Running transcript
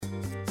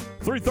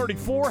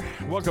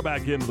3:34. Welcome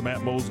back into the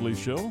Matt Mosley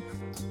Show.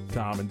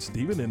 Tom and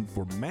Steven in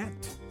for Matt.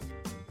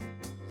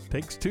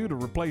 Takes two to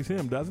replace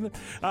him, doesn't it?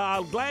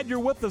 Glad you're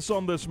with us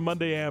on this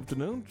Monday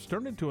afternoon. It's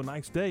turned into a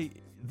nice day.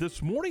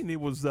 This morning it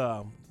was,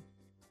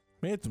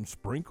 we had some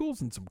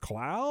sprinkles and some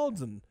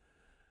clouds,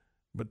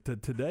 but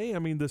today,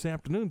 this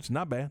afternoon, it's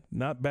not bad.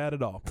 Not bad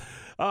at all.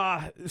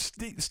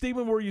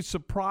 Steven, were you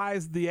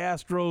surprised the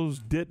Astros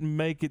didn't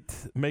make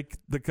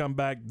the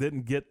comeback,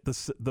 didn't get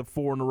the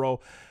four in a row?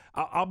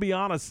 I'll be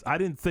honest, I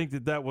didn't think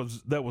that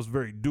was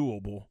very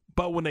doable.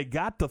 But when they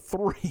got to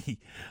three,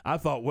 I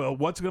thought, well,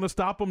 what's going to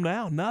stop them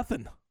now?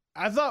 Nothing.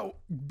 I thought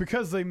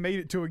because they made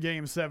it to a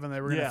Game 7,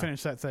 they were going to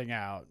finish that thing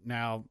out.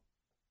 Now,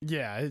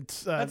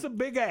 it's that's a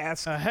big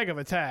ask, a heck of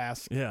a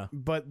task. Yeah,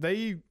 but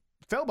they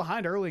fell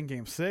behind early in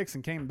Game 6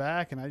 and came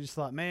back, and I just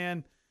thought,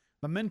 man,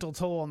 the mental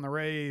toll on the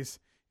Rays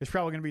is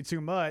probably going to be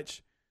too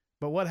much.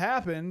 But what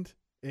happened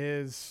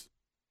is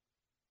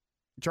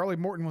Charlie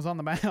Morton was on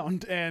the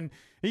mound, and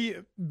he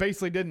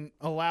basically didn't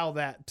allow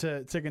that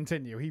to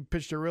continue. He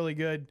pitched a really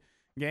good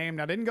game.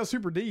 Now, didn't go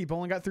super deep,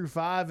 only got through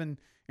 5 and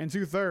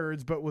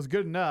 2/3, but was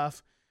good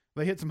enough.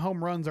 They hit some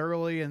home runs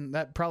early, and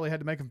that probably had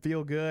to make them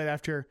feel good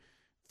after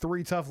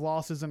 3 tough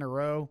losses in a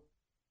row.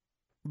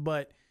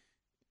 But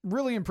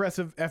really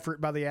impressive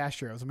effort by the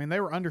Astros. They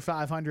were under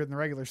 500 in the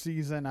regular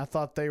season. I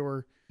thought they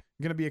were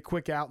going to be a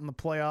quick out in the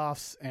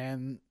playoffs,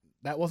 and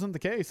that wasn't the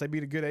case. They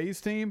beat a good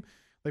A's team.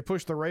 They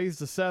pushed the Rays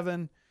to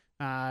 7.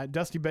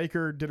 Dusty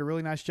Baker did a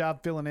really nice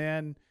job filling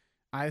in.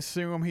 I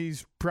assume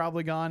he's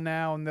probably gone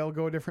now and they'll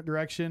go a different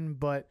direction.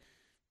 But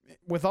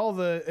with all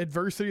the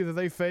adversity that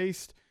they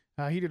faced,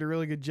 he did a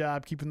really good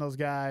job keeping those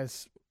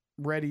guys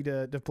ready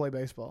to play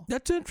baseball.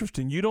 That's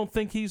interesting. You don't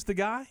think he's the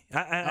guy?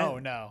 Oh,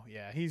 no.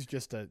 Yeah, he was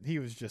just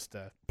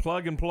a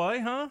plug and play,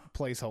 huh?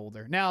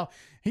 Placeholder. Now,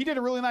 he did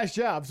a really nice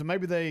job, so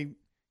maybe they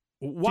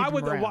why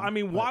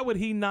would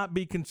he not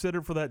be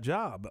considered for that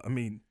job?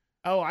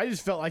 I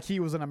just felt like he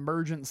was an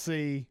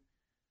emergency.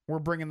 We're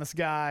bringing this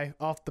guy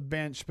off the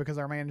bench because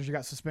our manager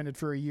got suspended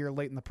for a year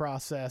late in the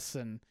process,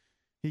 and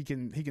he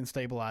can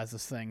stabilize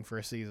this thing for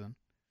a season.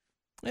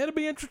 It'll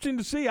be interesting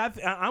to see.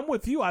 I'm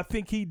with you. I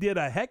think he did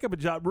a heck of a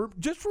job.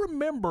 Just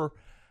remember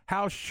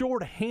how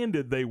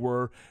short-handed they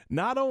were,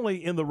 not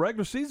only in the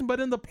regular season but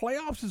in the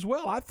playoffs as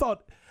well. I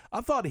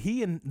thought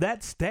he and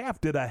that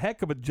staff did a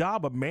heck of a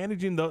job of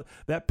managing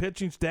that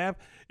pitching staff,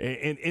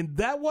 and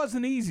that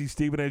wasn't easy,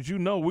 Stephen. As you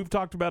know, we've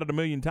talked about it a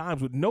million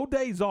times. With no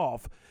days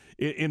off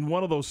in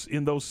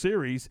those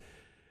series,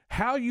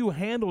 how you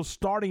handle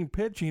starting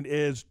pitching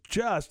is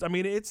just,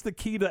 it's the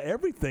key to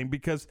everything,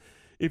 because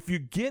if you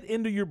get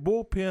into your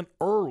bullpen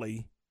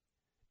early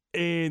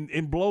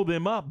and blow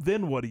them up,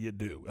 then what do you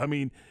do?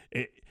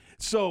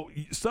 So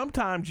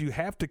sometimes you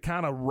have to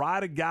kind of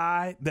ride a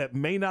guy that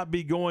may not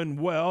be going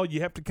well.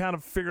 You have to kind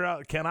of figure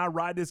out, can I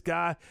ride this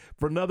guy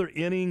for another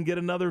inning, get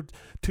another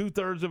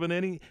 2/3 of an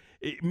inning?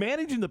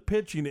 Managing the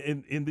pitching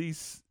in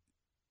these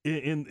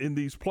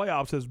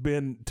playoffs has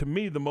been, to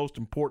me, the most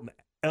important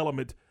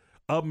element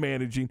of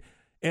managing.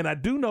 And I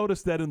do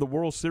notice that in the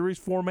World Series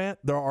format,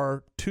 there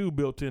are 2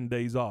 built-in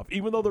days off.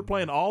 Even though they're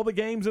playing all the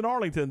games in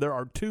Arlington, there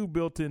are 2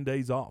 built-in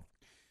days off.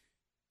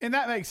 And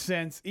that makes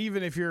sense,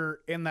 even if you're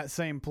in that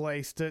same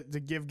place, to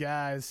give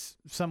guys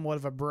somewhat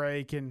of a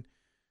break and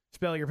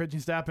spell your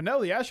pitching staff. But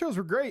no, the Astros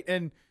were great,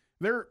 and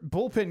their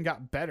bullpen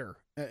got better.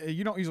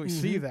 You don't usually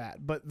see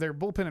that, but their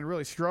bullpen had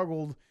really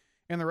struggled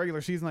in the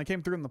regular season. They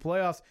came through in the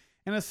playoffs.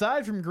 And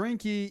aside from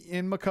Greinke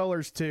and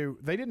McCullers, too,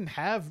 they didn't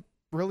have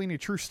really any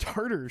true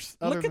starters.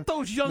 Look at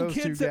those young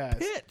kids that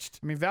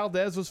pitched.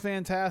 Valdez was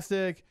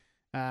fantastic.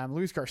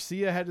 Luis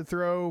Garcia had to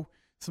throw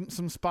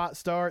some spot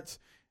starts.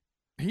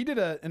 He did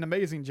an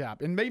amazing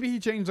job, and maybe he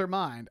changed their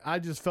mind. I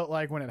just felt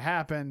like when it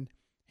happened,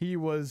 he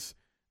was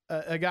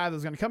a guy that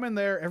was going to come in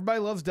there. Everybody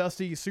loves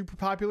Dusty. He's a super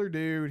popular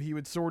dude. He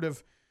would sort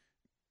of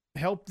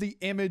help the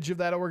image of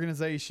that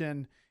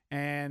organization,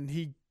 and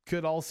he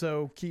could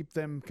also keep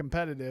them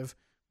competitive.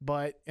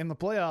 But in the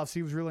playoffs,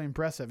 he was really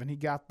impressive, and he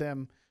got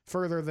them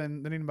further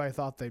than anybody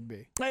thought they'd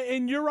be.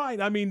 And you're right.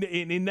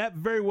 And that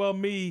very well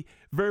may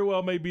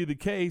be the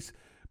case.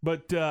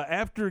 But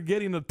after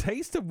getting a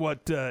taste of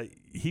what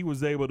he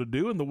was able to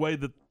do and the way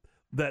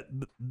that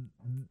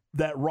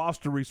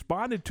roster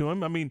responded to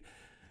him,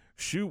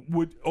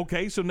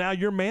 so now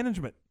your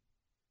management.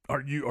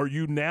 Are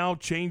you now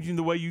changing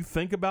the way you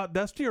think about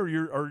Dusty, or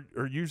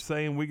are you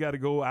saying we got to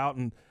go out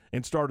and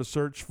start a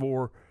search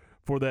for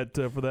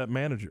that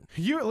manager?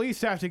 You at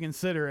least have to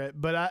consider it,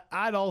 but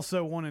I'd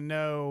also want to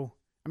know.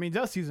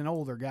 Dusty's an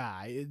older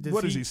guy.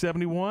 Is he,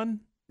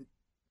 71?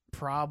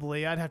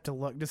 Probably. I'd have to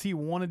look. Does he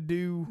want to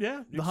do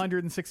the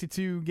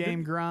 162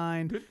 game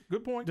grind?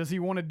 Good point. Does he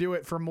want to do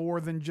it for more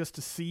than just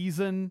a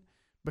season?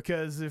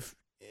 Because if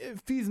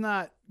he's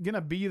not going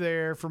to be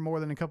there for more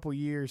than a couple of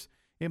years,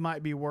 it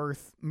might be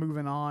worth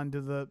moving on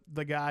to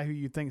the guy who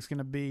you think is going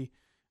to be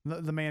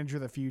the manager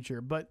of the future.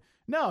 But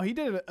no, he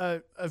did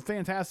a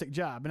fantastic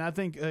job, and I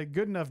think a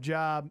good enough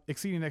job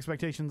exceeding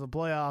expectations of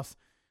playoffs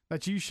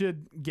that you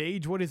should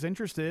gauge what his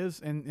interest is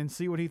and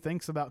see what he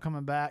thinks about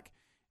coming back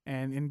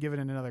and give it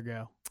another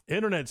go.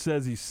 Internet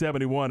says he's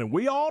 71, and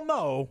we all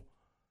know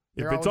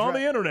They're if it's always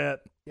on the internet,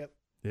 Yep.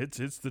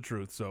 it's the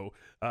truth. So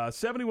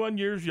 71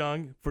 years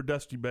young for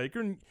Dusty Baker,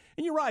 and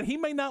you're right. He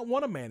may not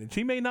want to manage.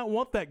 He may not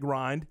want that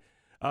grind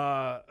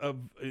of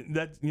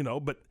that,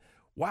 but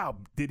wow,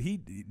 did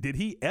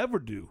he ever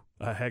do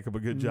a heck of a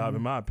good job,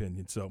 in my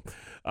opinion? So,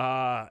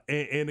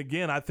 and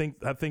again, I think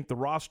the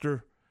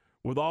roster,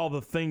 with all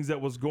the things that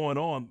was going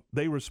on,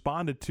 they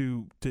responded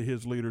to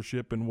his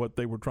leadership and what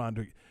they were trying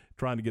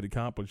to get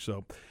accomplished.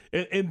 So,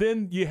 and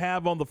then you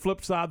have on the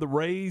flip side the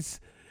Rays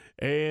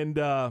and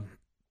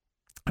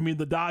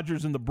the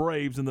Dodgers and the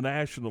Braves in the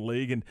National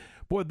League, and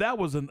boy, that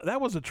was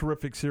a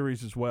terrific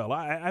series as well.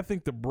 I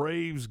think the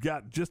Braves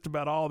got just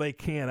about all they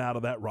can out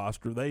of that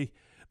roster.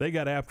 They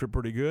got after it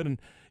pretty good, and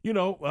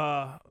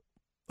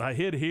a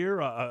hit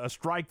here, a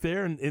strike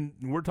there, and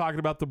we're talking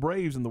about the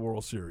Braves in the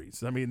World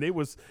Series. I mean, it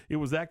was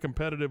that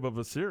competitive of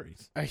a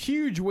series. A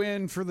huge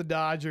win for the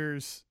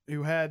Dodgers,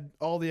 who had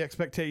all the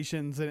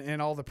expectations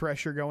and all the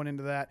pressure going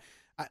into that.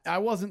 I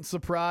wasn't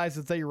surprised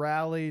that they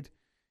rallied,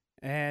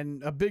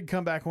 and a big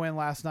comeback win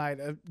last night.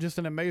 Just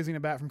an amazing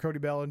at bat from Cody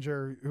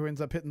Bellinger, who ends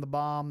up hitting the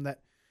bomb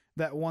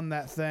that won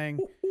that thing.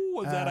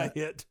 Was that a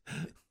hit?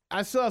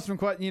 I still have some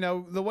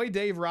questions. The way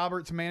Dave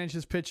Roberts managed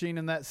his pitching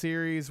in that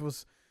series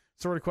was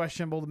sort of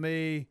questionable to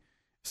me.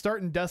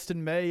 Starting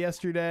Dustin May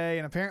yesterday,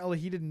 and apparently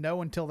he didn't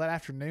know until that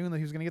afternoon that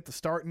he was going to get the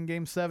start in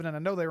Game 7, and I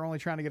know they were only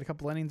trying to get a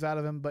couple innings out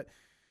of him, but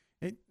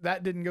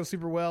that didn't go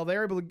super well. They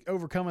were able to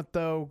overcome it,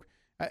 though.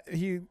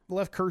 He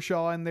left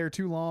Kershaw in there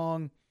too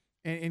long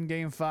in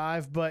Game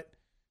 5, but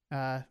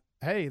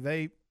hey,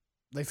 they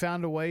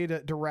found a way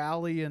to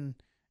rally and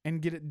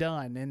get it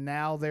done, and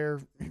now they're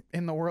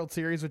in the World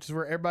Series, which is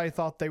where everybody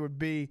thought they would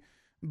be.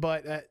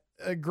 But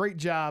a great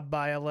job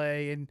by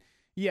LA, and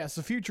yes,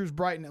 the future's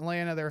bright in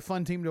Atlanta. They're a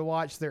fun team to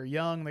watch. They're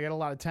young. They got a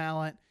lot of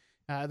talent.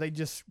 They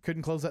just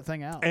couldn't close that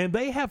thing out. And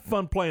they have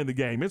fun playing the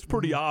game. It's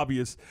pretty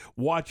obvious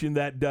watching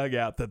that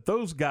dugout that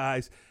those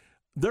guys,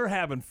 they're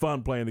having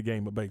fun playing the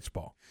game of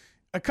baseball.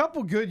 A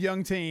couple good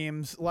young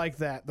teams like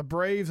that, the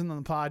Braves and then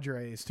the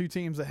Padres, two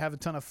teams that have a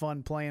ton of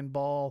fun playing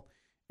ball,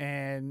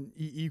 and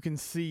you can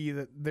see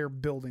that they're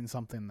building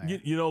something there.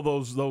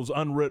 Those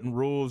unwritten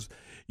rules.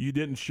 You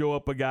didn't show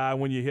up a guy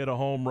when you hit a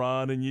home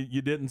run, and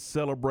you didn't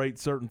celebrate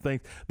certain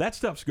things. That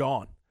stuff's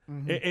gone.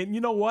 Mm-hmm. And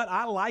you know what?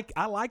 I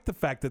like the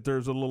fact that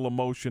there's a little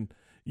emotion.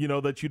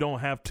 That you don't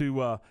have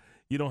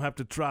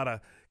to try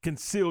to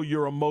conceal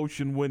your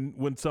emotion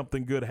when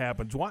something good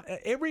happens. Why?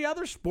 Every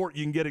other sport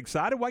you can get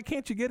excited. Why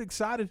can't you get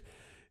excited?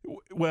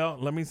 Well,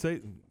 let me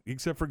say,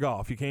 except for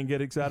golf, you can't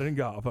get excited in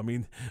golf. I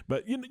mean,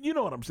 but you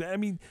know what I'm saying. I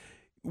mean,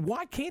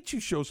 why can't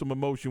you show some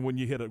emotion when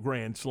you hit a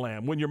grand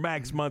slam? When you're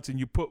Max Muncy and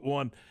you put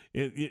one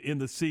in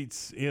the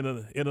seats in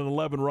an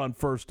 11-run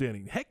first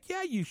inning? Heck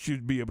yeah, you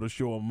should be able to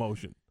show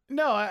emotion.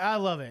 No, I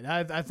love it.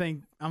 I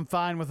think I'm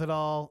fine with it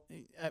all.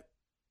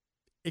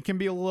 It can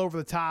be a little over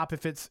the top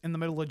if it's in the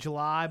middle of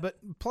July, but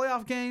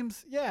playoff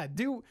games, yeah,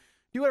 do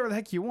whatever the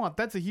heck you want.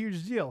 That's a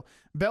huge deal.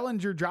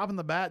 Bellinger dropping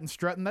the bat and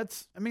strutting,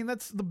 that's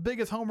the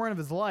biggest home run of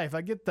his life.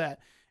 I get that.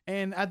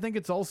 And I think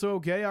it's also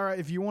okay, all right,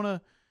 if you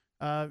want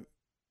to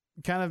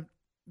kind of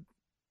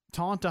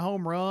taunt a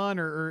home run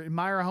or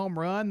admire a home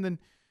run, then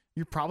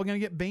you're probably going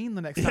to get beamed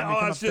the next time you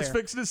come I was just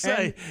fixing to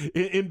say,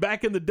 in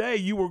back in the day,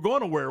 you were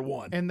going to wear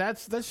one. And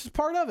that's just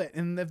part of it.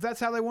 And if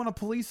that's how they want to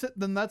police it,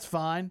 then that's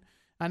fine.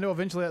 I know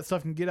eventually that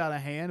stuff can get out of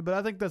hand, but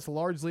I think that's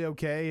largely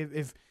okay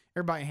if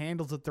everybody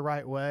handles it the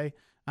right way.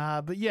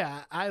 But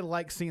yeah, I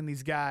like seeing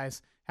these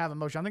guys have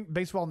emotion. I think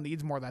baseball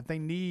needs more of that. They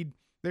need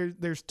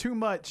there's too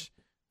much.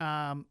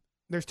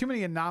 There's too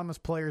many anonymous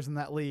players in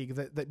that league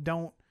that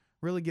don't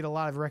really get a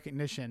lot of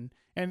recognition.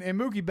 And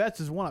Mookie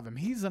Betts is one of them.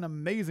 He's an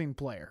amazing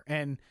player,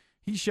 and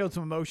he showed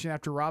some emotion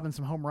after robbing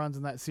some home runs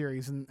in that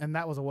series, and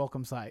that was a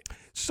welcome sight.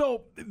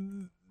 So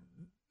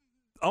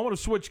I want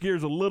to switch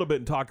gears a little bit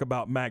and talk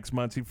about Max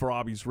Muncy for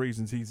obvious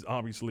reasons. He's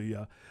obviously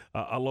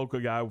a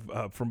local guy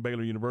from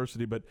Baylor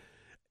University, but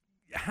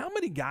how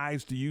many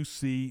guys do you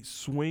see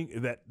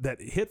swing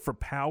that hit for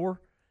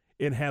power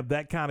and have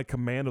that kind of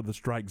command of the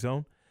strike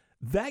zone?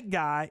 That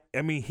guy,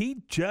 I mean,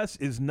 he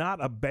just is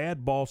not a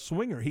bad ball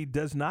swinger. He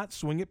does not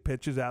swing at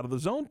pitches out of the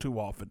zone too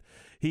often.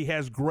 He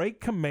has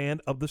great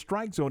command of the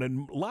strike zone.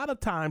 And a lot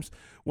of times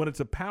when it's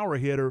a power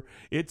hitter,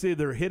 it's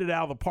either hit it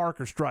out of the park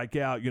or strike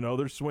out.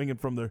 They're swinging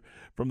from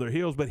their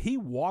heels. But he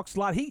walks a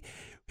lot.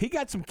 He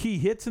got some key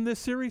hits in this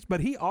series,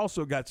 but he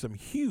also got some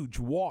huge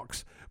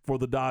walks for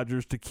the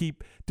Dodgers to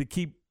keep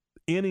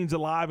innings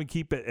alive and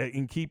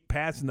keep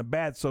passing the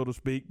bat, so to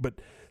speak.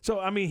 But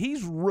so I mean,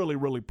 he's really,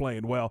 really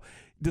playing well.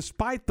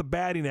 Despite the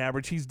batting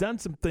average, he's done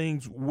some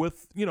things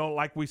with,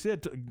 like we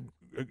said,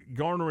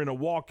 garnering a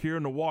walk here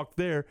and a walk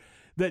there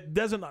that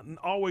doesn't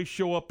always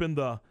show up in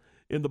the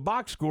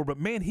box score. But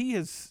man,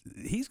 he's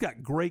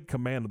got great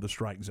command of the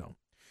strike zone.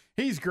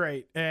 He's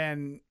great,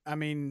 and I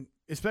mean,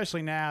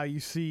 especially now you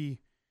see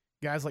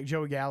guys like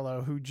Joey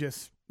Gallo who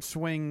just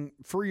swing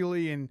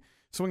freely and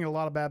swinging a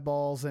lot of bad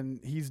balls,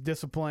 and he's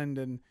disciplined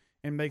and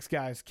and makes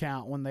guys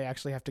count when they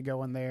actually have to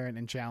go in there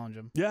and challenge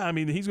them. Yeah, I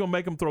mean, he's going to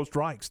make them throw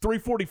strikes.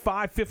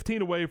 3:45,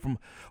 15 away from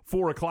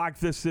 4 o'clock.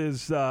 This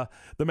is the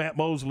Matt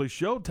Mosley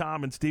Show.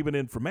 Tom and Steven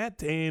in for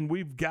Matt. And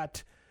we've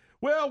got,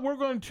 we're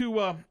going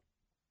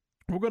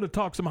to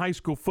talk some high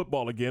school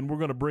football again. We're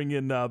going to bring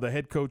in the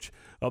head coach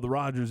of the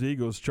Rogers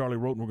Eagles, Charlie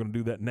Roten. We're going to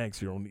do that next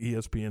here on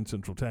ESPN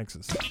Central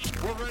Texas.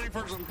 We're ready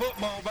for some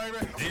football, baby.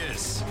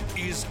 This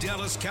is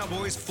Dallas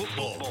Cowboys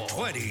football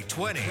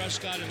 2020.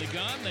 Prescott in the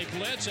gun. They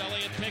blitz.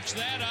 Elliott picks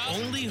that up.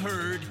 Only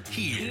heard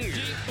here. Deep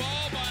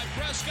ball by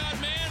Prescott.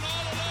 Man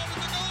all alone at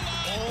the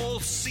goal line. All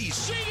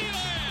season. CeeDee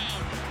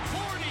Lamb.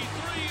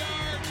 43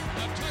 yards. A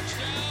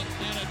touchdown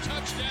and a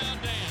touchdown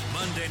dance.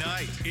 Monday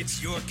night,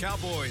 it's your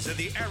Cowboys and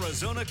the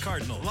Arizona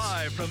Cardinals.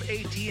 Live from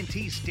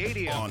AT&T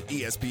Stadium. On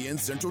ESPN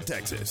Central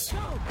Texas.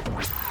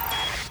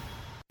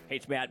 Hey,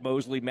 it's Matt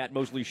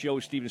Mosley Show,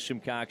 Steven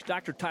Simcox.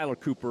 Dr. Tyler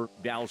Cooper,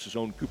 Dallas'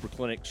 own Cooper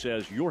Clinic,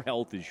 says your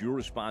health is your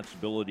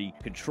responsibility.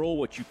 Control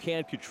what you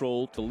can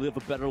control to live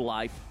a better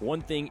life. One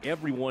thing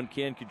everyone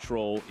can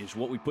control is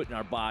what we put in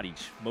our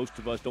bodies. Most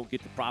of us don't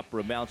get the proper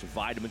amounts of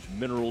vitamins,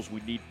 minerals we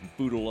need from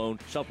food alone.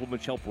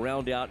 Supplements help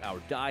round out our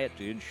diet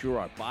to ensure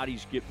our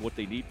bodies get what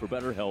they need for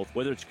better health.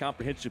 Whether it's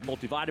comprehensive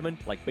multivitamin,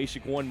 like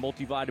Basic One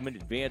multivitamin,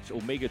 Advanced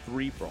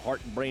Omega-3 for heart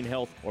and brain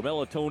health, or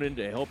melatonin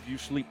to help you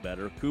sleep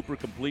better, Cooper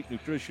Complete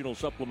Nutritional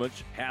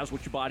Supplements has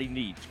what your body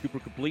needs. Cooper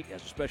Complete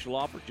has a special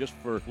offer just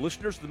for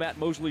listeners of the Matt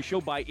Mosley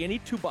Show. Buy any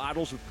 2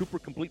 bottles of Cooper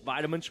Complete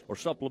vitamins or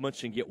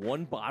supplements and get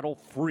 1 bottle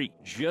free.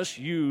 Just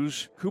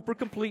use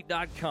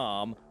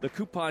CooperComplete.com, the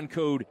coupon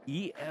code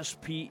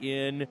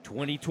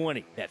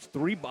ESPN2020. That's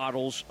 3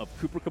 bottles of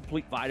Cooper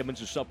Complete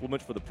vitamins and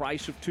supplements for the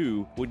price of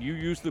 2 when you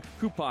use the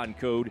coupon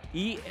code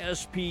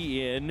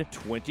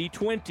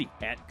ESPN2020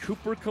 at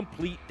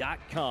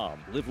CooperComplete.com.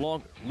 Live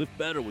longer, live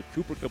better with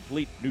Cooper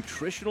Complete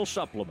Nutritional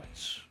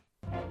Supplements.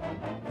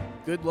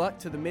 Good luck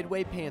to the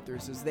Midway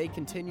Panthers as they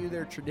continue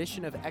their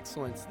tradition of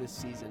excellence this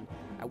season.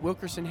 At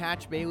Wilkerson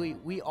Hatch Bailey,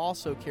 we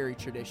also carry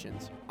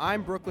traditions.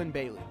 I'm Brooklyn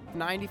Bailey. For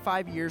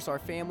 95 years, our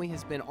family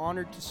has been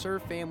honored to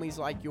serve families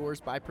like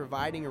yours by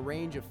providing a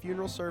range of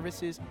funeral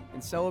services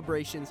and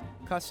celebrations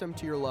custom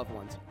to your loved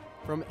ones.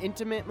 From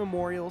intimate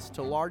memorials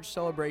to large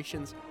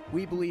celebrations,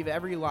 we believe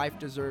every life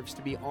deserves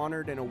to be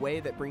honored in a way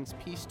that brings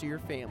peace to your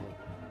family.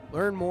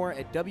 Learn more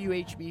at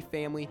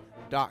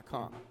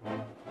WHBfamily.com.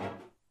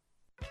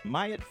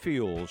 Myatt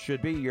Fuel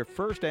should be your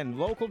first and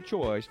local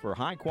choice for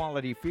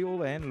high-quality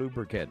fuel and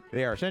lubricant.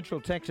 They are Central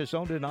Texas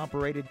owned and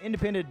operated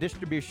independent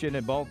distribution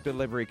and bulk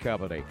delivery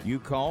company. You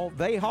call,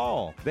 they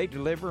haul. They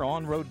deliver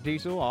on-road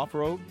diesel,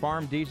 off-road,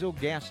 farm diesel,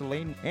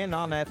 gasoline, and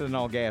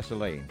non-ethanol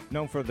gasoline.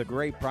 Known for the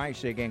great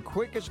pricing and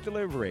quickest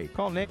delivery.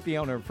 Call Nick, the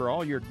owner, for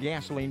all your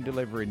gasoline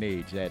delivery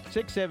needs at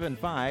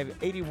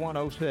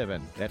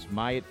 675-8107. That's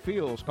Myatt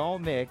Fuels. Call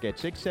Nick at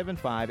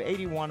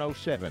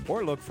 675-8107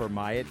 or look for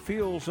Myatt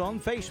Fuels on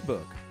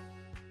Facebook.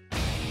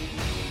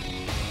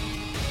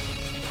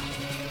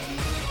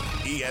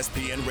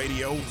 ESPN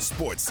Radio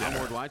Sports I'm Center.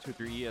 Ward White with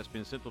your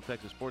ESPN Central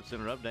Texas Sports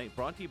Center update,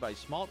 brought to you by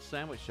Smalt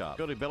Sandwich Shop.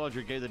 Cody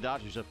Bellinger gave the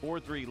Dodgers a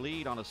 4-3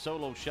 lead on a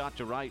solo shot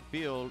to right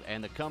field,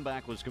 and the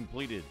comeback was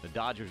completed. The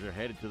Dodgers are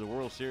headed to the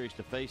World Series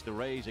to face the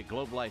Rays at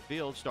Globe Life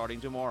Field starting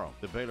tomorrow.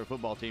 The Baylor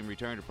football team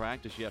returned to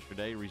practice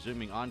yesterday,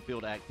 resuming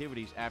on-field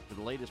activities after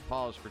the latest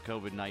pause for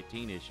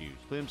COVID-19 issues.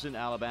 Clemson,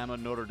 Alabama,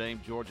 Notre Dame,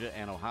 Georgia,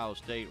 and Ohio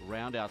State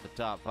round out the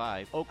top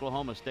 5.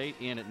 Oklahoma State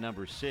in at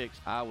number 6.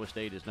 Iowa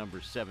State is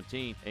number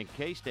 17, and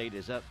K-State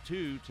is up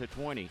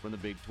 2-20 from the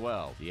Big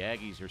 12. The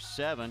Aggies are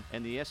 7,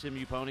 and the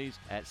SMU Ponies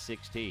at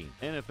 16.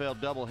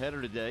 NFL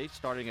doubleheader today,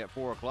 starting at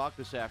 4 o'clock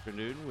this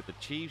afternoon with the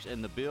Chiefs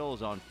and the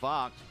Bills on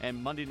Fox,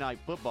 and Monday Night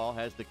Football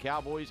has the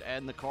Cowboys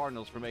and the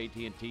Cardinals from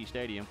AT&T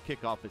Stadium.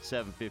 Kickoff at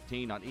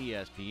 7:15 on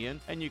ESPN,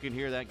 and you can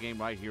hear that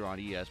game right here on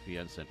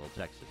ESPN Central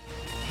Texas.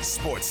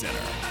 Sports Center,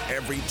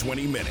 every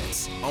 20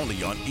 minutes,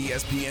 only on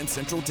ESPN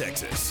Central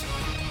Texas.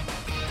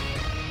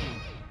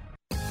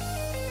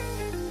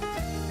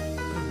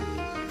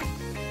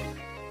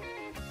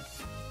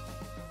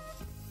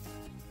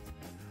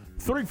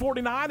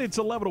 .349, it's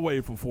 11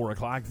 away from 4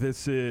 o'clock.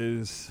 This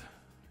is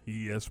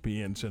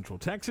ESPN Central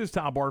Texas.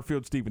 Tom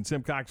Barfield, Steven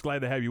Simcox,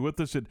 glad to have you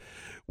with us. And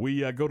we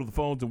go to the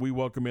phones and we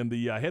welcome in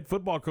the head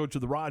football coach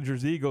of the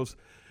Rogers Eagles,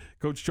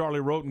 Coach Charlie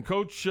Roten.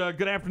 Coach,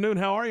 good afternoon.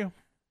 How are you?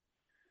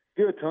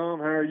 Good, Tom.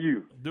 How are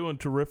you? Doing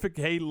terrific.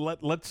 Hey,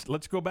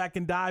 let's go back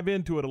and dive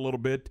into it a little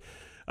bit.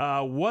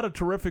 What a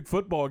terrific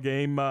football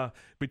game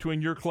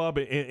between your club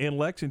and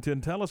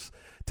Lexington. Tell us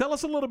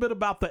a little bit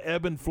about the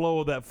ebb and flow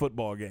of that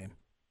football game.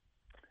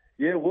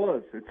 Yeah, it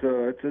was.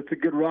 It's a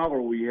good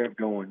rivalry we have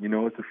going. You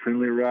know, it's a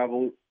friendly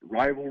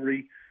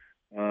rivalry.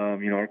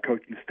 You know, our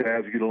coaching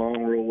staffs get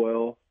along real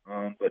well.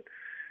 But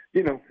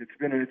you know, it's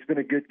been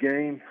a good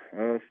game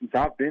since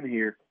I've been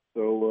here.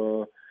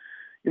 So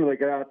you know, they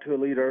got out to a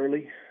lead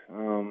early.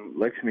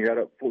 Lexington got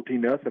up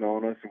 14-0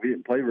 on us, and we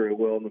didn't play very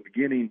well in the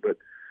beginning. But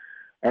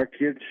our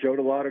kids showed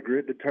a lot of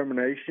grit,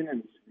 determination,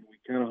 and we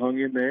kind of hung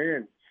in there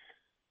and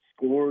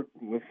scored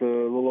with a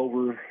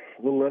little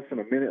less than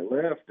a minute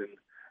left, and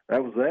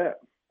that was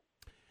that.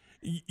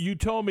 You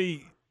told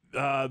me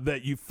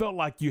that you felt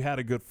like you had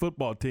a good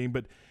football team,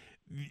 but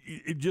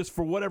it just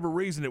for whatever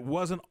reason, it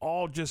wasn't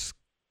all just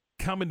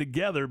coming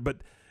together. But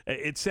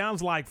it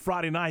sounds like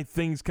Friday night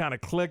things kind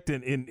of clicked.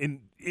 And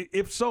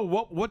if so,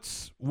 what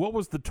was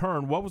the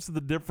turn? What was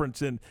the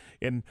difference in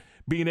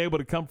being able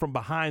to come from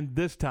behind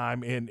this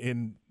time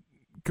and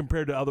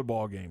compared to other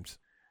ball games?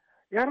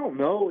 Yeah, I don't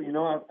know.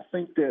 I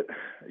think that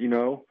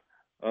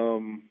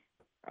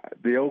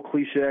the old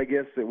cliche, I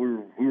guess, that we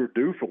were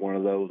due for one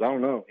of those. I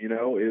don't know.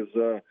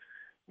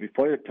 We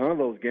played a ton of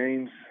those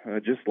games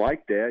just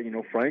like that.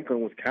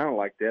 Franklin was kind of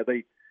like that.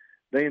 They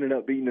ended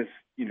up beating us,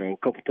 a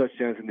couple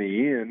touchdowns in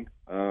the end.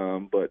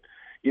 But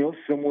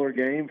similar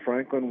game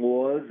Franklin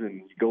was,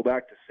 and you go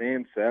back to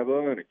San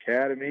Saba and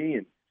Academy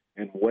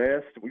and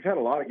West. We've had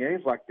a lot of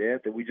games like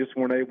that we just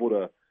weren't able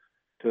to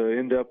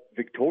end up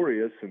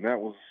victorious. And that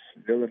was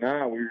the other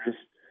night. I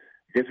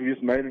guess we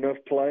just made enough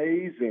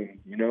plays, and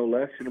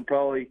Lexington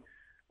probably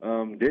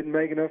didn't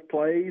make enough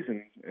plays,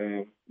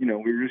 and we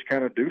were just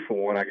kind of due for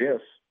one, I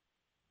guess.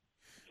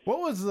 What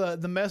was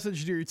the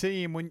message to your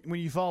team when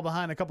you fall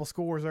behind a couple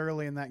scores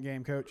early in that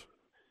game, Coach?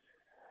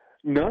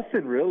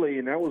 Nothing really,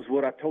 and that was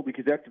what I told the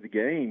kids after the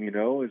game.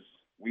 Is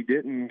we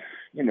didn't,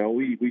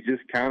 we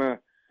just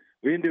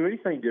we didn't do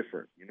anything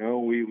different.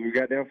 We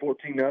got down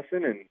 14-0,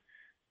 and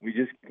we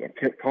just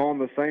kept calling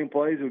the same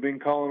plays we've been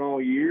calling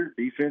all year.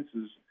 Defense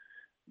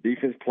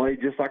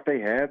played just like they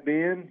have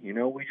been.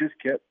 We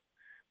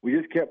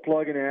just kept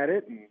plugging at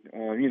it,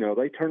 and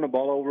they turned the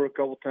ball over a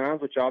couple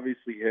times, which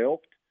obviously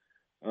helped.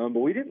 But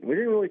we didn't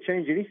really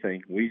change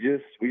anything. We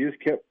just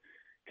kept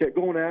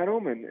going at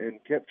them and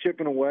kept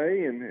chipping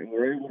away, and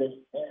we're able to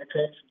overcome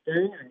some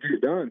things and get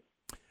it done.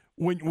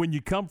 When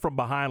you come from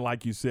behind,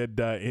 like you said,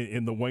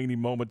 in the waning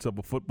moments of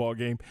a football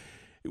game,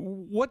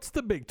 what's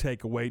the big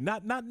takeaway?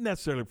 Not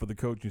necessarily for the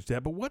coaching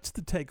staff, but what's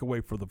the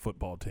takeaway for the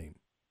football team?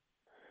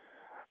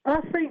 I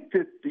think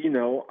that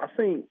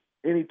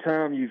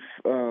anytime you've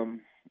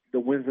the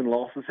wins and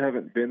losses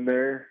haven't been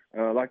there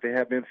like they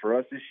have been for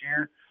us this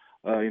year.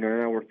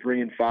 Now we're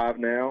 3-5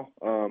 now.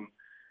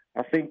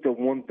 I think the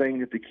one thing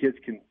that the kids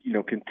can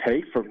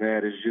take from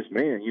that is just,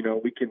 man,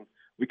 we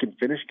can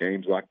finish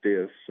games like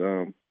this.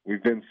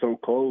 We've been so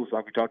close,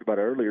 like we talked about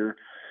earlier,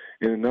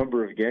 in a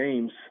number of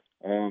games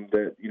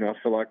that I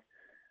feel like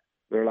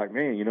they're like,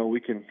 man, we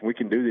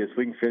can do this.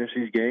 We can finish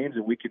these games,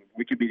 and we can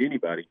beat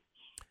anybody.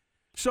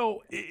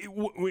 So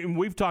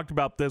we've talked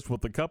about this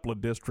with a couple of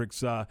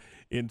districts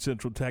in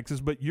Central Texas,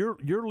 but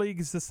your league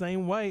is the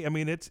same way. I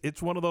mean,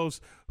 it's one of those,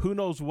 who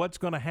knows what's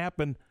going to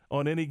happen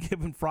on any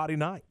given Friday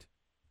night.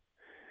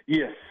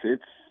 Yes,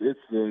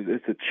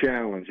 it's a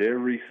challenge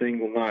every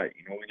single night.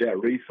 We got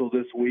Riesel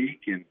this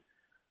week, and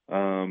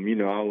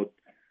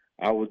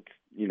I would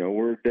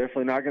we're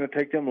definitely not going to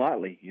take them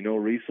lightly.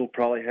 Riesel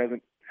probably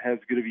hasn't as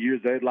good of a year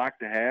as they'd like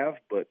to have,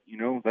 but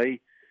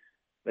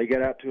they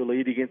got out to a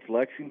lead against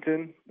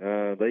Lexington.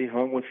 They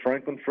hung with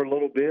Franklin for a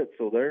little bit,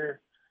 so they're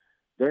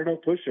no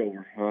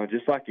pushover.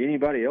 Just like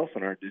anybody else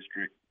in our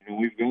district,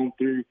 we've gone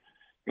through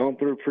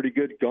a pretty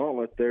good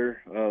gauntlet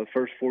there. The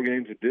first 4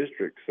 games of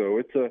district, so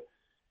it's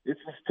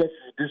as tough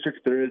a district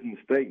there is in the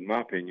state, in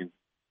my opinion.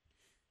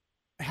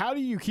 How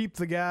do you keep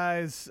the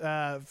guys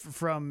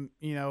from?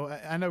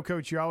 I know,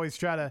 Coach, you always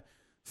try to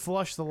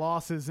flush the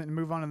losses and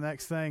move on to the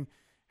next thing.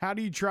 How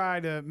do you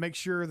try to make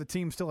sure the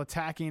team's still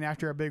attacking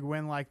after a big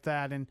win like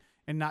that and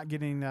not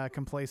getting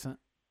complacent?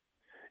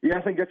 Yeah,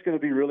 I think that's going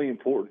to be really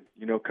important,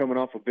 coming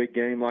off a big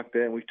game like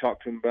that. And we've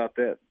talked to them about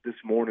that this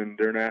morning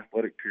during the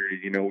athletic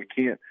period.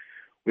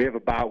 We have a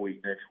bye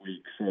week next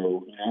week.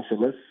 So, so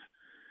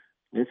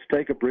let's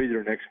take a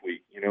breather next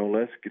week.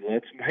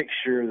 Let's make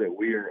sure that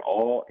we are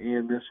all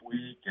in this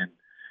week, and,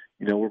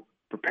 we're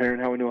preparing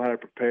how we know how to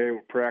prepare.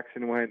 We're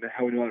practicing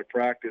how we know how to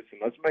practice.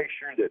 And let's make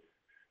sure that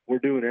we're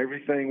doing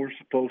everything we're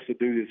supposed to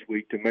do this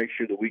week to make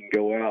sure that we can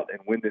go out and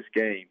win this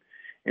game.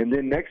 And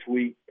then next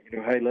week,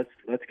 hey, let's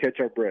catch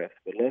our breath.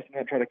 But let's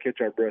not try to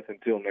catch our breath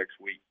until next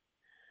week.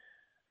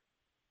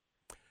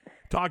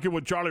 Talking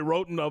with Charlie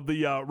Roten of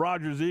the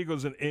Rogers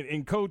Eagles,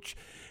 and Coach,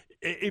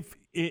 I'm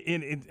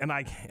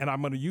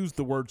going to use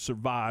the word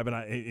survive,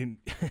 and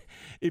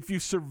if you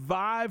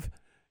survive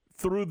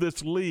through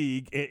this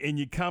league and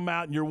you come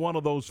out and you're one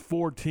of those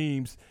 4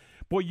 teams,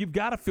 boy, you've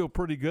got to feel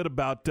pretty good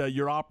about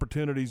your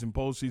opportunities in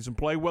postseason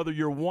play, whether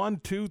you're 1,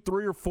 2,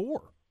 3, or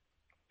 4.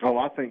 Oh,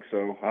 I think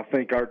so. I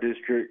think our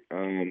district,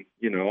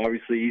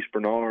 obviously East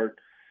Bernard,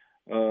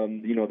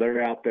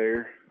 they're out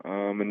there,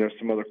 and there's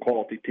some other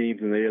quality teams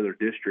in the other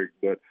district.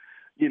 But,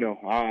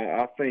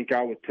 I think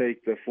I would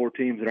take the 4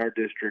 teams in our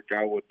district.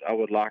 I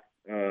would like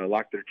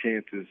their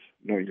chances.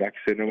 Like I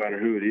said, no matter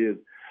who it is,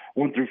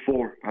 1 through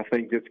 4. I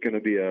think that's going to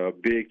be a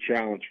big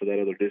challenge for that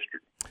other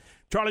district.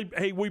 Charlie,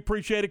 hey, we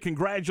appreciate it.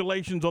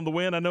 Congratulations on the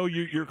win. I know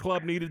your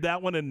club needed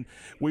that one, and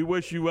we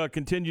wish you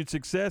continued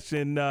success,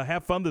 and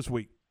have fun this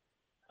week.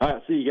 All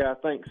right, see you guys.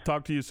 Thanks.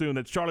 Talk to you soon.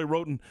 It's Charlie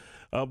Roten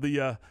of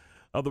the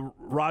the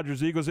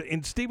Rogers Eagles.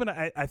 And Stephen,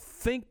 I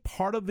think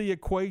part of the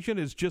equation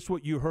is just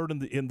what you heard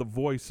in the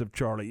voice of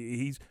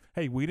Charlie.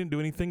 Hey, we didn't do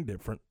anything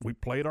different. We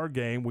played our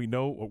game. We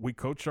know we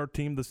coached our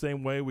team the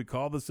same way. We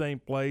called the same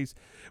plays.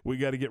 We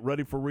got to get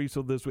ready for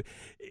Riesel this week.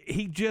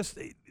 He just,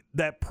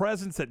 that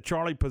presence that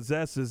Charlie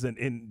possesses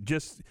and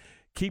just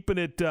keeping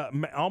it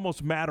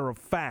almost matter of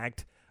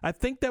fact, I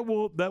think that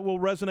will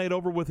resonate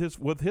over with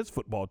his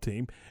football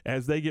team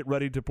as they get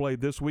ready to play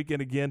this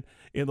weekend again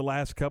in the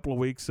last couple of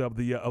weeks of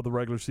the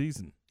regular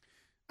season.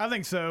 I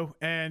think so,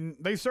 and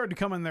they started to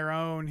come in their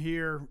own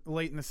here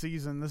late in the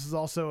season. This is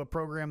also a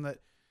program that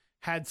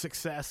had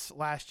success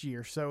last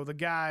year, so the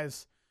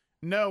guys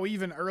know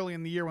even early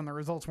in the year when the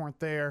results weren't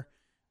there,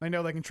 they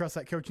know they can trust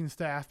that coaching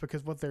staff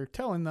because what they're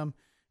telling them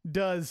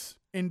does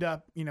end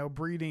up,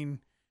 breeding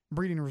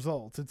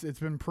results. It's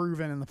been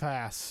proven in the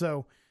past.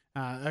 So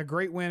a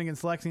great win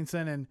against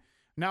Lexington, and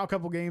now a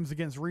couple games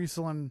against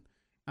Riesel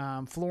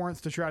and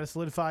Florence to try to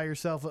solidify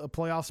yourself a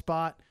playoff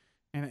spot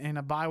and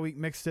a bye week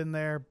mixed in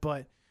there.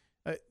 But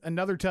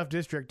another tough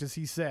district, as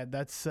he said.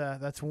 That's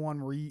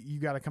one where you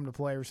got to come to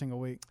play every single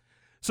week.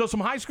 So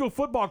some high school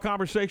football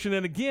conversation,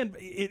 and again,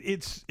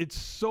 it's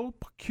so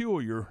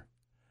peculiar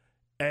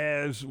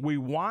as we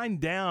wind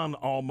down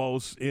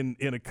almost in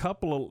a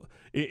couple of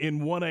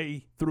in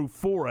 1A through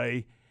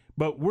 4A,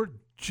 but we're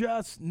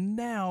just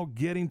now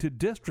getting to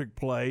district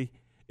play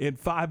in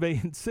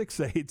 5A and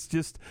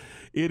 6A.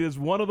 It is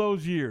one of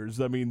those years.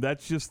 I mean,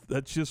 that's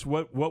just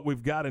what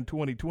we've got in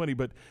 2020.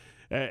 But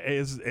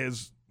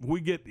as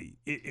we get,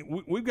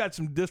 we've got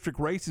some district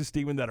races,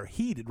 Stephen, that are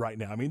heated right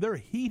now. I mean, they're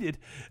heated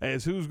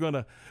as who's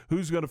gonna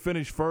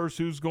finish first,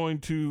 who's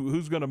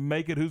gonna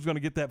make it, who's gonna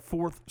get that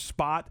fourth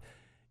spot.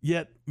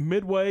 Yet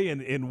Midway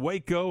and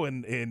Waco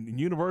and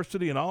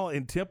University and all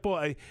in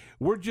Temple,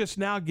 we're just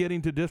now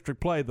getting to district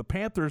play. The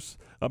Panthers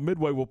of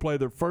Midway will play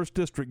their first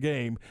district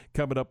game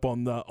coming up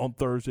on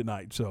Thursday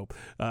night. So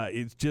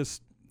it's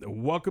just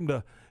welcome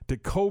to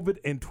COVID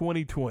in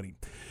 2020.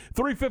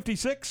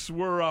 3:56.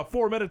 We're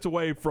 4 minutes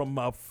away from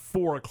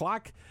 4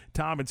 o'clock.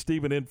 Tom and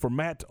Stephen in for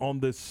Matt on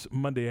this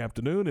Monday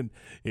afternoon, and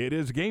it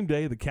is game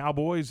day. The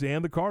Cowboys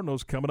and the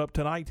Cardinals coming up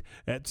tonight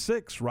at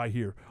 6 right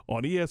here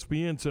on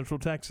ESPN Central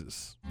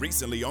Texas.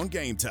 Recently on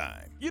Game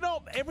Time.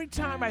 Every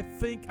time I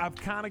think I've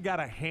kind of got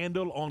a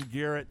handle on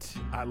Garrett,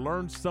 I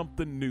learned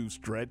something new,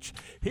 Stretch.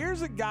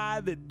 Here's a guy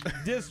that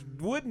just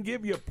wouldn't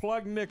give you a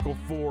plug nickel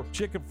for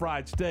chicken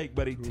fried steak,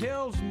 but he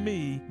tells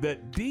me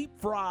that deep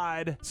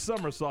fried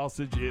summer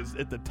sausage is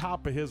at the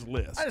top of his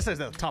list. I just said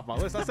it's at the top of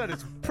my list. I said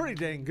it's pretty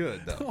dang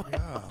good, though.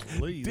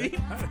 Golly,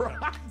 deep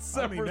fried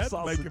summer that's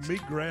sausage. Making me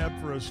grab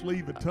for a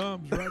sleeve of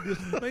Tums right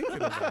just thinking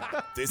about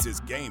it. This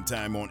is Game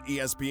Time on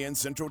ESPN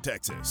Central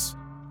Texas.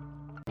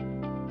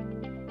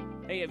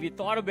 Hey, have you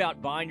thought about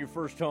buying your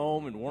first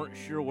home and weren't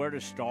sure where to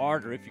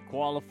start or if you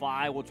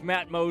qualify? Well, it's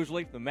Matt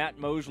Mosley, the Matt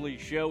Mosley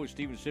Show with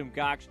Stephen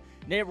Simcox.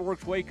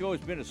 NeighborWorks Waco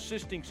has been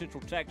assisting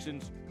Central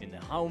Texans in the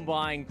home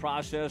buying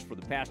process for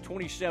the past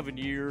 27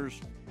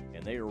 years,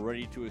 and they are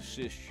ready to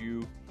assist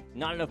you.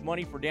 Not enough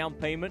money for down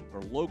payment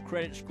or low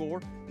credit score?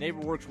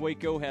 NeighborWorks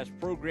Waco has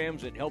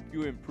programs that help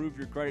you improve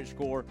your credit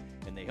score,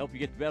 and they help you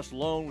get the best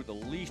loan with the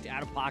least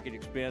out-of-pocket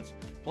expense.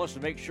 Plus, to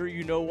make sure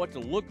you know what to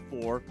look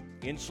for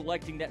in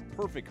selecting that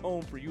perfect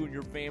home for you and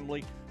your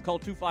family, call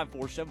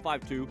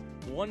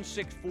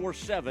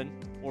 254-752-1647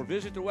 or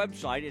visit their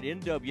website at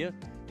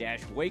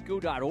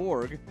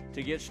nw-waco.org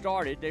to get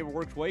started.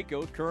 NeighborWorks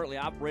Waco is currently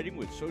operating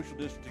with social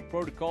distancing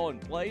protocol in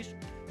place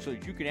so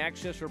that you can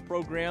access their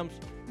programs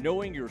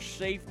knowing your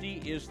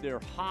safety is their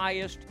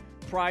highest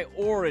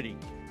priority.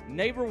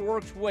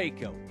 NeighborWorks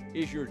Waco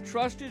is your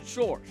trusted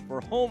source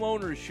for home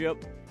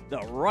ownership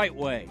the right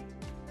way.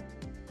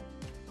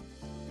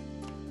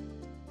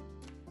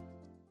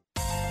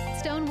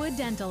 Stonewood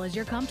Dental is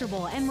your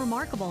comfortable and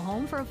remarkable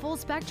home for a full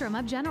spectrum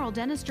of general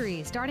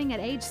dentistry starting at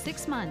age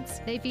 6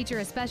 months. They feature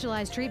a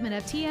specialized treatment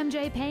of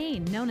TMJ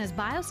pain known as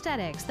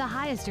biostetics, the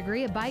highest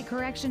degree of bite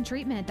correction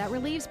treatment that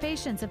relieves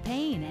patients of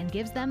pain and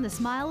gives them the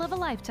smile of a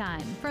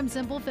lifetime. From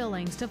simple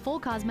fillings to full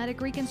cosmetic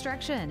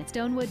reconstruction,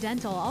 Stonewood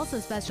Dental also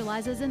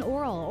specializes in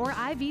oral or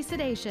IV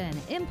sedation,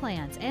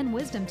 implants, and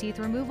wisdom teeth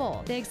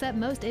removal. They accept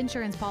most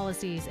insurance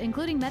policies,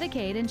 including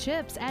Medicaid and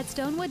CHIPS at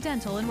Stonewood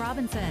Dental in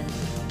Robinson.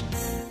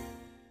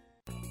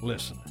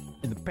 Listen,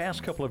 in the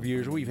past couple of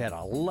years, we've had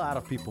a lot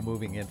of people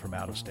moving in from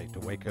out of state to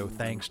Waco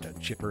thanks to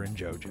Chipper and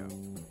JoJo.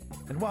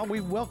 And while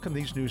we welcome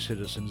these new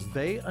citizens,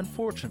 they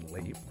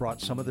unfortunately brought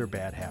some of their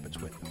bad habits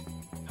with them.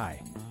 Hi,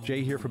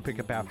 Jay here from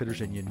Pickup Outfitters,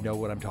 and you know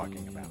what I'm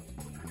talking about.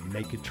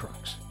 Naked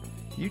trucks.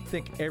 You'd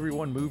think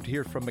everyone moved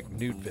here from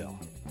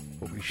McNewtville,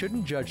 but we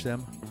shouldn't judge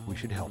them, we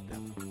should help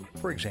them.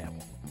 For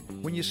example,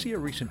 when you see a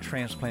recent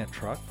transplant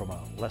truck from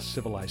a less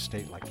civilized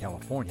state like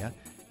California,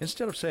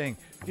 instead of saying,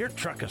 "Your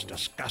truck is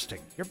disgusting,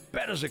 your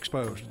bed is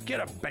exposed, get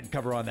a bed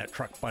cover on that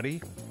truck,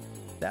 buddy,"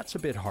 that's a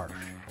bit harsh.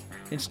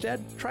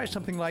 Instead, try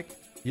something like,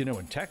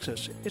 in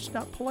Texas, it's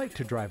not polite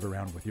to drive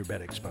around with your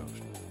bed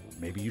exposed.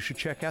 Maybe you should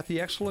check out the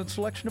excellent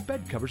selection of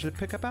bed covers at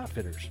Pickup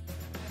Outfitters.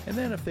 And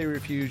then if they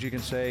refuse, you can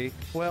say,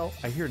 well,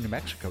 I hear New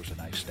Mexico's a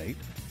nice state.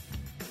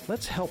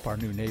 Let's help our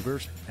new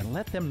neighbors and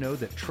let them know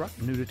that truck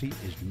nudity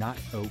is not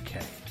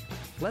okay.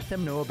 Let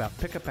them know about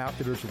Pickup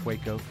Outfitters of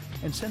Waco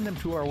and send them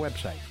to our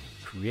website,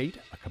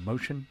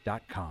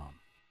 createacommotion.com.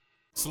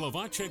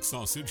 Slovacek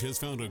Sausage has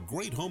found a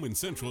great home in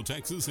Central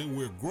Texas, and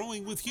we're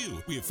growing with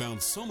you. We have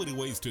found so many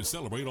ways to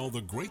celebrate all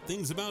the great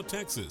things about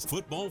Texas.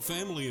 Football,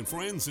 family, and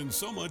friends, and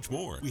so much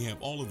more. We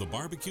have all of the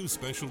barbecue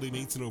specialty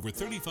meats and over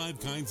 35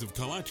 kinds of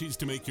kolaches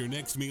to make your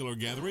next meal or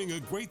gathering a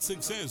great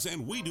success,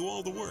 and we do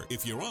all the work.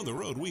 If you're on the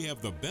road, we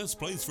have the best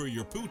place for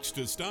your pooch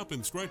to stop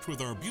and stretch with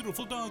our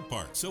beautiful dog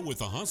park. So with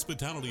the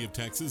hospitality of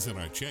Texas and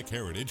our Czech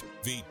heritage,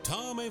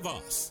 Vítame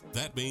vás.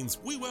 That means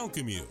we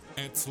welcome you.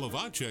 At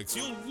Slovacek's,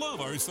 you'll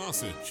love our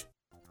sausage.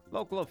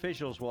 Local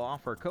officials will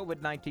offer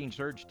COVID-19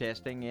 surge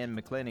testing in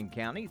McLennan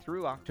County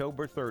through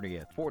October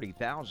 30th.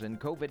 40,000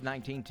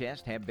 COVID-19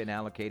 tests have been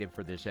allocated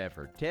for this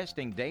effort.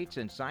 Testing dates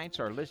and sites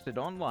are listed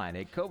online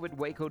at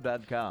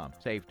covidwaco.com.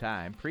 Save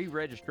time,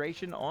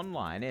 pre-registration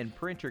online, and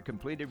print your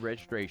completed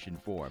registration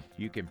form.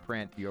 You can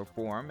print your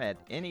form at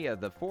any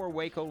of the 4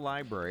 Waco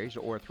libraries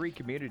or 3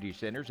 community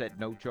centers at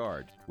no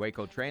charge.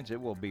 Waco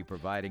Transit will be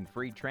providing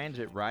free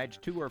transit rides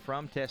to or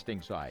from testing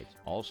sites.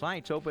 All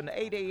sites open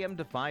 8 a.m.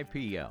 to 5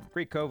 p.m.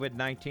 Free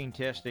COVID-19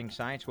 testing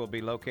sites will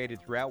be located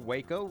throughout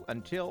Waco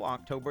until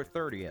October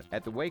 30th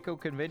at the Waco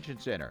Convention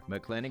Center,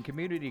 McLennan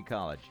Community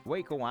College,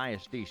 Waco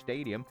ISD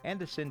Stadium, and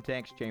the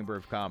Syntax Chamber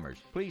of Commerce.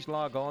 Please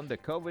log on to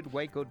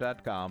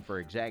covidwaco.com for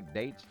exact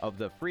dates of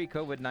the free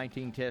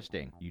COVID-19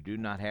 testing. You do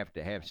not have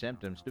to have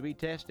symptoms to be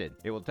tested.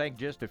 It will take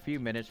just a few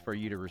minutes for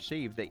you to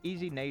receive the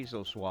Easy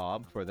Nasal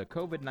Swab for the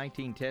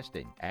COVID-19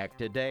 testing. Act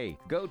today.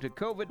 Go to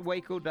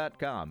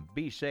covidwaco.com.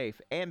 Be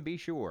safe and be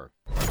sure.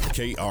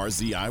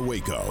 KRZI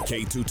Waco,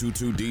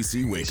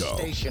 K222DC Waco.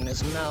 This station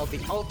is now the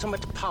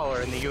ultimate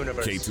power in the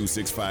universe.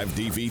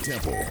 K265DV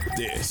Temple.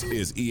 This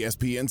is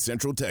ESPN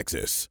Central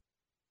Texas.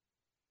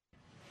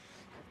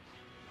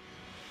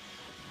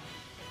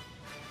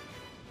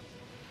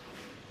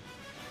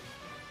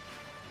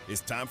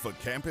 It's time for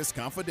Campus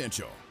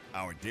Confidential,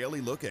 our daily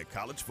look at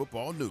college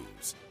football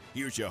news.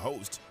 Here's your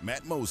host,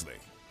 Matt Mosley.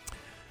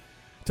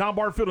 Tom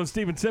Barfield and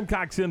Stephen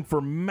Simcox in for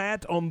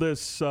Matt on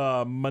this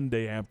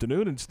Monday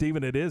afternoon. And,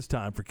 Stephen, it is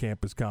time for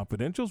Campus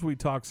Confidentials. We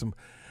talk some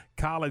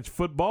college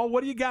football.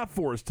 What do you got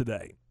for us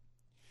today?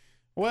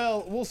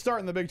 Well, we'll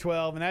start in the Big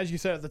 12. And as you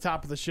said at the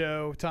top of the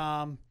show,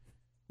 Tom,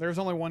 there's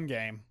only one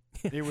game.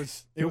 It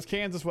was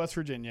Kansas, West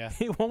Virginia.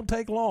 It won't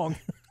take long.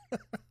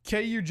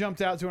 KU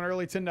jumped out to an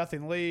early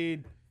 10-0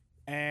 lead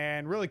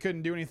and really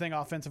couldn't do anything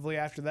offensively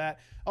after that.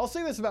 I'll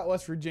say this about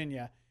West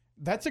Virginia.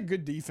 That's a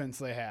good defense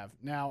they have.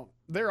 Now,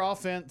 their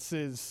offense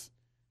is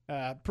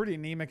pretty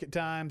anemic at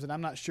times, and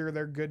I'm not sure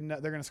they're good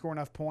enough. They're going to score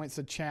enough points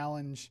to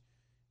challenge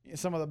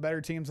some of the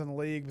better teams in the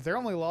league. But their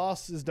only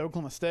loss is to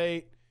Oklahoma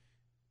State.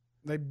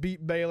 They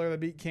beat Baylor. They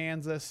beat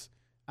Kansas.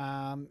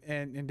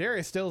 And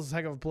Darius Stills is a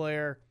heck of a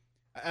player.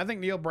 I think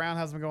Neil Brown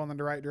has them going in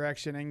the right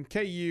direction. And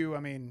KU, I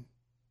mean,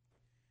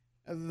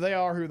 they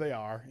are who they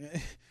are.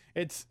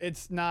 It's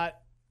not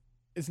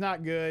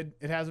good.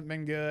 It hasn't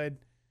been good.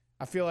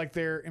 I feel like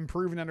they're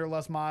improving under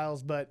Les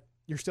Miles, but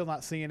you're still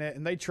not seeing it.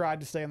 And they tried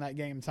to stay in that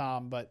game,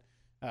 Tom, but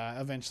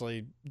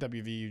eventually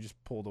WVU just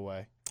pulled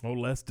away. Oh,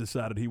 Les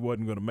decided he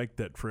wasn't going to make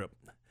that trip.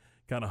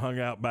 Kind of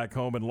hung out back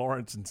home in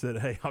Lawrence and said,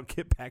 hey, I'll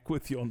get back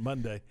with you on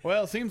Monday.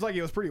 Well, it seems like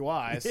he was pretty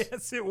wise.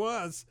 Yes, it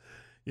was.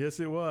 Yes,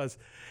 it was.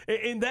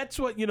 And that's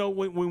what,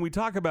 when we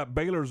talk about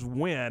Baylor's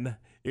win,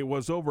 it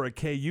was over a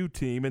KU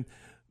team. And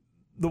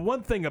the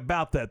one thing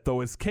about that,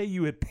 though, is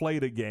KU had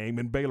played a game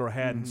and Baylor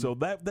hadn't, so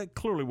that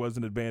clearly was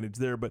an advantage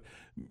there. But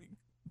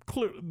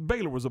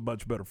Baylor was a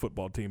much better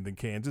football team than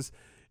Kansas,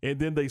 and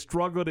then they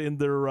struggled in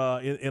their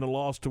in a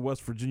loss to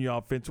West Virginia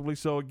offensively.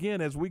 So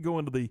again, as we go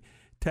into the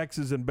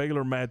Texas and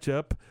Baylor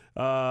matchup,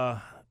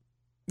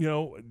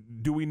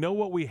 do we know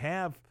what we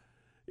have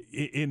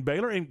in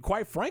Baylor? And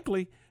quite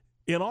frankly,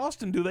 in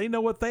Austin, do they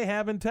know what they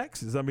have in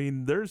Texas? I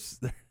mean,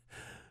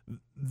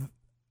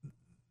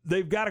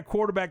 they've got a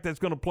quarterback that's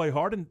going to play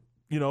hard, and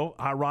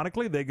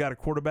ironically, they got a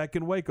quarterback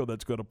in Waco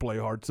that's going to play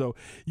hard. So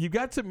you've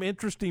got some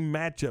interesting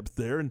matchups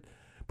there,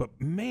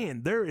 but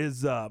man, there's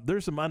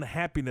some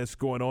unhappiness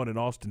going on in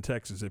Austin,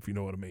 Texas, if you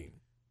know what I mean.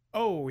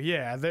 Oh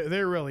yeah,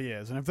 there really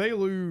is. And if they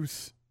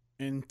lose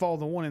and fall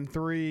to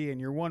 1-3, and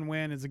your one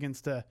win is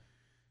against a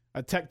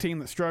Tech team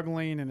that's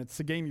struggling, and it's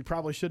a game you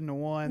probably shouldn't have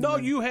won. No,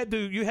 you had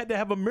to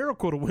have a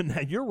miracle to win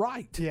that. You're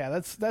right. Yeah,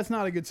 that's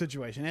not a good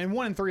situation. And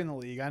 1-3 in the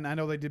league. I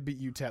know they did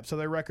beat UTEP, so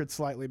their record's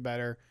slightly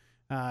better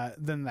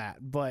than that.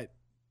 But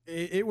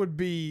it would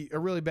be a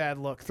really bad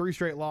look. 3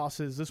 straight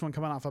losses. This one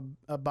coming off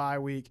a bye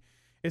week.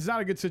 It's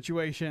not a good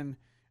situation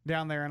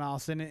down there in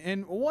Austin.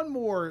 And one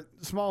more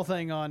small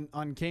thing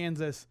on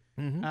Kansas.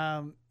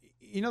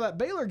 That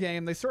Baylor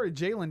game, they started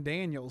Jalen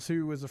Daniels,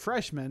 who was a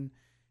freshman.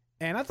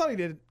 And I thought he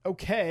did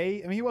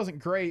okay. I mean, he wasn't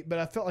great, but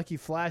I felt like he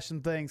flashed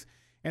some things.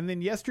 And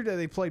then yesterday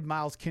they played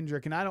Miles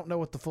Kendrick, and I don't know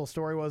what the full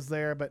story was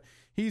there, but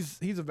he's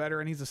a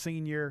veteran. He's a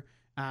senior.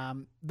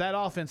 that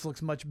offense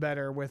looks much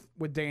better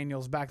with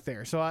Daniels back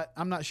there. So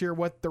I'm not sure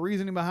what the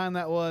reasoning behind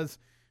that was,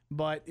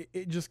 but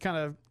it just kind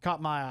of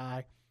caught my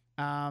eye.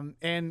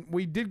 And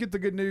we did get the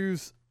good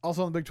news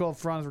also on the Big 12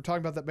 front as we're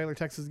talking about that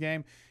Baylor-Texas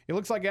game. It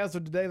looks like as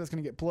of today that's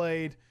going to get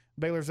played.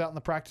 Baylor's out in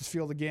the practice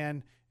field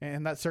again,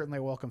 and that's certainly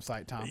a welcome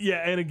sight, Tom.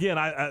 Yeah, and again,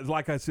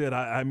 like I said,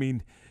 I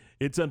mean,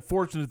 it's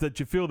unfortunate that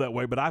you feel that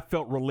way, but I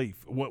felt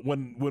relief.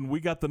 When we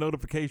got the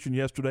notification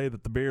yesterday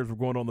that the Bears were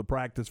going on the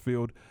practice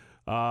field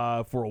for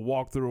a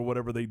walkthrough or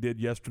whatever they did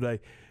yesterday,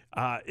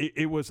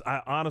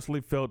 I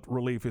honestly felt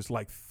relief. It's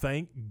like,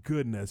 thank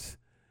goodness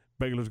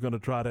Baylor's going to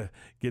try to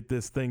get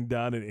this thing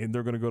done, and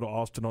they're going to go to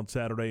Austin on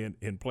Saturday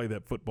and play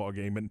that football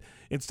game. And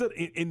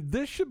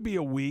this should be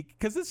a week,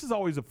 because this is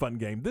always a fun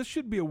game. This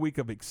should be a week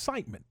of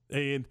excitement.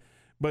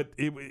 But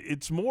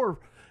it's more.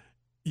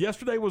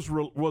 Yesterday was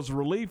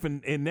relief,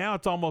 and now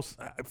it's almost,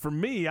 for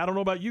me, I don't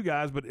know about you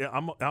guys, but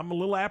I'm a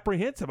little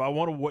apprehensive. I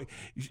want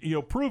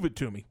to prove it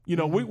to me.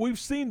 We've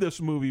seen this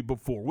movie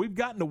before. We've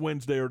gotten to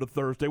Wednesday or to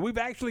Thursday. We've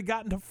actually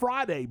gotten to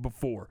Friday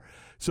before.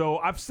 So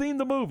I've seen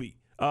the movie.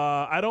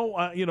 I don't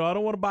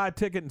want to buy a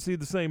ticket and see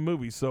the same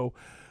movie. So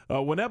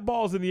when that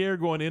ball's in the air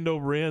going end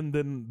over end,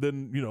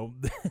 then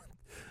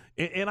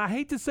and I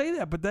hate to say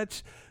that, but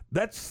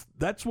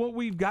that's what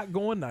we've got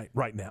going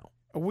right now.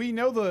 We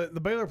know the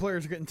Baylor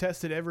players are getting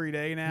tested every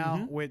day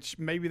now, which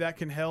maybe that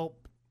can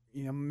help,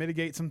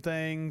 mitigate some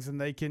things,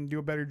 and they can do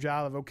a better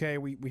job of, okay,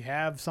 we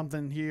have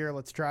something here.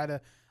 Let's try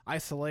to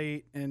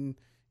isolate and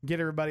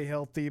get everybody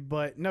healthy.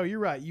 But no, you're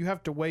right. You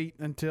have to wait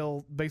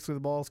until basically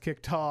the ball's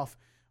kicked off.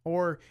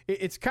 Or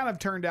it's kind of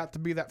turned out to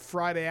be that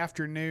Friday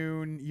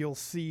afternoon you'll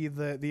see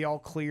the all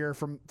clear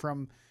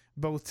from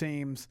both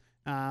teams.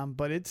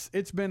 But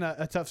it's been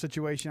a tough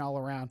situation all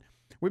around.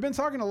 We've been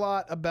talking a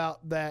lot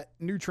about that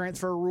new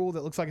transfer rule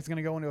that looks like it's going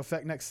to go into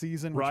effect next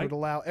season, which would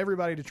allow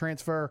everybody to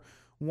transfer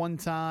one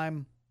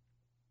time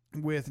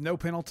with no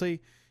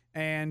penalty.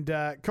 And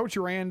Coach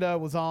Aranda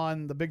was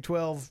on the Big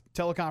 12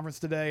 teleconference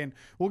today, and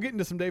we'll get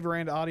into some Dave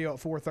Aranda audio at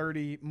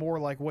 4:30, more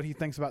like what he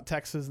thinks about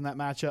Texas and that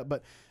matchup.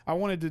 But I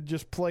wanted to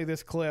just play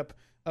this clip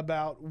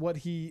about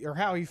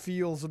how he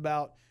feels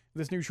about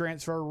this new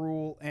transfer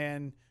rule,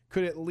 and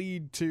could it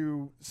lead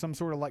to some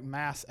sort of like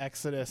mass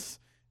exodus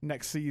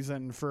next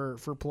season for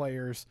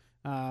players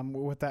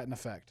with that in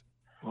effect?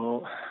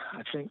 Well,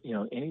 I think,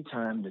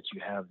 anytime that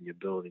you have the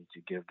ability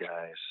to give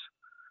guys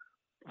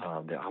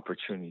the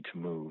opportunity to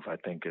move, I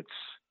think it's,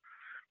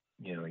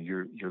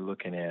 you're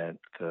looking at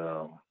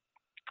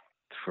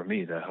for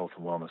me, the health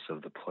and wellness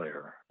of the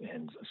player.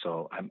 And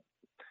so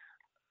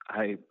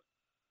I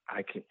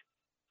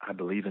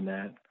believe in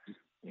that,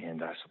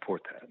 and I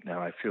support that. Now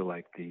I feel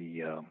like I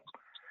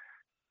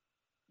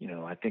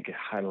think it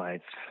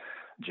highlights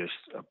just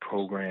a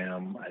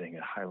program. I think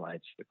it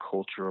highlights the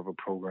culture of a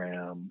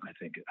program. I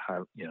think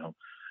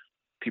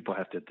people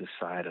have to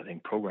decide, I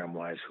think,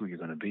 program-wise, who you're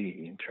going to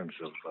be in terms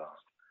of,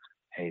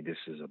 hey, this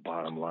is a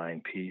bottom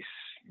line piece,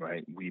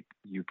 right?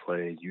 You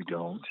play, you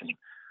don't, and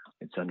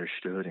it's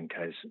understood. And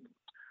guys,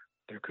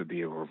 there could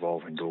be a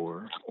revolving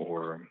door,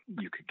 or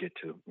you could get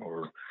to,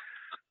 or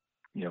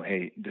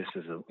hey, this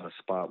is a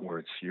spot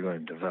where you're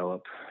going to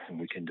develop, and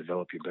we can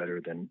develop you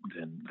better than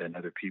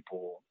other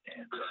people,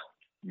 and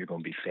you're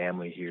going to be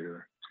family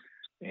here,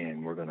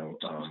 and we're going to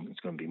it's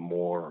going to be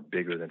more or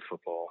bigger than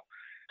football.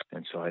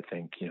 And so I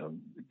think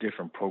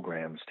different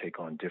programs take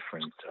on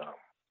different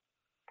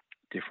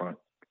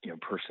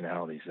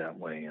personalities that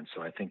way. And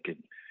so I think it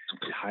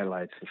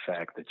highlights the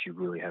fact that you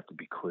really have to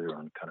be clear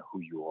on kind of who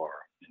you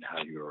are and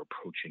how you are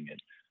approaching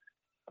it,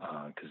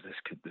 because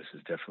this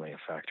is definitely a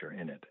factor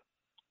in it.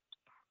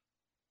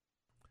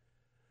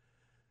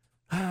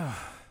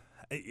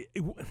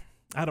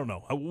 I don't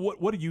know.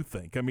 What do you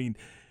think? I mean,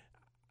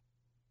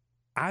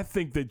 I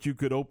think that you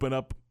could open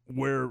up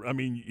where,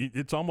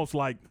 it's almost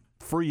like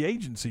free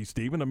agency,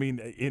 Stephen. I mean,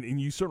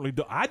 and you certainly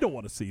do. I don't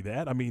want to see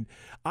that. I mean,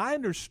 I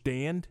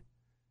understand,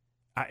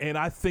 and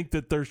I think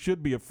that there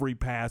should be a free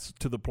pass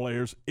to the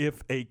players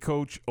if a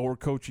coach or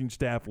coaching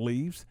staff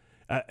leaves.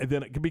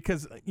 Then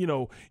because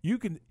you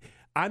can.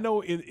 I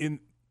know in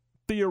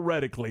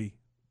theoretically,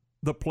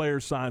 the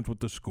player signs with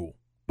the school,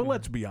 but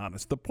let's be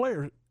honest, the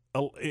player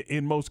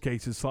in most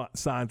cases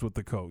signs with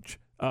the coach.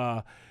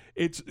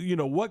 It's,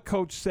 what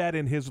coach sat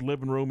in his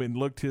living room and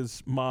looked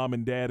his mom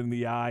and dad in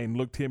the eye and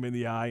looked him in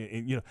the eye.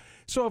 And,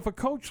 so if a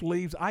coach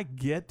leaves, I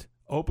get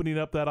opening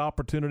up that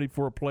opportunity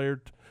for a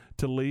player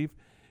to leave.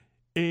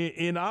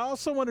 And I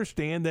also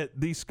understand that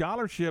these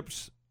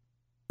scholarships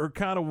are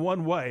kind of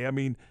one way. I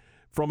mean,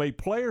 from a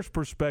player's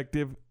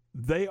perspective,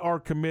 they are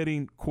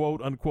committing,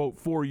 quote unquote,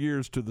 4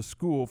 years to the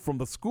school. From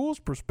the school's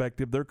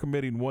perspective, they're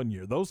committing 1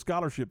 year. Those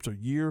scholarships are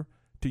year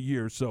to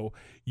year, so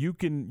you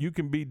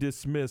can be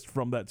dismissed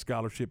from that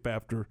scholarship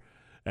after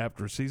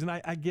a season.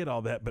 I get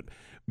all that, but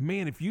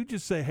man, if you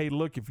just say, hey,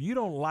 look, if you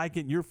don't like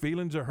it, your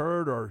feelings are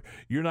hurt, or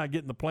you're not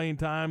getting the playing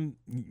time,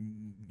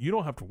 you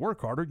don't have to work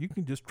harder. You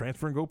can just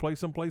transfer and go play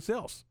someplace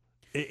else.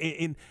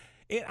 And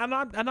I'm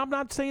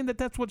not saying that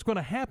that's what's going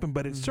to happen,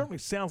 but it certainly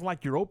sounds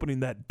like you're opening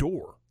that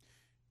door.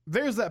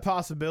 there's that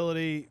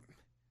possibility.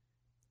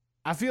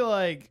 I feel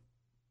like,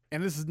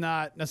 and this is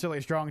not necessarily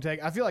a strong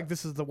take, I feel like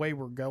this is the way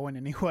we're going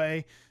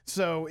anyway.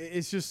 So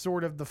it's just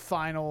sort of the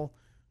final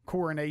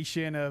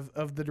coronation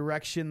of the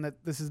direction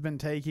that this has been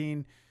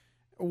taking.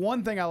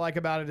 One thing I like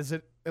about it is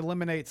it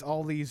eliminates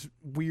all these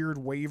weird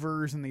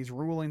waivers and these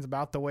rulings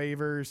about the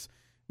waivers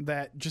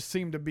that just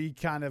seem to be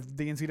kind of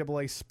the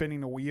NCAA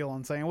spinning a wheel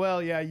and saying,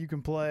 well, yeah, you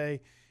can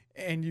play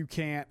and you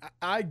can't.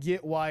 I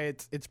get why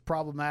it's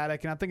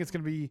problematic, and I think it's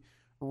going to be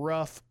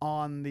rough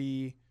on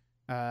the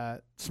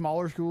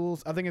smaller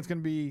schools. I think it's going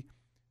to be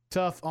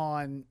tough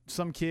on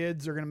some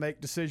kids. Are going to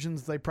make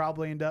decisions they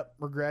probably end up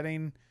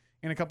regretting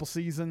in a couple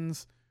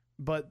seasons,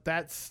 but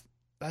that's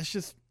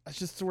just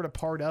sort of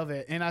part of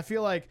it. And I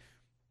feel like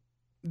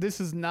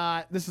this is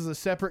a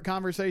separate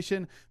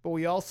conversation, but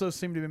we also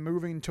seem to be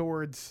moving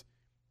towards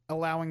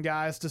allowing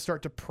guys to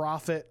start to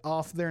profit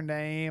off their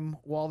name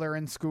while they're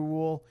in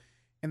school.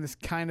 And this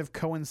kind of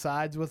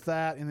coincides with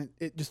that. And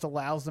it just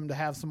allows them to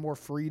have some more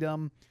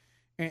freedom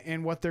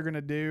in what they're going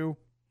to do.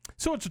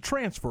 So it's a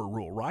transfer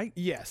rule, right?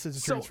 Yes, it's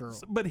a transfer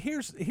rule. But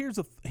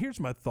here's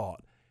my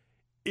thought.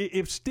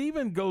 If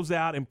Steven goes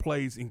out and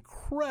plays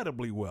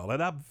incredibly well at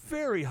a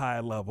very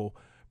high level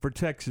for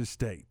Texas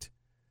State,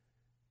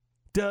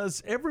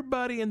 does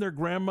everybody and their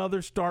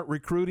grandmother start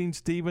recruiting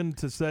Steven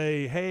to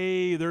say,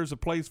 hey, there's a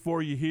place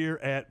for you here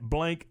at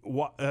blank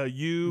or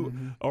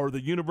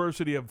the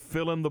University of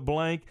fill in the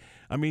blank?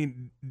 I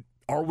mean,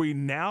 are we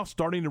now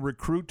starting to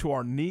recruit to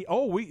our knee?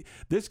 Oh,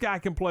 this guy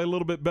can play a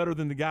little bit better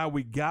than the guy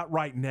we got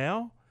right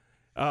now.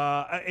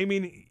 I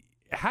mean,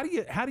 how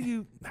do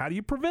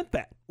you prevent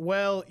that?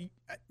 Well,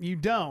 you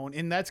don't,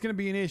 and that's going to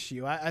be an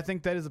issue. I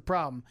think that is a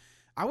problem.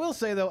 I will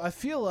say though, I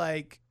feel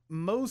like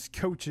most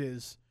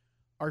coaches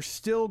are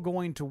still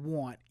going to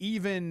want,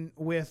 even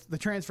with the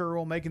transfer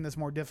rule making this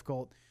more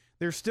difficult,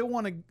 they're still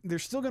going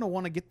to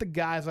want to get the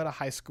guys out of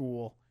high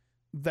school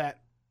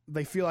that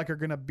they feel like are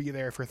going to be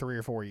there for 3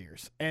 or 4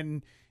 years.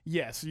 And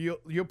yes,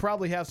 you'll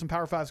probably have some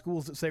Power 5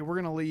 schools that say we're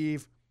going to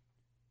leave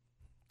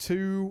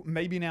 2,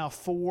 maybe now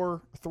 3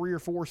 or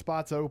 4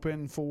 spots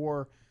open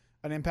for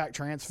an impact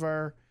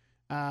transfer.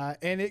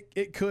 And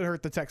it could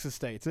hurt the Texas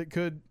States. It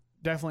could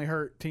definitely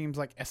hurt teams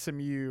like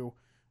SMU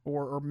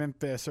or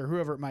Memphis or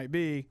whoever it might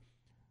be.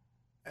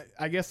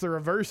 I guess the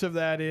reverse of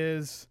that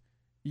is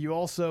you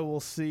also will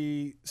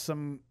see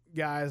some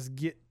guys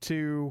get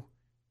to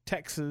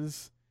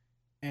Texas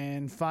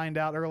and find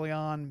out early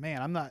on, man,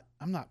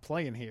 I'm not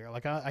playing here.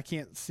 Like I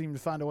can't seem to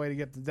find a way to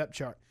get the depth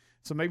chart.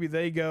 So maybe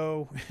they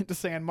go to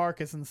San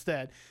Marcos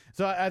instead.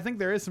 So I think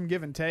there is some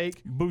give and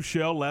take.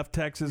 Bouchel left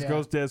Texas,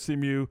 goes to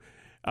SMU.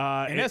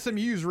 And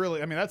SMU's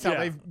really, I mean, that's how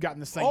they've gotten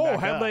this thing back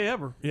have up. they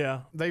ever?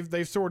 Yeah.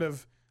 They've sort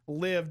of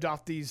lived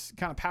off these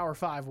kind of Power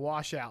 5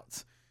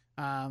 washouts.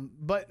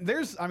 But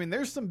there's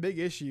some big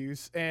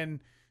issues,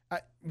 and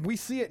we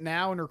see it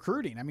now in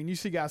recruiting. I mean, you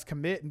see guys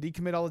commit and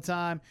decommit all the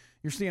time.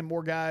 You're seeing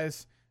more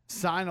guys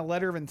sign a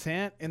letter of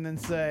intent and then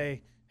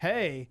say,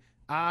 hey,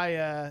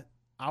 I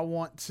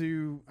want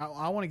to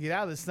get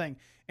out of this thing.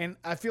 And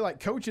I feel like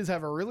coaches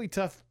have a really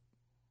tough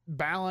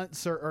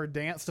balance or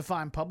dance to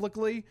find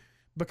publicly,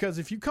 because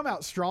if you come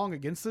out strong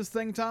against this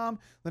thing, Tom,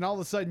 then all of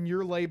a sudden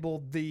you're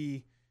labeled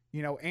the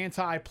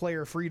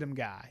anti-player freedom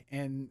guy,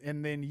 and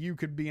then you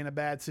could be in a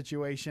bad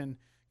situation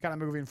kind of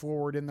moving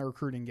forward in the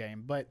recruiting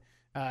game. But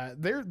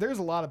there's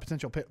a lot of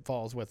potential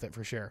pitfalls with it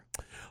for sure.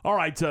 All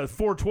right,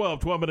 4:12,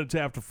 12 minutes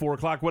after 4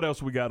 o'clock. What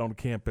else we got on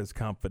Campus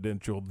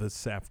Confidential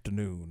this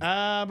afternoon?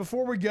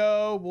 Before we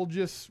go, we'll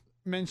just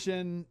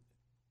mention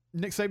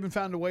Nick Saban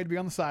found a way to be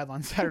on the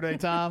sideline Saturday,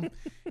 Tom,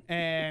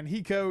 and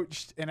he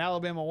coached, and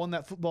Alabama won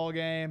that football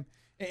game,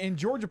 and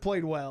Georgia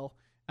played well.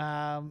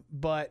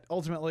 But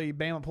ultimately,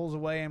 Bama pulls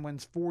away and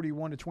wins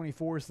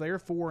 41-24. So they're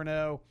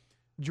 4-0.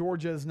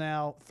 Georgia is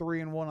now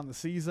 3-1 on the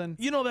season.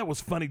 You know, that was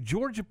funny.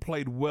 Georgia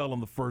played well in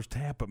the first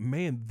half, but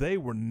man, they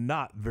were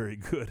not very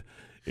good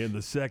in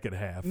the second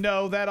half.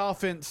 No, that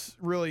offense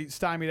really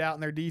stymied out,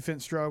 and their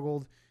defense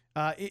struggled.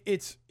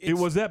 It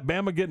was that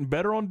Bama getting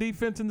better on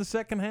defense in the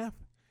second half,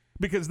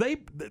 because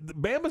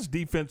Bama's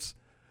defense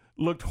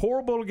looked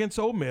horrible against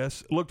Ole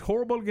Miss, looked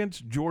horrible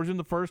against Georgia in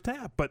the first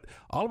half, but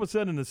all of a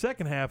sudden in the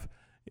second half,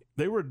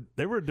 they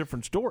were a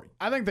different story.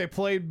 I think they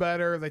played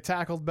better, they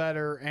tackled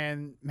better,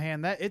 and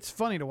man, it's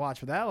funny to watch.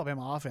 But the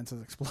Alabama offense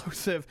is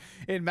explosive,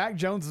 and Mac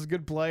Jones is a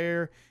good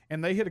player,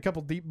 and they hit a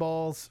couple deep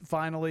balls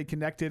finally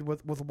connected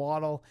with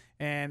Waddle,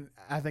 and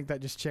I think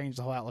that just changed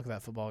the whole outlook of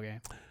that football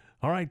game.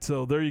 All right,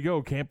 so there you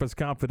go, Campus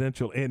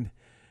Confidential, and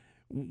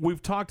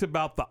we've talked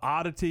about the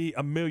oddity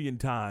a million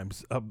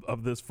times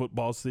of this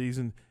football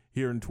season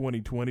here in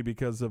 2020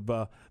 because of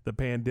the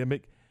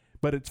pandemic.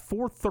 But it's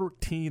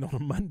 4:13 on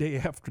a Monday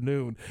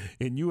afternoon,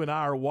 and you and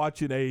I are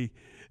watching a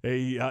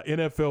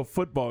NFL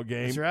football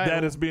game. That's right.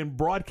 That is being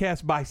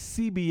broadcast by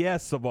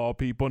CBS of all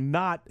people,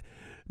 not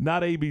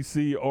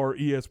ABC or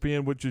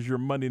ESPN, which is your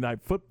Monday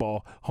Night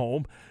Football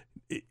home.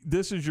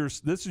 This is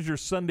your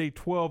Sunday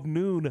 12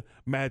 noon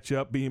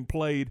matchup being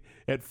played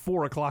at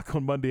 4 o'clock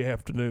on Monday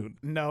afternoon.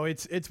 No,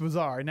 it's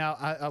bizarre. Now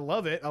I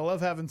love it. I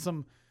love having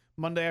some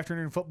Monday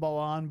afternoon football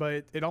on,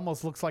 but it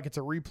almost looks like it's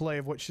a replay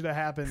of what should have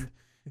happened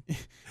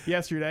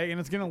yesterday, and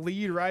it's going to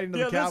lead right into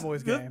the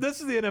Cowboys game. This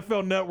is the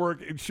NFL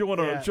Network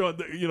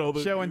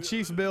showing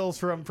Chiefs Bills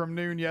from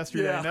noon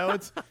yesterday. Yeah. No,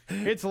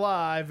 it's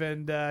live,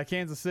 and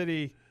Kansas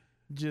City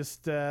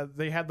just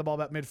they had the ball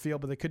about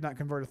midfield, but they could not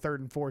convert a 3rd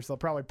and 4, so they'll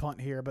probably punt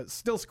here, but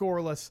still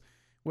scoreless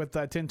with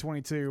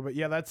 10:22. But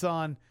yeah, that's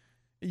on.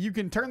 You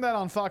can turn that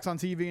on Fox on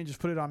TV and just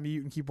put it on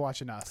mute and keep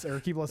watching us or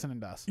keep listening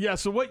to us. Yeah,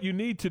 so what you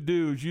need to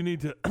do is you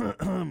need to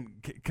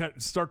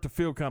start to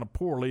feel kind of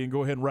poorly and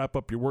go ahead and wrap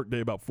up your workday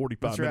about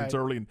 45 minutes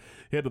early and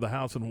head to the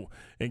house and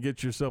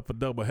get yourself a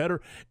doubleheader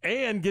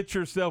and get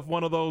yourself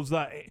one of those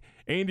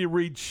Andy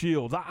Reid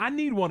shields. I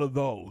need one of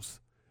those.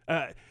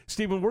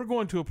 Stephen, we're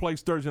going to a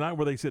place Thursday night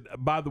where they said,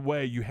 by the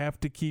way, you have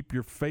to keep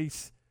your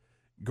face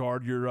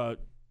guard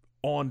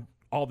on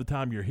all the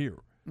time you're here.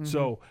 Mm-hmm.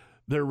 So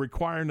they're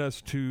requiring us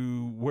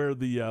to wear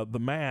the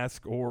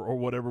mask or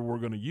whatever we're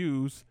going to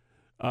use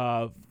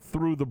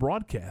through the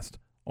broadcast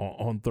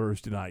on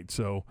Thursday night.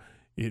 So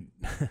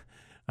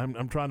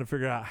I'm trying to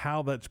figure out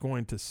how that's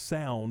going to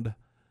sound,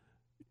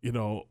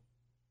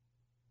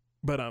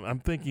 But I'm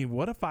thinking,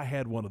 what if I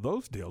had one of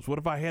those deals? What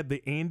if I had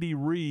the Andy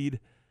Reid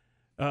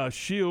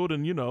shield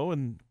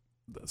and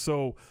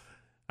so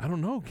I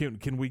don't know.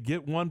 Can we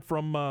get one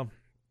from?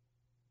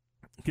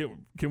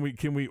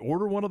 Can we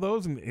order one of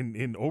those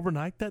and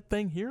overnight that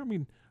thing here? I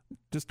mean,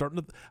 just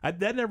starting to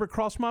that never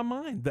crossed my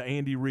mind. The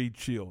Andy Reid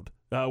shield,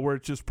 where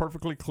it's just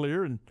perfectly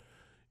clear and.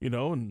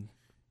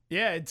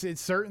 Yeah, it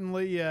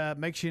certainly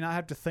makes you not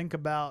have to think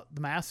about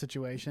the mask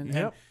situation. Yep.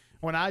 And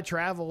when I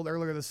traveled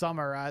earlier this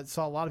summer, I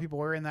saw a lot of people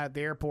wearing that at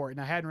the airport,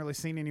 and I hadn't really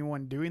seen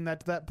anyone doing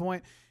that to that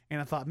point. And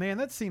I thought, man,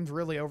 that seems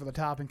really over the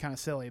top and kind of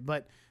silly.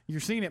 But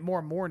you're seeing it more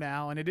and more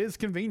now, and it is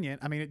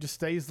convenient. I mean, it just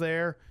stays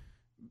there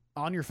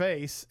on your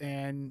face,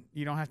 and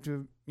you don't have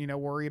to,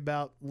 worry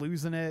about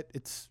losing it.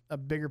 It's a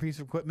bigger piece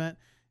of equipment,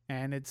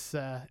 and it's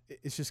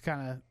just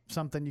kind of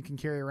something you can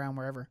carry around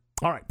wherever.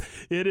 All right.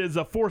 It is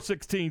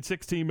 4:16,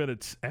 16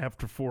 minutes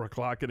after 4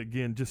 o'clock, and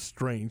again, just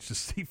strange to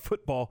see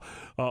football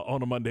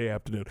on a Monday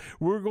afternoon.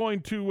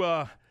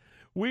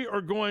 We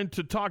are going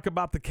to talk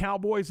about the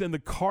Cowboys and the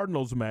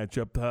Cardinals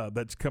matchup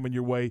that's coming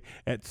your way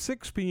at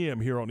 6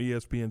 p.m. here on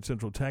ESPN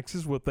Central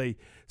Texas with a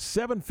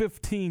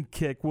 7:15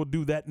 kick. We'll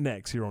do that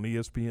next here on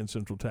ESPN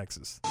Central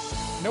Texas.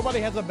 Nobody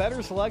has a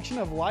better selection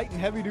of light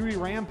and heavy-duty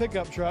Ram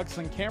pickup trucks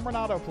than Cameron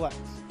Autoplex,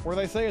 where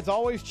they say it's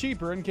always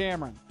cheaper in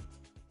Cameron.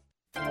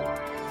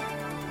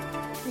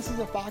 This is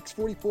a Fox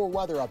 44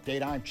 weather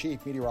update. I'm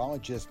Chief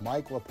Meteorologist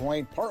Mike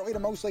LaPointe. Partly to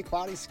mostly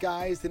cloudy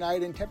skies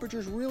tonight, and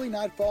temperatures really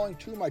not falling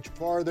too much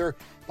farther.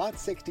 About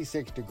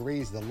 66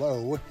 degrees the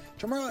low.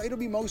 Tomorrow it'll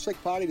be mostly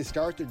cloudy to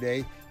start the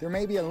day. There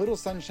may be a little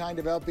sunshine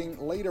developing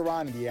later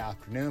on in the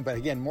afternoon, but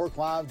again, more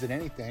clouds than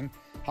anything.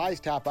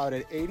 Highs top out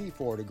at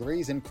 84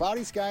 degrees, and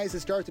cloudy skies to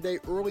start the day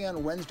early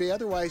on Wednesday,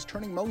 otherwise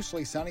turning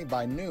mostly sunny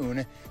by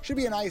noon. Should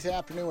be a nice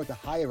afternoon with a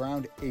high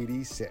around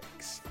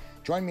 86.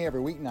 Join me every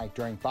weeknight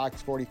during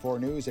Fox 44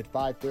 News at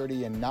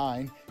 5:30 and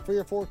 9 for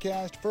your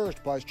forecast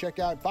first. Plus, check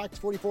out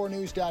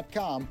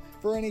fox44news.com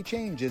for any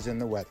changes in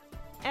the weather.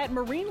 At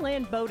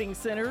Marineland Boating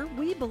Center,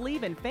 we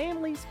believe in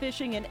families,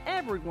 fishing, and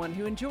everyone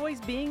who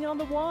enjoys being on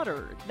the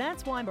water.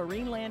 That's why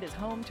Marineland is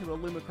home to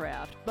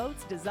Alumacraft,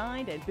 boats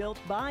designed and built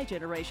by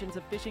generations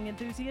of fishing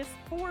enthusiasts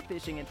for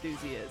fishing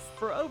enthusiasts.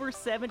 For over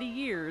 70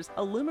 years,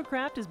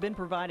 Alumacraft has been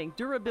providing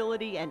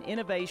durability and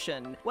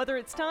innovation. Whether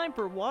it's time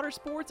for water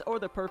sports or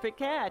the perfect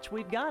catch,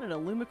 we've got an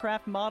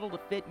Alumacraft model to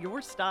fit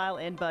your style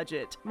and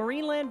budget.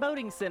 Marineland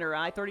Boating Center,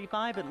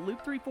 I-35 at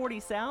Loop 340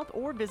 South,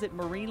 or visit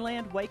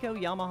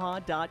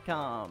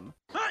marinelandwacoyamaha.com.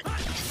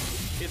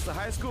 It's the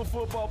high school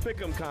football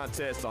pick'em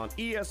contest on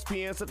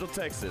ESPN Central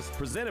Texas,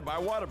 presented by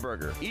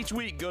Whataburger. Each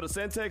week, go to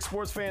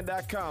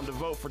centexsportsfan.com to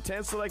vote for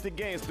 10 selected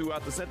games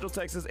throughout the Central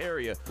Texas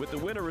area, with the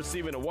winner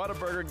receiving a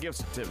Whataburger gift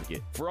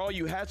certificate. For all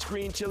you Hatch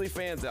Green Chili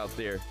fans out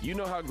there, you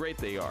know how great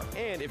they are.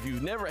 And if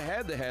you've never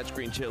had the Hatch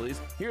Green Chilies,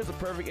 here's a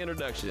perfect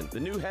introduction: the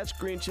new Hatch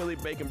Green Chili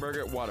Bacon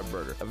Burger at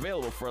Whataburger,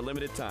 available for a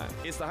limited time.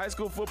 It's the high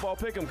school football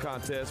pick'em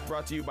contest,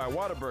 brought to you by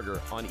Whataburger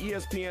on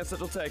ESPN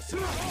Central Texas.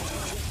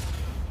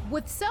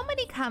 With so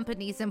many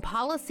companies and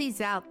policies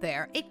out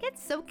there, it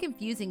gets so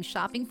confusing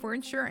shopping for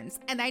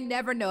insurance, and I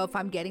never know if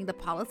I'm getting the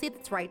policy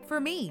that's right for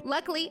me.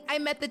 Luckily, I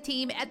met the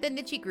team at the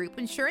Niche Group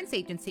Insurance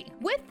Agency.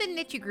 With the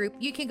Niche Group,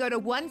 you can go to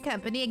one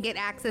company and get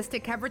access to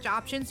coverage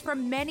options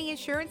from many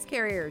insurance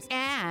carriers,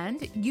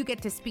 and you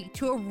get to speak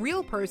to a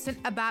real person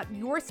about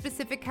your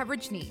specific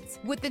coverage needs.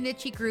 With the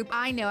Niche Group,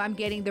 I know I'm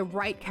getting the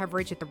right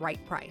coverage at the right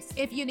price.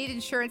 If you need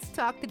insurance,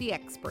 talk to the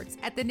experts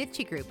at the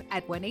Niche Group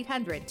at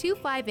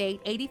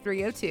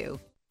 1-800-258-8302.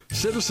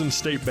 Citizens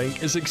State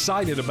Bank is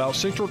excited about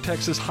Central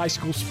Texas high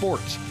school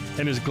sports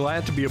and is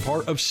glad to be a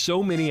part of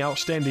so many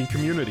outstanding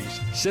communities.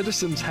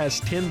 Citizens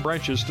has 10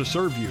 branches to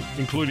serve you,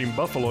 including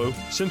Buffalo,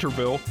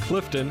 Centerville,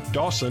 Clifton,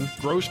 Dawson,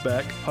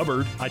 Groesbeck,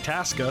 Hubbard,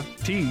 Itasca,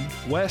 Teague,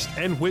 West,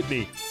 and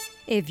Whitney.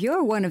 If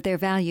you're one of their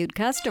valued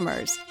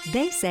customers,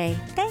 they say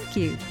thank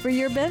you for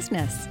your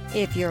business.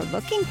 If you're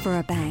looking for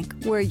a bank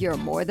where you're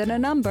more than a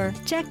number,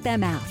 check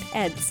them out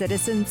at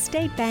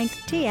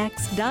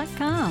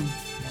citizensstatebanktx.com.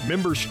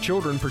 Members'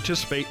 children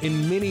participate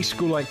in many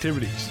school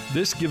activities.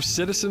 This gives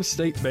Citizens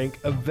State Bank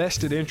a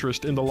vested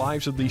interest in the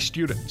lives of these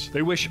students.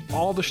 They wish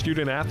all the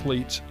student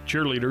athletes,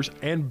 cheerleaders,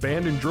 and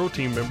band and drill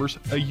team members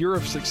a year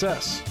of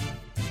success.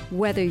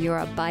 Whether you're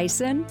a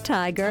bison,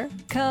 tiger,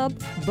 cub,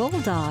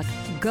 bulldog,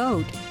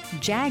 goat,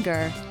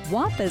 jagger,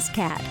 Wampus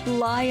cat,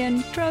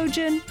 lion,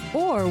 Trojan,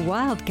 or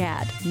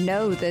wildcat,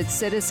 know that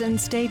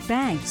Citizens State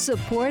Bank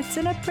supports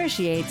and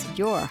appreciates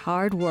your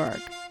hard work.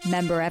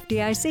 Member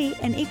FDIC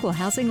and Equal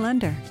Housing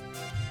Lender.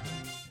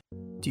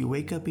 Do you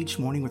wake up each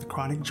morning with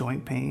chronic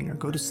joint pain or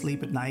go to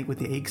sleep at night with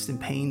the aches and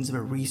pains of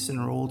a recent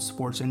or old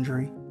sports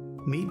injury?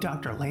 Meet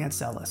Dr.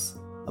 Lance Ellis,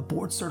 a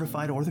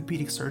board-certified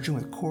orthopedic surgeon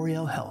with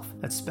Coriel Health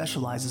that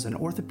specializes in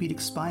orthopedic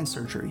spine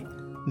surgery,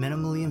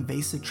 minimally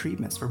invasive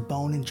treatments for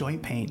bone and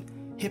joint pain,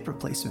 hip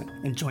replacement,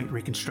 and joint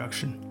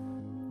reconstruction.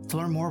 To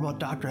learn more about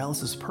Dr.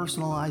 Ellis's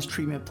personalized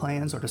treatment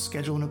plans or to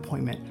schedule an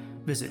appointment,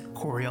 visit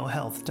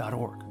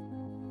CorielHealth.org.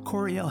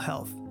 Coriel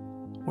Health,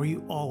 where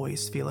you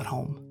always feel at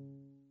home.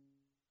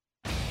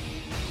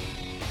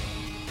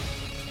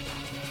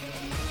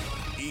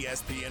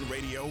 ESPN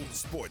Radio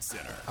Sports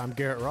Center. I'm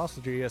Garrett Ross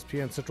with your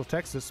ESPN Central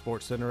Texas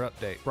Sports Center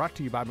update, brought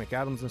to you by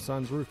McAdams &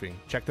 Sons Roofing.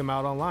 Check them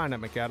out online at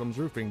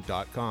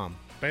McAdamsRoofing.com.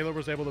 Baylor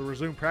was able to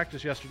resume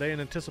practice yesterday in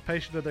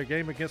anticipation of their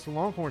game against the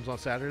Longhorns on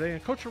Saturday,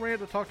 and Coach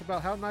Aranda talked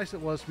about how nice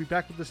it was to be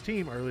back with this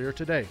team earlier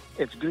today.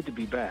 It's good to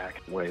be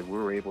back. We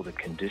were able to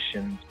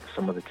condition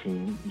some of the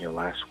team,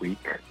 last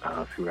week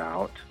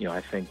throughout.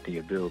 I think the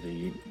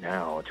ability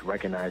now to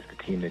recognize the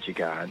team that you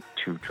got,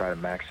 to try to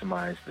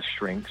maximize the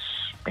strengths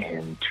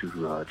and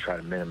to try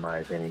to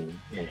minimize any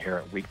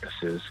inherent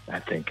weaknesses, I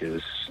think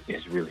is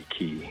really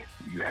key.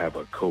 You have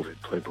a COVID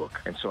playbook.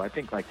 And so I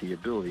think the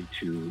ability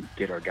to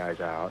get our guys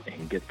out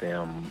and get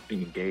them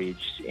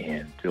engaged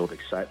and build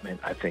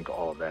excitement, I think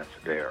all of that's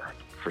there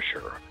for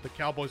sure. The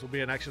Cowboys will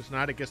be in action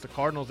tonight against the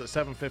Cardinals at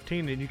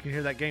 7:15, and you can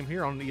hear that game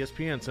here on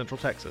ESPN Central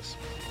Texas.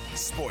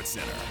 Sports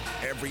Center,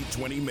 every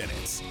 20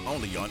 minutes,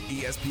 only on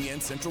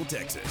ESPN Central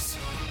Texas.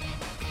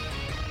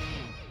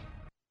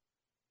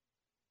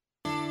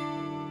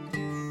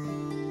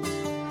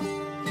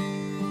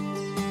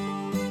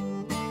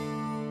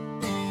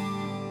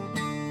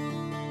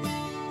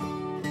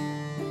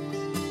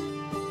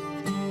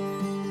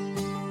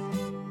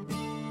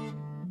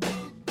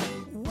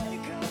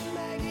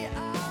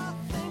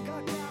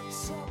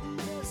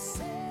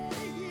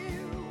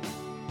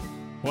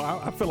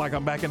 Well, I feel like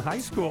I'm back in high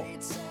school.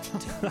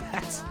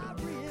 That's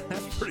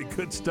pretty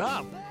good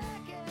stuff.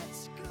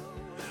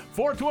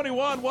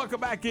 421, welcome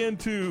back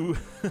into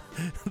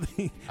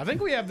I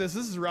think we have this.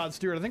 This is Rod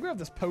Stewart. I think we have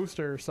this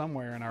poster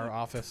somewhere in our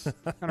office,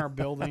 in our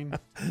building.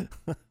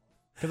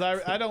 Because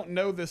I don't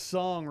know this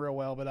song real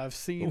well, but I've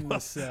seen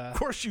this. Of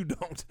course you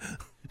don't.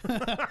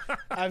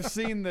 I've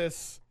seen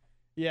this.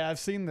 Yeah, I've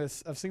seen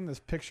this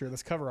picture,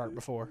 this cover art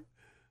before.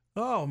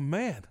 Oh,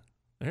 man.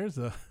 Here's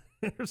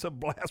a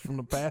blast from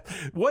the past.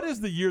 What is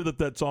the year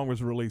that song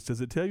was released?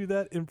 Does it tell you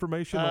that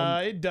information?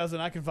 It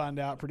doesn't. I can find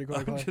out pretty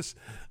quickly.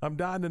 I'm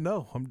dying to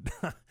know.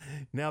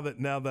 Now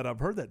that I've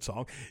heard that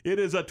song. It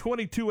is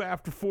 22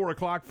 after 4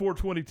 o'clock,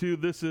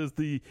 4:22. This is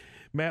the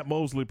Matt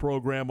Mosley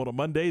program on a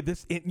Monday.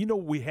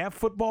 We have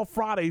football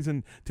Fridays,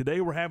 and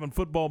today we're having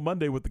football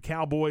Monday with the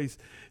Cowboys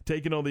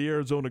taking on the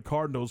Arizona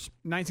Cardinals.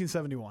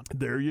 1971.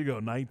 There you go,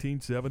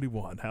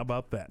 1971. How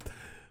about that?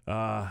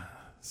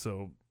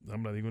 So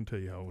I'm not even going to tell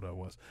you how old I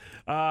was.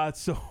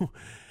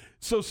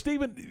 So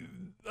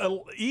Stephen,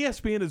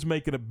 ESPN is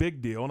making a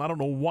big deal, and I don't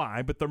know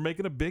why, but they're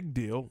making a big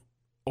deal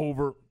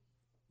over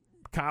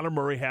Kyler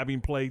Murray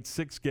having played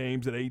 6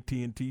 games at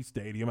AT&T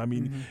Stadium. I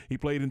mean, he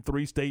played in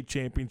 3 state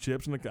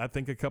championships and I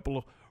think a couple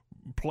of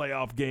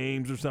playoff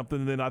games or something.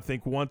 And then I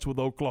think once with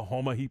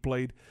Oklahoma he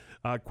played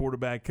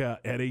quarterback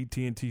at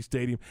AT&T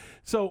Stadium.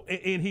 So,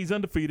 and he's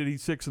undefeated.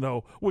 He's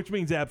 6-0, which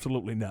means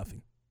absolutely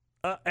nothing.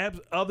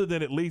 Other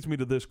than it leads me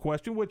to this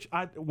question, which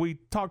we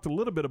talked a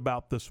little bit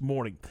about this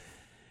morning.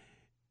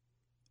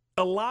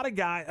 A lot of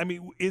guys. I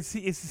mean, is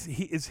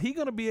he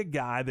going to be a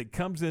guy that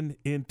comes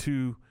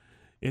into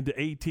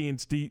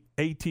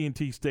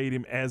AT&T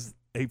Stadium as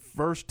a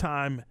first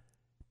time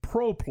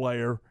pro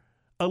player,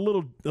 a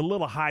little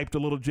hyped, a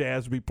little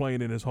jazzed to be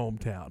playing in his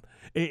hometown?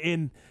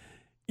 And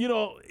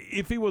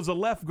if he was a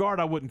left guard,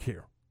 I wouldn't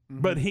care.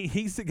 But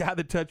he's the guy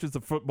that touches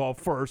the football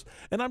first.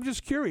 And I'm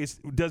just curious,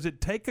 does it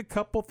take a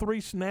couple,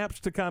 3 snaps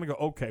to kind of go,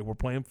 okay, we're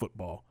playing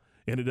football,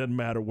 and it doesn't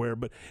matter where?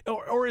 But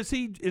or is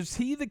he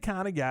the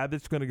kind of guy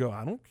that's going to go,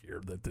 I don't care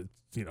that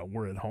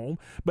we're at home,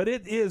 but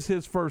it is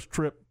his first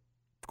trip,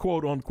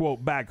 quote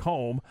unquote, back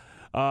home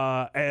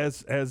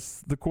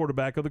as the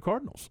quarterback of the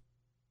Cardinals?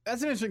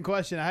 That's an interesting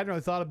question. I hadn't really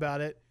thought about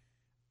it.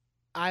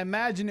 I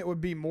imagine it would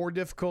be more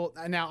difficult.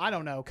 Now, I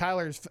don't know.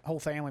 Kyler's whole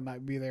family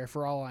might be there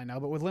for all I know,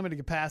 but with limited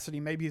capacity,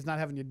 maybe he's not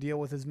having to deal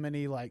with as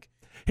many,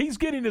 He's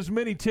getting as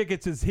many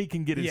tickets as he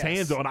can get his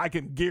hands on. I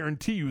can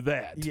guarantee you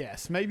that.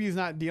 Yes. Maybe he's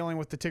not dealing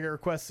with the ticket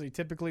requests that he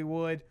typically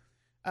would.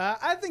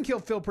 I think he'll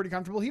feel pretty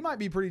comfortable. He might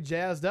be pretty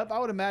jazzed up. I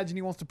would imagine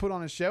he wants to put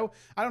on a show.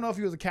 I don't know if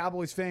he was a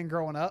Cowboys fan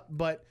growing up,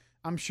 but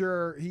I'm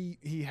sure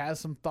he has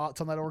some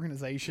thoughts on that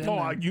organization.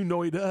 Oh, you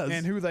know he does.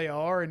 And who they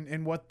are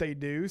and what they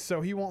do.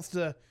 So he wants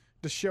to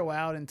show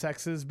out in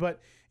Texas. But,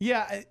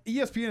 yeah,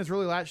 ESPN has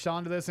really latched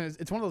onto this, and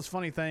it's one of those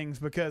funny things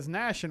because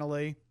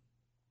nationally,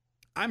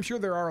 I'm sure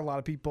there are a lot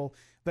of people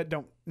that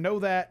don't know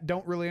that,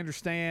 don't really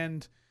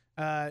understand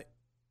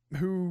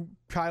who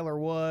Kyler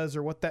was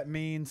or what that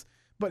means.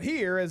 But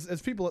here,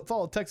 as people that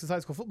follow Texas high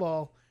school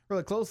football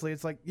really closely,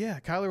 it's like, yeah,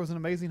 Kyler was an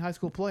amazing high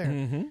school player.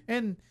 Mm-hmm.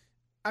 And,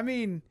 I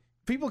mean,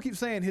 people keep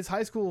saying his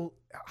high school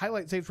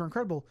highlight tapes were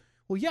incredible.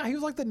 Well, yeah, he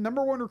was like the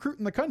number one recruit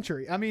in the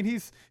country. I mean,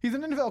 he's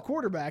an NFL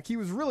quarterback. He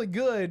was really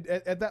good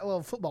at that level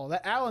of football.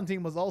 That Allen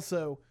team was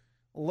also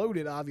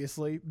loaded,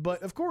 obviously.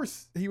 But, of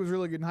course, he was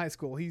really good in high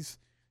school. He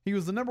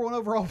was the number one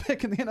overall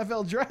pick in the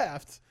NFL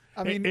draft.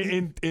 I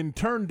mean, and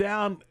turned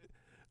down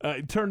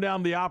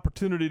the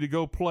opportunity to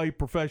go play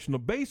professional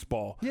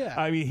baseball. Yeah.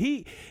 I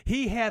mean,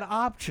 he had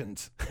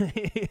options.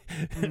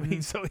 I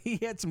mean, so he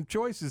had some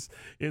choices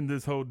in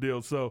this whole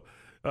deal. So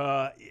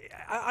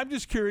I'm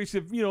just curious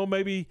if,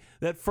 maybe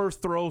that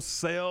first throw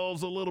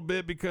sells a little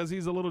bit because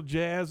he's a little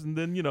jazzed, and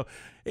then,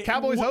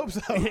 Cowboys hope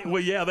so.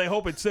 Well, yeah, they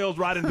hope it sells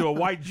right into a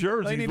white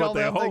jersey. They need what all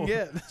they that hope. they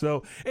get.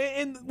 So,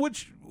 and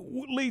which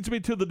leads me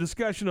to the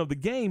discussion of the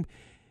game.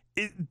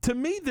 To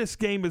me, this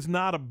game is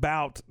not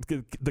about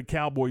the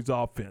Cowboys'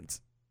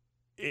 offense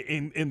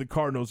in the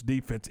Cardinals'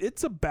 defense.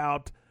 It's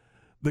about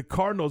the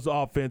Cardinals'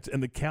 offense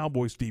and the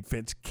Cowboys'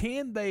 defense.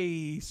 Can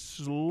they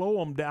slow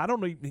them down? I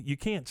don't know. You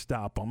can't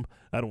stop them,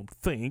 I don't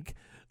think.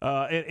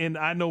 And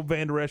I know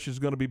Van Der Esch is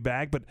going to be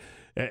back, but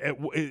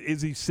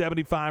is he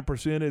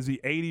 75%? Is he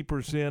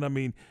 80%? I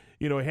mean,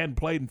 he hadn't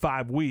played in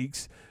 5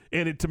 weeks.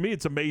 And to me,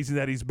 it's amazing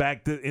that he's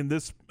back in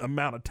this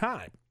amount of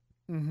time.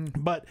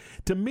 Mm-hmm. But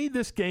to me,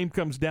 this game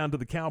comes down to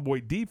the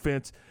Cowboy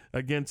defense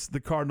against the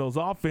Cardinals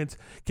offense.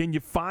 Can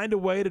you find a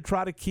way to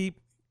try to keep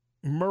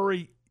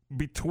Murray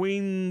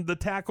between the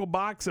tackle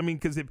box? I mean,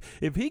 because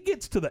if he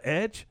gets to the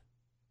edge,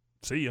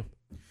 see you.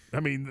 I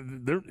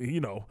mean,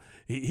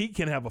 he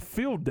can have a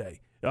field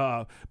day.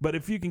 But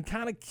if you can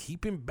kind of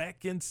keep him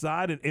back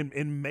inside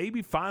and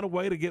maybe find a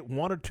way to get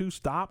 1 or 2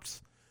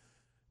 stops,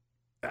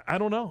 I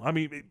don't know. I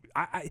mean,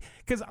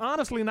 because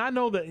honestly, and I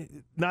know that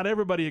not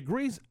everybody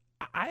agrees,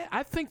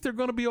 I think they're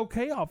going to be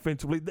okay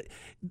offensively.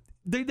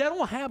 They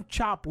don't have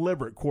chopped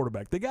liver at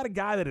quarterback. They got a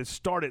guy that has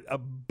started a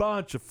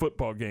bunch of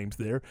football games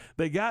there.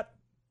 They got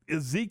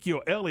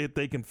Ezekiel Elliott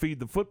they can feed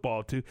the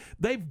football to.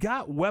 They've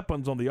got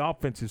weapons on the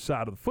offensive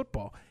side of the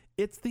football.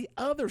 It's the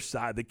other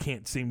side that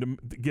can't seem to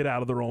get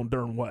out of their own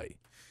darn way.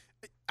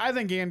 I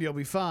think Andy will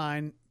be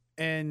fine.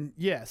 And,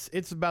 yes,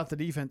 it's about the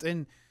defense.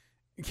 And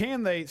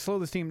can they slow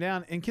this team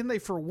down? And can they,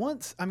 for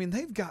once, I mean,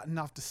 they've gotten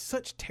off to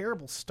such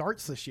terrible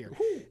starts this year.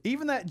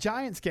 Even that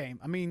Giants game,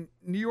 I mean,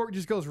 New York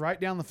just goes right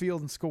down the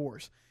field and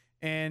scores.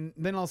 And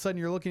then all of a sudden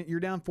you're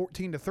down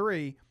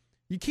 14-3.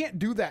 You can't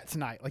do that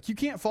tonight. Like, you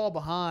can't fall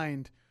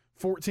behind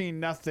 14-0,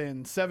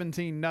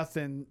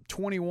 17-0,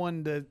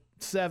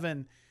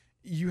 21-7.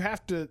 You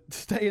have to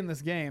stay in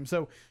this game.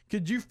 So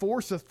could you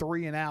force a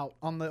 3-and-out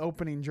on the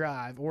opening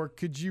drive? Or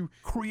could you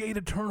create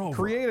a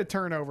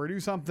turnover? Do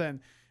something.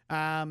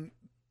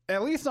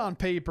 At least on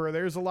paper,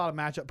 there's a lot of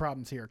matchup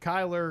problems here.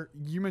 Kyler,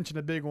 you mentioned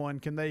a big one.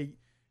 Can they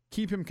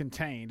keep him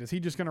contained? Is he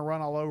just going to run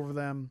all over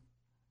them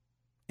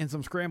in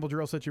some scramble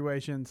drill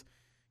situations?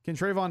 Can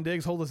Trayvon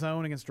Diggs hold his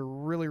own against a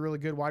really, really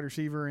good wide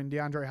receiver in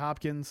DeAndre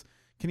Hopkins?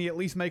 Can he at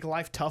least make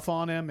life tough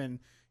on him and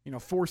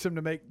force him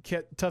to make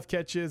tough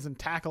catches and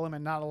tackle him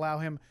and not allow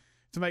him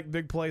to make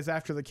big plays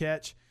after the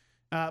catch?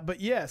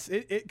 But yes,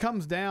 it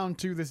comes down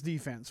to this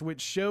defense,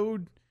 which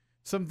showed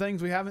some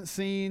things we haven't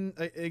seen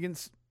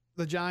against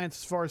the Giants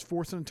as far as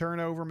forcing a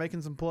turnover,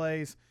 making some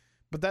plays.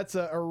 But that's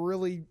a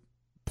really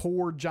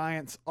poor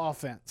Giants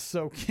offense.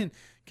 So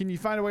can you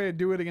find a way to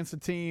do it against a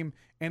team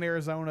in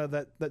Arizona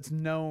that's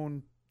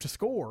known to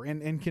score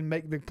and can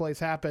make big plays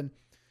happen?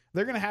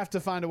 They're going to have to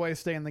find a way to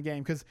stay in the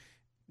game because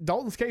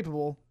Dalton's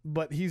capable,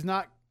 but he's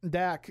not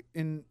Dak,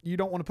 and you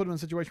don't want to put him in a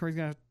situation where he's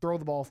going to throw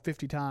the ball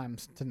 50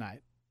 times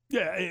tonight.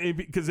 Yeah,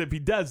 because if he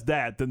does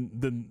that,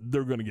 then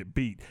they're going to get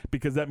beat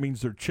because that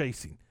means they're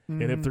chasing.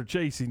 Mm-hmm. And if they're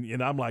chasing,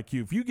 and I'm like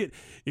you,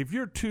 if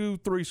you're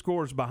 2-3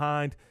 scores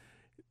behind,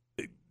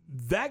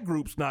 that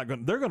group's not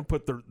going. They're going to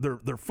put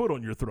their foot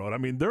on your throat. I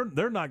mean,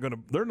 they're not going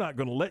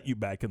to let you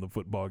back in the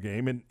football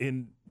game,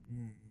 and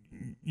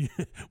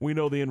we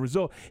know the end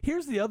result.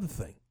 Here's the other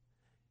thing: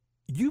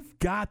 you've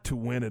got to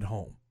win at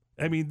home.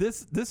 I mean,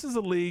 this is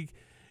a league.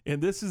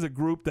 and this is a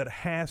group that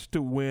has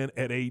to win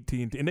at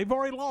AT&T. And they've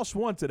already lost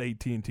once at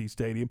AT&T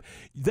Stadium.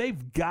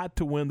 They've got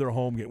to win their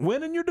home game.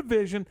 Win in your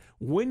division,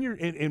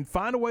 and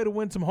find a way to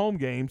win some home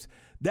games.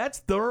 That's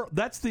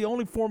the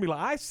only formula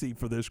I see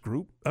for this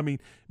group. I mean,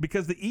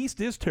 because the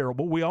East is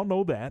terrible. We all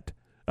know that.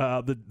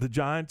 The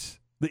Giants,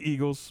 the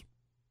Eagles,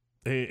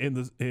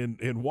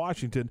 in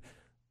Washington,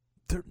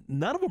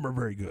 none of them are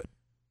very good.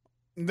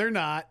 They're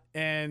not,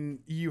 and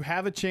you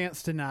have a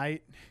chance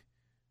tonight.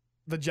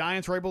 The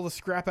Giants were able to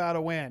scrap out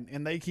a win,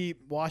 and they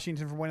keep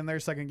Washington from winning their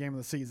second game of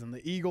the season.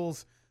 The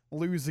Eagles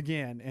lose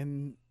again,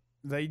 and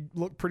they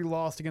look pretty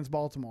lost against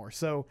Baltimore.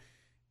 So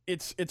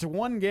it's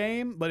one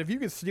game, but if you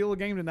could steal a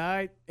game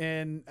tonight,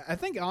 and I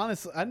think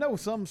honestly, I know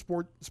some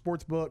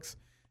sports books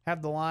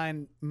have the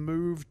line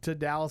moved to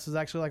Dallas is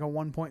actually like a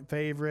 1-point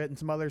favorite, and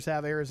some others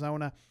have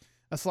Arizona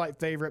a slight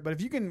favorite. But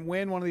if you can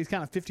win one of these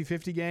kind of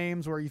 50-50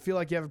 games where you feel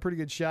like you have a pretty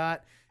good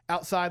shot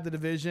outside the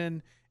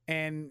division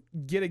and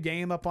get a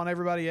game up on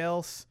everybody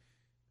else,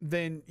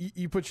 then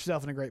you put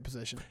yourself in a great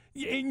position.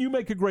 And you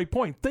make a great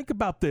point. Think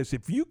about this.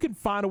 If you can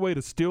find a way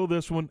to steal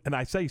this one, and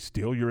I say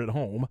steal, you're at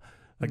home.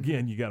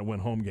 Again, you got to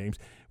win home games.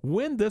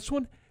 Win this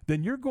one,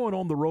 then you're going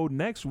on the road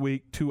next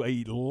week to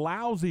a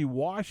lousy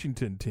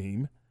Washington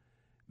team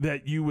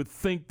that you would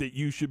think that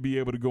you should be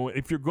able to go in.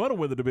 If you're going to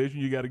win the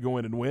division, you got to go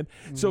in and win.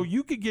 So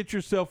you could get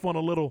yourself on a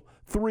little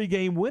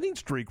 3-game winning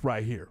streak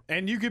right here.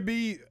 And you could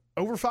be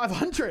over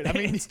 500. I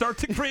mean, start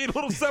to create a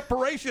little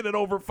separation at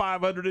over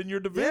 500 in your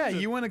division. Yeah,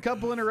 you win a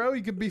couple in a row,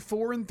 you could be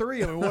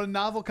 4-3. I mean, what a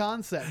novel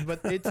concept. But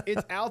it's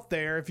out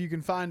there if you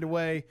can find a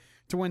way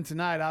to win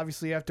tonight.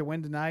 Obviously, you have to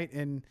win tonight,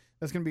 and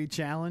that's going to be a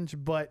challenge.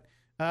 But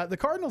the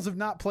Cardinals have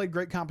not played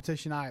great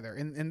competition either,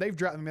 and they've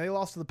dropped. I mean, they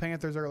lost to the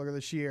Panthers earlier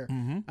this year.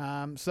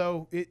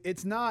 So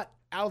it's not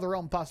out of the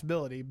realm of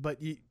possibility. But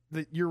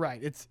you're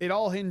right. It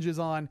all hinges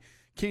on,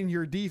 can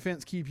your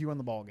defense keep you in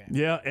the ball game?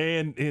 Yeah,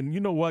 and you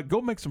know what?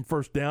 Go make some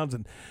first downs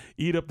and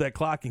eat up that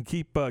clock and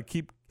keep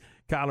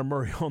Kyler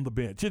Murray on the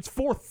bench. It's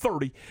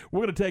 4:30. We're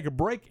going to take a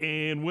break,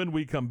 and when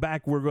we come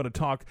back, we're going to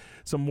talk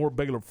some more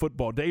Baylor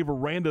football. Dave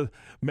Aranda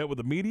met with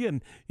the media,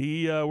 and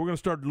we're going to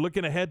start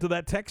looking ahead to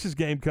that Texas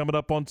game coming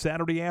up on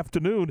Saturday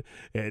afternoon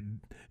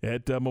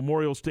at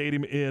Memorial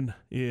Stadium in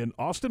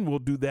Austin. We'll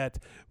do that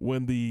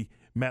when the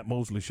Matt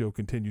Mosley Show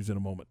continues in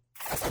a moment.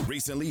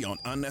 Recently on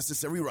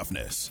Unnecessary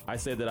Roughness. I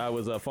said that I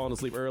was falling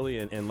asleep early,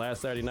 and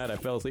last Saturday night I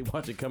fell asleep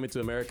watching Coming to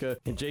America.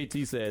 And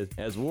JT says,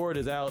 as Ward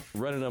is out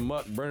running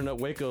amok, burning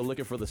up Waco,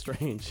 looking for the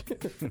strange.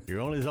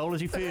 You're only as old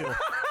as you feel.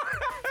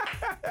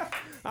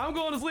 I'm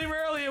going to sleep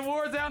early, and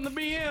Ward's out in the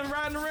BM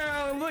riding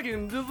around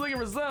just looking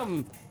for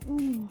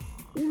something.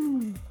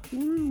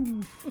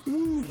 The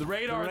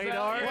radar.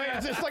 Wait,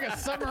 is this like a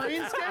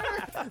submarine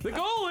scare? The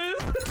goal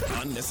is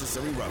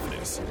Unnecessary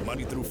Roughness,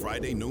 Monday through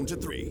Friday, noon to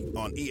 3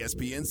 on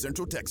ESPN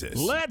Central Texas.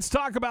 Let's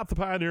talk about the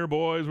Pioneer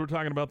Boys. We're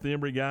talking about the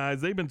Embry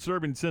guys. They've been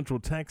serving Central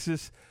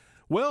Texas,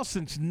 well,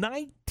 since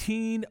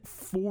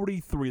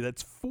 1943.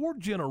 That's 4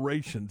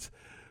 generations.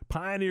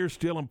 Pioneer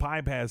Steel and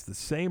Pipe has the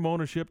same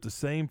ownership, the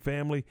same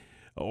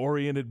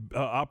family-oriented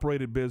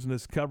operated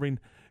business covering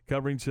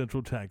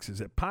Central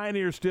Texas. At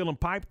Pioneer Steel and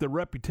Pipe, their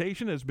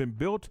reputation has been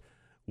built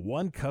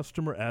one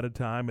customer at a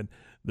time, and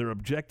their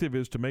objective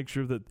is to make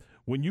sure that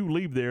when you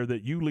leave there,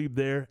 that you leave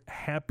there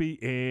happy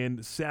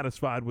and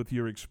satisfied with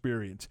your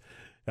experience.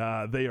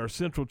 They are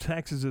Central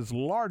Texas's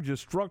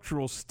largest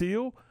structural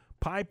steel,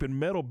 pipe, and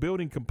metal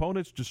building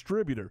components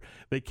distributor.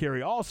 They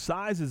carry all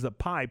sizes of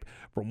pipe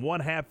from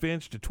 1/2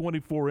 inch to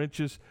 24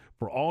 inches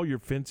for all your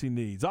fencing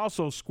needs.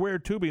 Also, square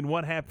tubing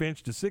 1/2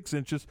 inch to 6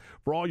 inches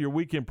for all your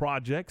weekend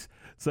projects,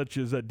 such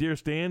as deer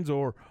stands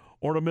or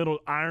ornamental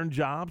iron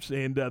jobs.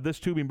 And this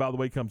tubing, by the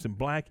way, comes in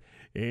black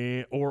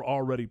or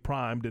already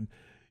primed. And,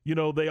 you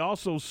know, they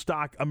also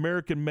stock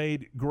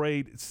American-made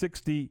grade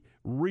 60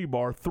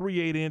 rebar,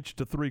 3/8 inch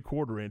to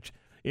 3/4 inch.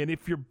 And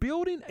if you're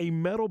building a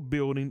metal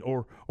building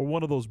or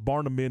one of those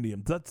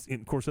barnuminiums, that's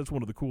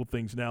one of the cool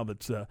things now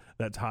that's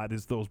hot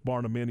is those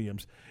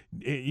barnuminiums.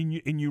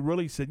 And you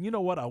really said, you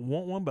know what, I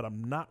want one, but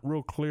I'm not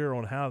real clear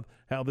on how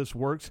this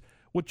works.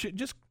 Well,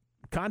 just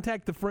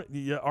contact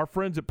our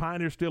friends at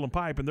Pioneer Steel and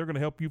Pipe, and they're going to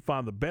help you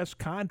find the best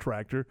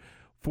contractor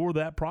for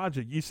that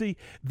project. You see,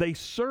 they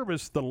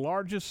service the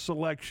largest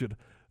selection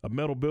of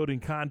metal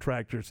building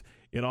contractors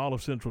in all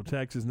of Central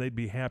Texas, and they'd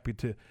be happy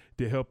to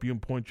help you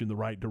and point you in the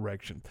right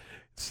direction.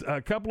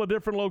 A couple of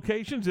different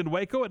locations in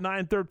Waco at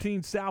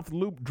 913 South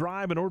Loop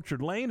Drive in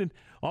Orchard Lane, and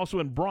also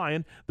in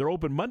Bryan. They're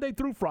open Monday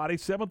through Friday,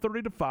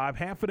 7:30 to 5,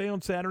 half a day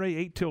on Saturday,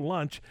 8 till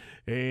lunch.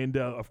 And,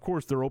 of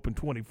course, they're open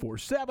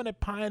 24/7 at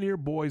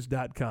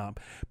pioneerboys.com.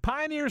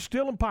 Pioneer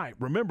Steel and Pipe.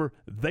 Remember,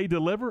 they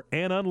deliver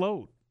and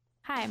unload.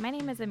 Hi, my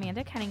name is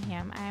Amanda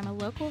Cunningham. I am a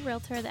local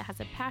realtor that has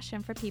a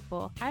passion for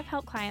people. I've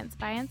helped clients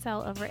buy and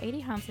sell over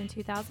 80 homes in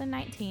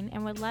 2019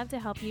 and would love to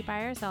help you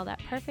buy or sell that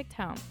perfect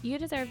home. You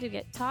deserve to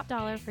get top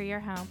dollar for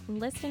your home.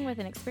 Listing with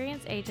an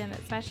experienced agent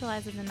that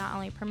specializes in not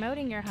only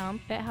promoting your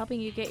home, but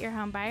helping you get your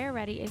home buyer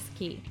ready is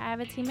key. I have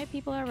a team of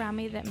people around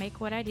me that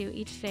make what I do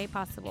each day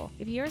possible.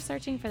 If you are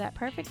searching for that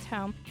perfect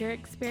home, your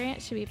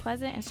experience should be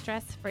pleasant and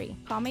stress-free.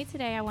 Call me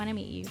today. I want to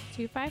meet you.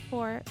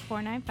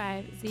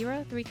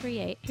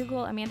 254-495-0338.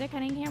 Google Amanda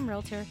Cunningham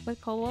Realtor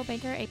with Coldwell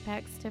Banker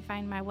Apex to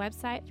find my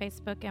website,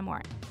 Facebook, and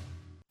more.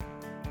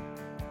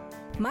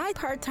 My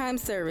part-time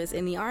service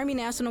in the Army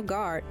National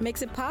Guard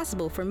makes it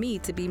possible for me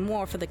to be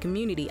more for the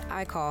community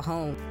I call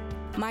home.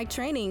 My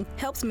training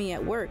helps me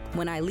at work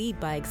when I lead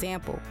by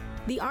example.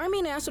 The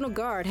Army National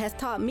Guard has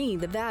taught me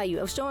the value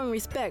of showing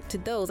respect to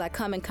those I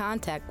come in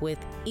contact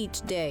with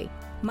each day.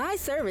 My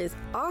service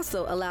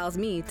also allows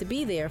me to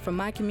be there for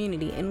my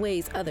community in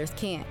ways others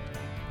can't.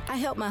 I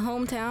help my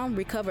hometown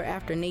recover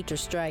after nature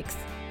strikes.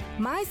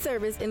 My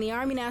service in the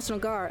Army National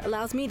Guard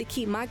allows me to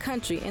keep my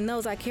country and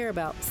those I care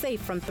about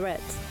safe from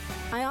threats.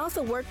 I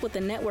also work with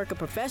a network of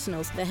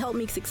professionals that help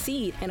me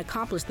succeed and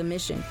accomplish the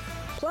mission.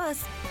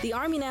 Plus, the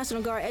Army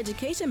National Guard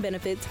education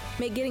benefits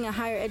make getting a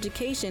higher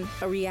education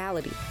a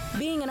reality.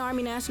 Being an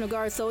Army National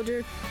Guard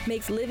soldier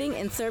makes living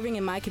and serving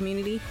in my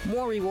community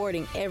more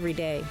rewarding every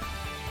day.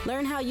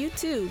 Learn how you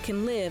too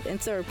can live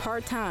and serve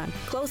part-time,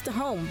 close to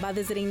home by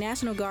visiting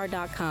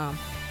NationalGuard.com.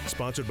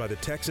 Sponsored by the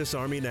Texas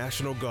Army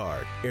National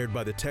Guard. Aired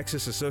by the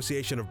Texas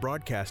Association of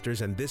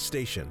Broadcasters and this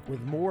station. With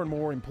more and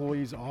more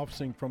employees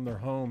officing from their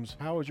homes,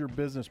 how is your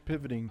business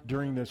pivoting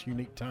during this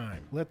unique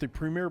time? Let the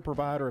premier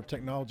provider of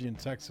technology in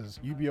Texas,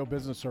 UBO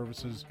Business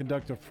Services,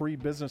 conduct a free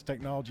business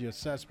technology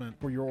assessment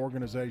for your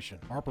organization.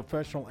 Our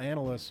professional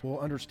analysts will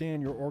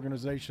understand your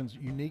organization's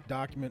unique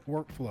document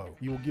workflow.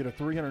 You will get a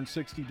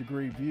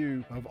 360-degree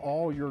view of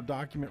all your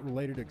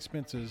document-related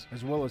expenses,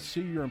 as well as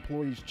see your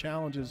employees'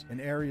 challenges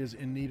and areas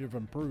in need of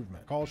improvement.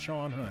 Call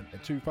Sean Hunt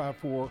at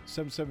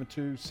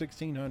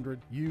 254-772-1600,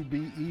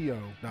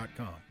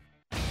 ubeo.com.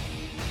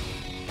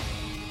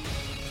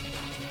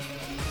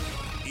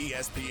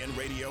 ESPN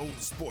Radio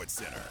Sports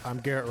Center. I'm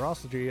Garrett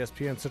Ross with your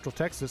ESPN Central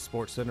Texas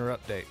Sports Center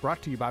update.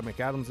 Brought to you by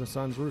McAdams &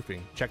 Sons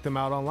Roofing. Check them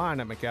out online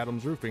at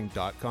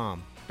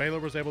mcadamsroofing.com. Baylor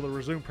was able to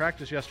resume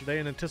practice yesterday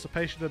in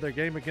anticipation of their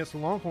game against the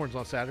Longhorns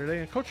on Saturday,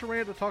 and Coach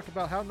Aranda talked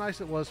about how nice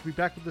it was to be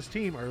back with this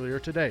team earlier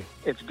today.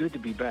 It's good to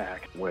be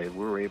back. We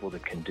were able to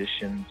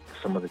condition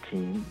some of the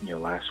team,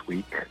 last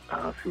week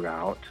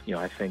throughout.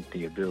 I think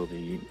the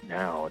ability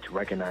now to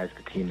recognize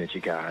the team that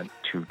you got,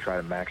 to try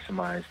to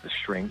maximize the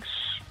strengths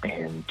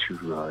and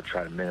to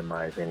try to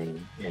minimize any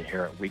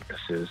inherent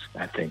weaknesses,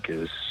 I think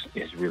is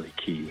really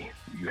key.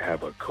 You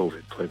have a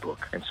COVID playbook.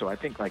 And so I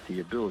think the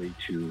ability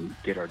to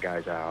get our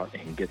guys out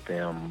and get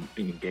them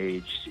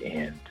engaged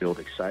and build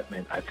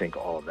excitement, I think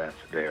all of that's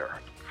there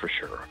for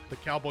sure. The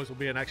Cowboys will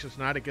be in action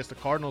tonight against the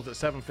Cardinals at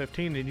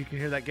 7:15, and you can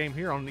hear that game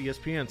here on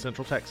ESPN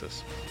Central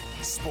Texas.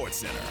 Sports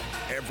Center,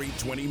 every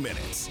 20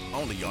 minutes,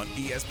 only on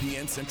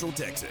ESPN Central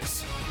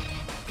Texas.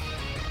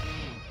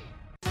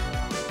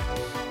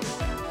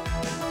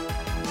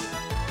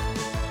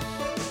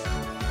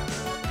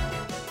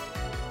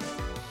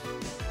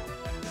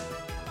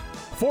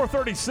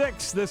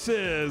 .436, this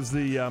is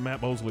the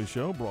Matt Mosley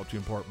Show, brought to you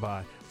in part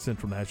by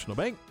Central National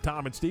Bank.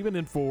 Tom and Stephen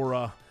in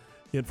for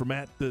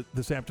Matt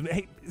this afternoon.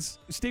 Hey,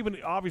 Stephen,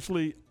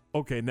 obviously,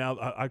 okay, now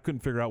I couldn't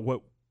figure out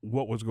what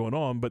was going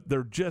on, but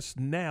they're just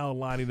now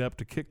lining up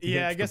to kick the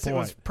I guess it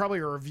was probably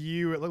a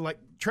review. It looked like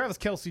Travis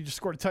Kelce just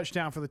scored a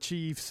touchdown for the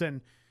Chiefs,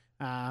 and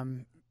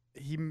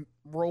he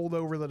rolled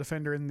over the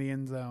defender in the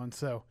end zone.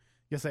 So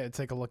I guess they had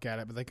to take a look at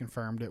it, but they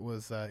confirmed it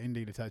was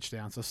indeed a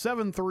touchdown. So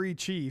 7-3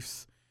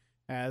 Chiefs,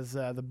 as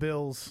the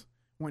Bills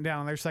went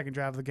down on their second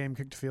drive of the game,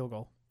 kicked a field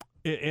goal.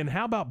 And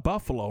how about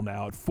Buffalo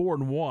now at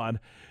 4-1,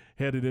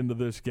 headed into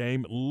this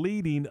game,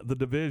 leading the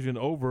division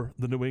over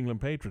the New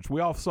England Patriots? We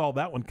all saw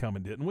that one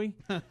coming, didn't we?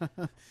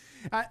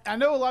 I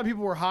know a lot of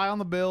people were high on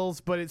the Bills,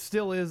 but it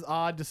still is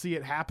odd to see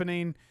it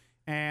happening.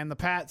 And the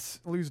Pats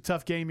lose a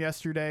tough game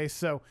yesterday,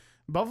 so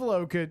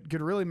Buffalo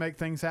could really make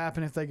things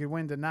happen if they could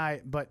win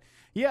tonight. But,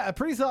 yeah, a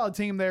pretty solid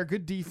team there.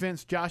 Good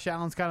defense. Josh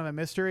Allen's kind of a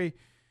mystery.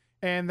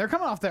 And they're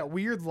coming off that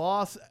weird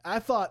loss. I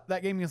thought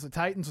that game against the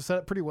Titans was set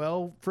up pretty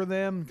well for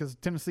them because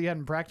Tennessee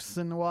hadn't practiced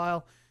in a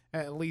while,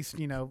 at least,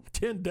 10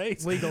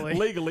 days. Legally.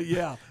 Legally,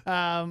 yeah.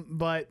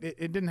 But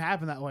it didn't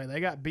happen that way. They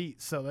got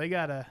beat, so they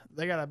got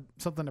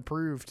something to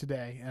prove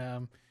today.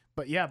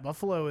 But, yeah,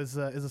 Buffalo is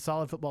a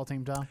solid football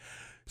team, Tom.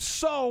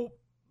 So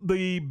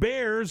the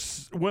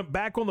Bears went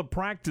back on the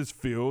practice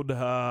field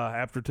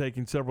after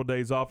taking several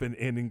days off and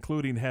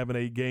including having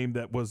a game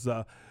that was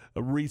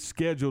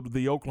rescheduled,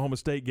 the Oklahoma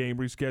State game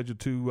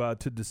rescheduled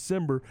to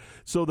December.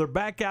 So they're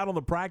back out on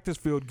the practice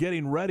field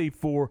getting ready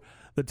for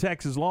the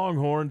Texas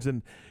Longhorns.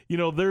 And,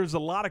 there's a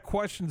lot of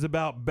questions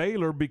about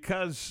Baylor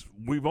because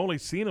we've only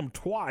seen them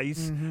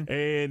twice,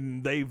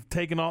 and they've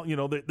taken all,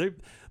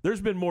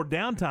 there's been more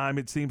downtime,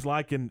 it seems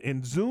like,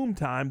 in Zoom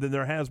time than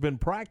there has been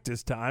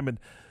practice time.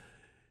 And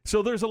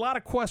So there's a lot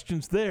of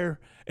questions there.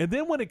 And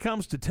then when it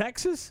comes to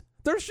Texas,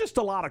 there's just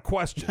a lot of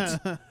questions.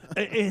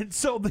 and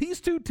so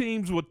these two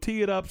teams will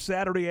tee it up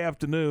Saturday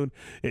afternoon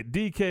at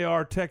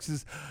DKR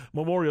Texas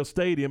Memorial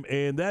Stadium,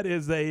 and that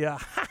is a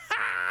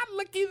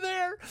looky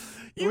there.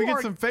 We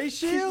get some face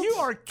shields? You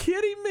are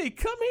kidding me.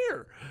 Come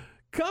here.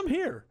 Come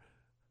here.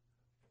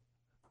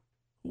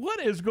 What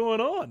is going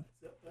on?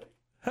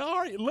 How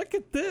are you? Look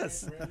at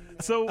this.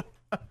 So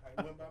I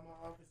went by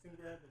my office and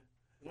grabbed them.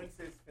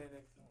 Wednesday's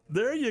FedEx.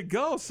 There you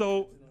go.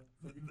 So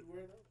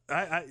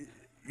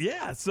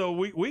yeah, so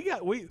we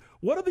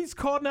what are these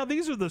called now?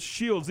 These are the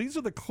shields. These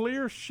are the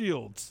clear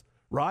shields,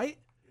 right?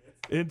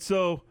 And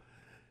so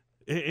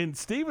and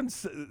Steven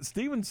says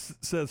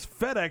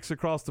FedEx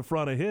across the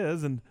front of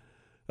his, and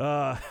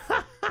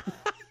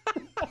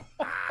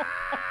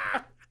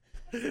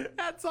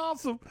that's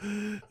awesome.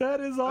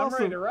 That is awesome. I'm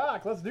ready to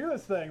rock. Let's do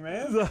this thing,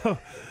 man.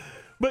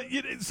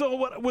 So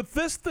what with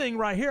this thing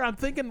right here, I'm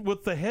thinking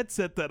with the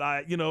headset that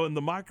and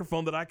the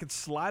microphone that I could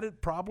slide it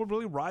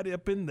probably right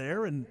up in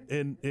there,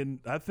 and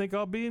I think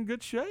I'll be in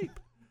good shape.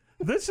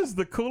 This is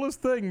the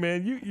coolest thing,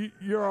 man.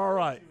 You're all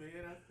right.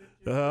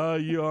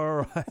 You're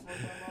all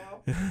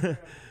right.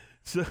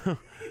 So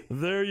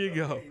there you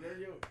go.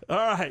 All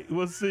right,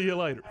 we'll see you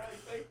later.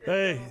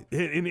 Hey,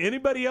 and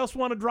anybody else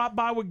want to drop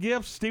by with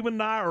gifts? Steven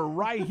and I are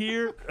right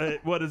here.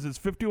 What is this,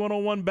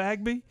 5101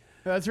 Bagby?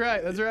 That's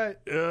right. That's right.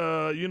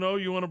 You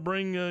want to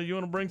bring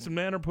some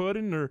nanner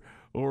pudding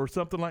or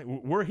something like.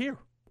 We're here.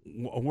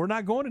 We're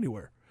not going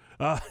anywhere.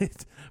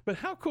 But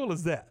how cool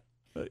is that?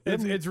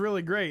 It's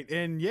really great.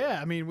 And yeah,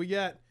 I mean we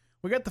got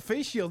the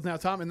face shields now,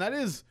 Tom, and that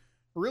is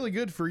really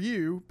good for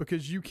you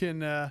because you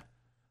can.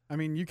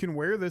 You can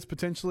wear this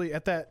potentially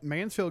at that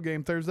Mansfield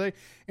game Thursday.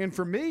 And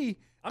for me,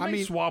 I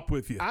may swap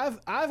with you. I've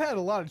had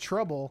a lot of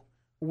trouble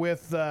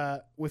with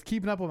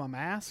keeping up with my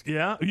mask.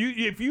 Yeah,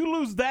 if you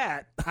lose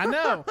that, I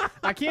know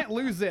I can't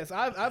lose this.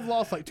 I've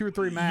lost like 2 or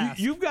 3 masks.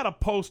 You've got to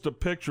post a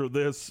picture of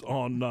this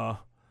on our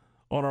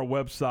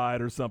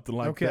website or something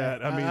like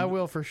that. I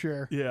will for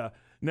sure. Yeah.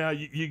 Now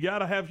you got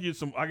to have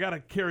some. I got to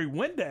carry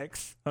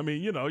Windex.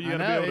 You got to be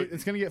able to.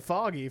 It's going to get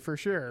foggy for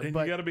sure. And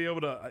but you got to be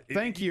able to.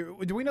 Thank you.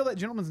 Do we know that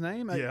gentleman's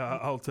name? Yeah,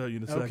 I'll tell you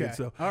in a second. Okay.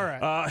 So all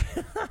right.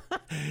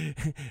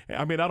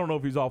 I don't know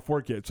if he's off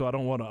work yet, so I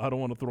don't want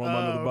to throw him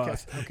under the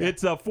bus. Okay.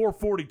 It's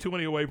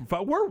 4:40, away from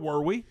 5. Where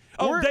were we?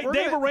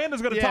 Dave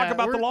Aranda's going to talk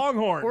about the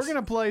Longhorns. We're going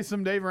to play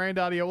some Dave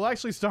Aranda audio. We'll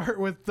actually start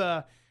with.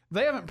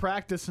 They haven't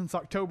practiced since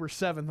October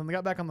 7th, and they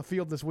got back on the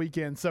field this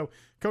weekend. So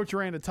Coach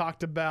Aranda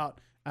talked about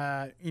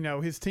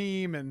his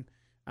team and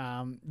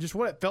just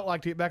what it felt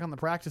like to get back on the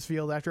practice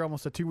field after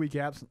almost a 2-week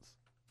absence.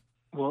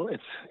 Well,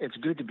 it's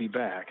good to be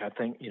back. I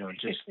think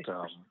just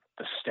the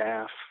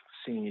staff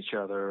seeing each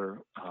other,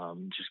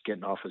 just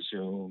getting off of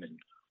Zoom and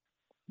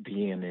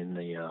being in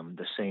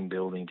the same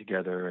building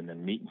together, and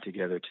then meeting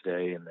together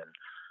today, and then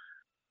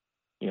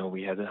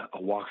we had a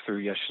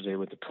walkthrough yesterday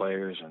with the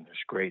players, and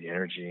there's great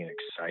energy and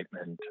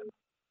excitement,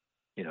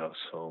 and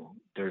so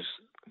there's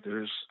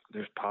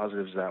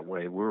positives that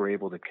way. We were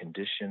able to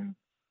condition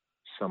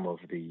some of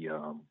the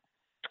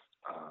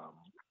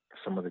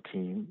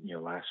team,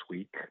 last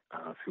week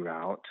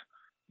throughout,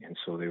 and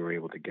so they were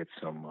able to get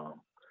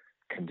some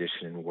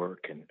conditioning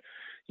work. And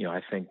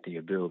I think the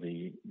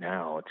ability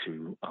now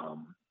to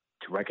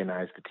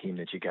recognize the team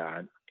that you got,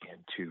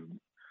 and to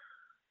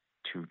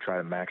try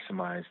to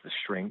maximize the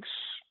strengths,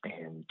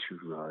 and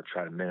to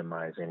try to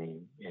minimize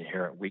any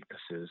inherent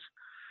weaknesses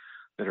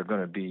that are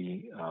going to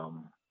be.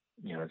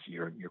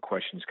 Your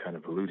question's kind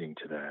of alluding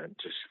to that.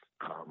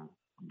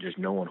 Just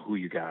knowing who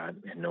you got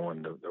and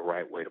knowing the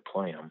right way to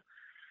play them,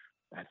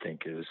 I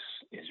think is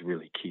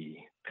really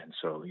key. And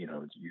so you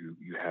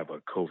have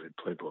a COVID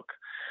playbook,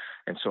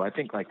 and so I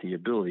think like the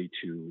ability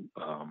to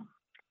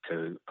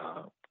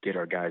get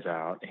our guys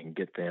out and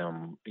get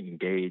them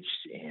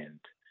engaged and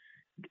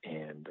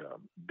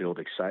build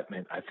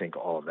excitement. I think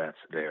all of that's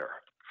there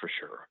for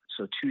sure.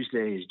 So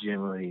Tuesday is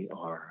generally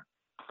our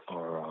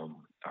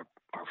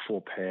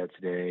full pads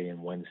day,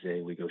 and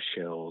Wednesday we go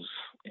shells.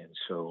 And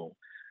so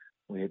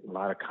we had a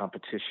lot of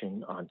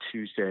competition on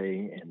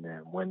Tuesday, and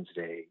then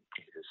Wednesday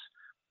is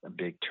a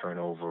big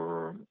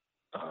turnover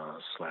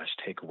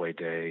 / takeaway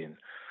day. And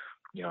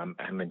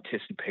I'm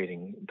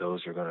anticipating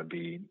those are going to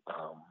be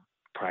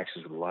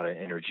practices with a lot of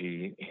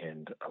energy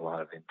and a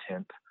lot of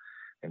intent.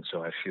 And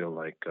so I feel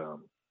like that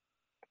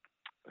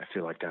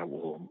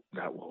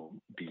will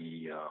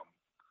be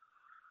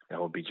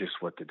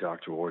just what the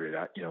doctor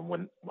ordered.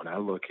 When I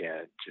look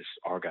at just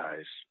our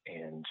guys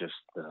and just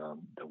the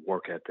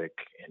work ethic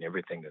and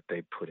everything that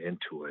they put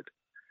into it,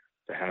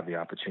 to have the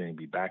opportunity to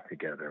be back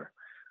together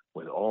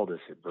with all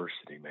this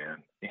adversity,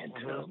 man, and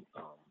to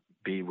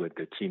be with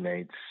the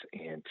teammates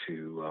and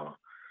to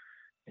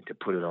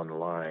put it on the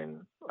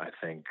line, I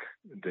think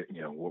that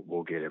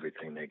we'll get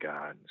everything they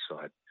got. So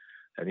I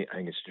think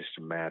it's just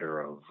a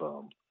matter of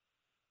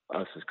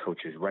us as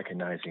coaches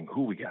recognizing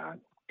who we got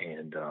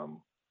and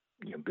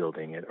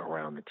building it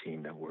around the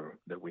team that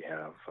we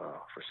have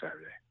for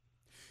Saturday.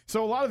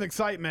 So a lot of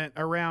excitement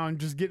around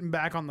just getting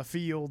back on the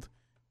field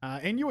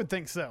And you would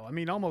think so. I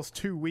mean, almost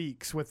 2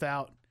 weeks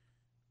without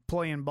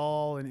playing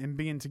ball and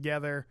being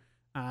together.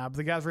 But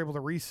the guys were able to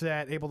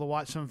reset, able to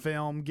watch some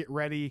film, get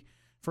ready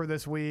for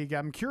this week.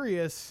 I'm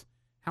curious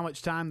how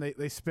much time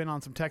they spent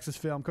on some Texas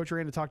film. Coach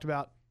Aranda talked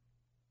about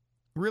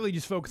really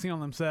just focusing on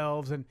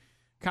themselves and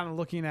kind of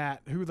looking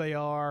at who they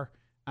are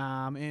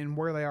and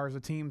where they are as a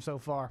team so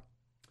far.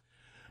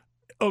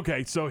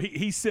 Okay, so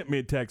he sent me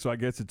a text, so I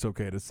guess it's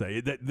okay to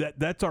say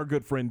that's our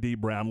good friend D.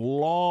 Brown,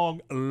 long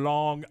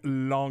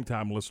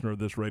time listener of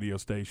this radio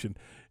station,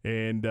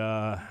 and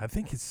I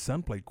think his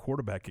son played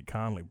quarterback at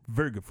Conley,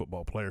 very good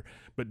football player.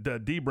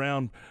 But D.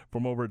 Brown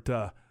from over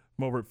at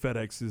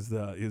FedEx is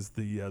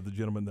the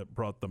gentleman that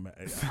brought them.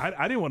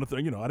 I didn't want to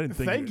I didn't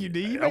think. Thank you,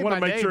 D. You I want to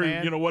made my make day, sure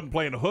man. he wasn't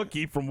playing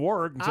hooky from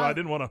work, and so I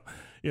didn't want to.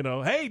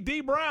 Hey,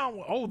 D.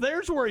 Brown. Oh,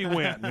 there's where he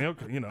went.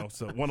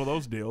 So one of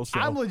those deals.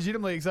 So. I'm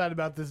legitimately excited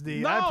about this,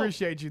 D. No. I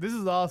appreciate you. This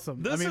is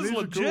awesome. This is these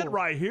legit are cool.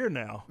 right here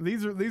now.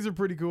 These are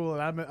pretty cool,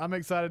 and I'm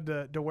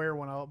excited to wear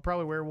one. I'll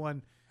probably wear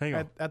one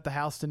at the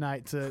house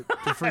tonight to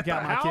freak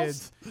out my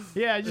kids.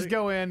 Yeah, just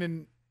go in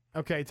and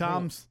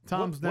Tom's now.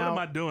 What am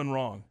I doing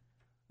wrong?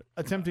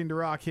 Attempting to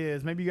rock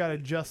his. Maybe you got to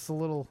adjust the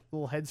little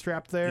head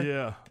strap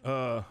there.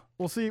 Yeah.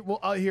 We'll see. Well,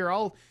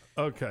 I'll.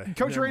 Okay.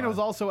 Coach Arena was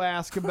also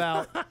asked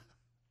about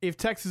if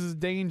Texas is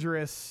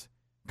dangerous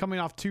coming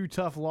off 2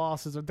 tough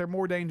losses. If they're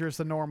more dangerous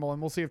than normal,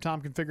 and we'll see if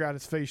Tom can figure out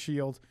his face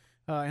shield.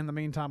 In the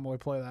meantime, while we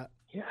play that.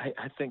 Yeah,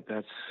 I think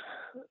that's.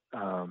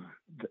 I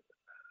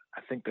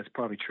think that's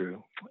probably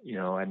true.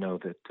 I know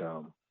that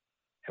I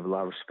have a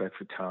lot of respect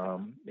for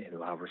Tom and a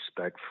lot of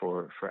respect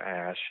for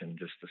Ash and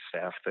just the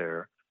staff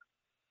there.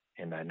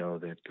 And I know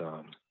that,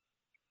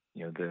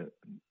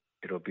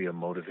 it'll be a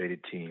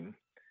motivated team,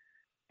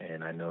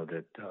 and I know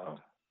that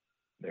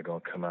they're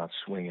going to come out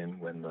swinging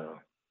when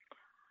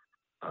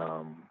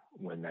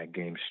that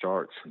game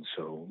starts. And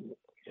so,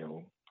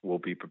 we'll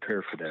be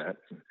prepared for that.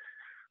 And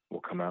we'll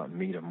come out and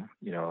meet them.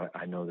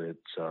 I know that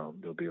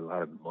there'll be a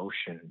lot of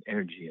emotion and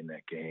energy in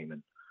that game,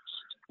 and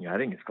I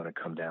think it's going to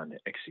come down to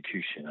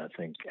execution. I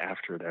think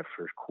after that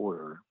first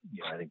quarter,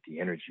 I think the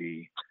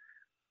energy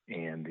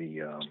and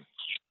the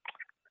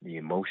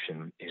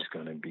emotion is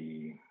going to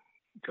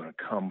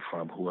come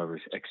from whoever's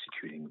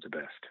executing the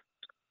best.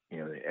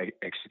 The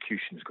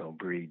execution is going to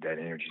breed that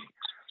energy,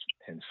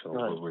 and so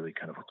we're really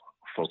kind of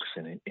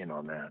focusing in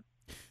on that.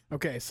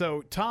 Okay,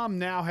 so Tom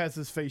now has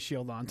his face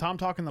shield on. Tom,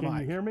 talking the mic. Can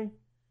you hear me?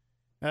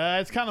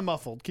 It's kind of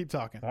muffled. Keep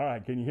talking. All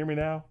right, can you hear me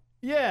now?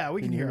 Yeah,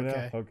 we can hear me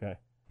okay. Now? Okay.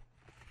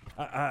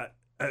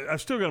 I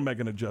still got to make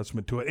an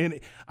adjustment to it, and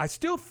I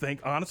still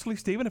think, honestly,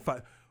 Stephen,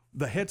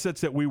 the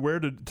headsets that we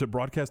wear to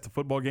broadcast the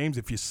football games,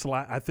 if I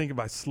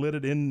slid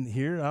it in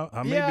here,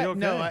 I may be okay.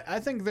 No, I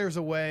think there's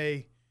a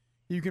way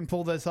you can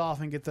pull this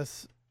off and get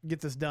this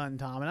done,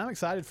 Tom. And I'm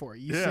excited for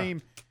it. You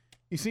seem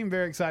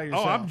very excited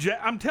yourself. Oh,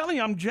 I'm telling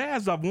you, I'm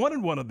jazzed. I've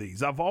wanted one of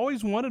these. I've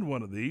always wanted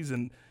one of these,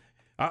 and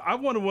I've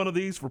wanted one of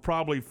these for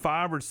probably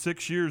 5 or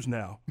 6 years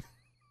now.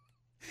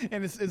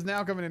 And it's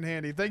now coming in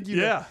handy. Thank you.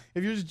 Yeah.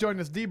 If you're just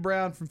joining us, D.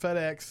 Brown from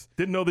FedEx.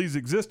 Didn't know these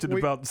existed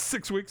about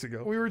 6 weeks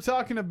ago. We were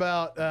talking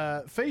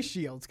about face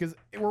shields because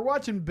we're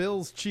watching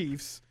Bills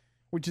Chiefs,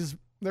 which is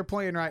they're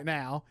playing right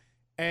now,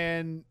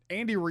 and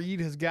Andy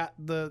Reid has got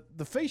the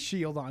face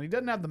shield on. He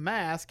doesn't have the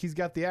mask. He's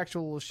got the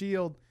actual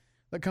shield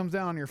that comes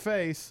down on your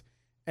face.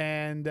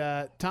 And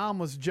Tom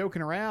was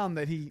joking around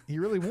that he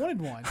really wanted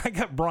one. I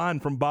got Brian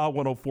from Bob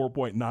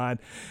 104.9.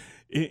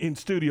 In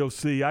Studio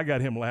C, I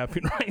got him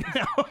laughing right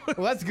now.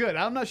 Well, that's good.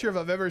 I'm not sure if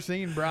I've ever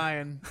seen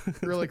Brian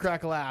really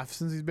crack a laugh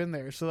since he's been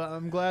there. So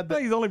I'm glad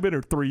that he's only been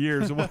here 3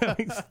 years.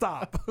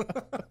 Stop.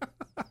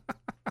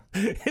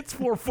 It's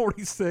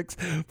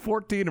 4:46,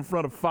 14 in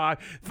front of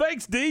 5.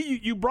 Thanks,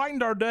 D. You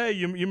brightened our day.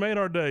 You made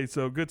our day.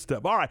 So good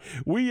stuff. All right,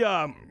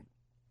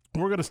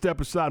 we're going to step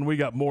aside, and we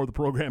got more of the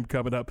program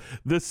coming up.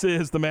 This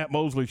is the Matt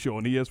Mosley Show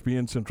on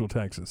ESPN Central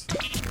Texas.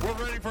 We're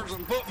ready for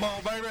some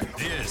football, baby.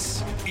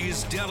 This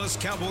is Dallas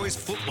Cowboys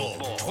football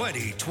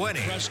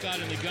 2020. Prescott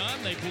in the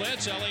gun. They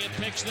blitz. Elliott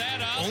picks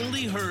that up.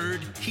 Only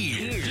heard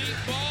here. Deep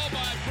ball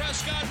by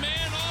Prescott,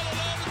 man, all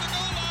alone at the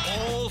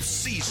goal line. All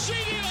season.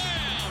 CeeDee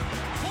Lamb,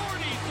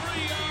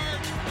 43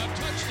 yards, a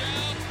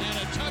touchdown, and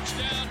a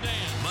touchdown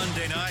dance.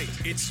 Monday night,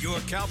 it's your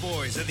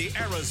Cowboys and the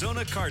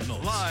Arizona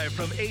Cardinals. Live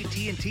from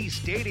AT&T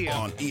Stadium.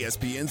 On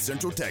ESPN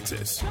Central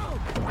Texas.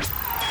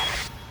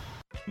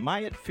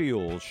 Myatt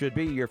Fuels should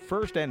be your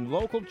first and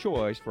local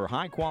choice for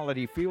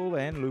high-quality fuel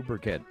and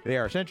lubricant. They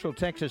are Central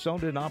Texas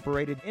owned and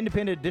operated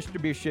independent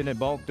distribution and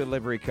bulk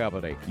delivery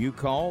company. You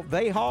call,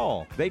 they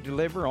haul. They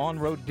deliver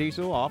on-road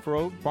diesel,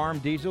 off-road, farm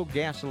diesel,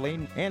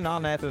 gasoline, and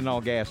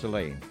non-ethanol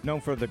gasoline.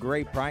 Known for the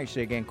great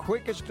pricing and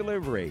quickest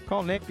delivery.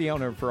 Call Nick, the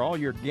owner, for all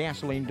your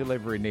gasoline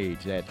delivery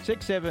needs at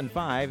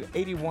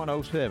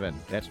 675-8107.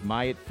 That's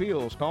Myatt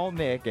Fuels. Call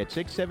Nick at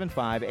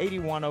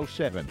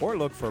 675-8107 or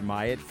look for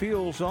Myatt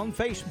Fuels on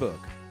Facebook.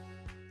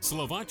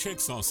 Slovacek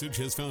Sausage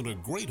has found a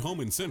great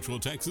home in Central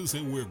Texas,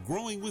 and we're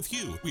growing with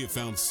you. We have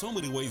found so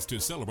many ways to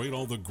celebrate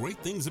all the great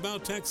things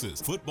about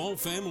Texas. Football,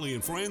 family,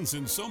 and friends,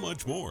 and so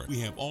much more. We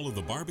have all of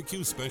the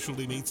barbecue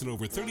specialty meats and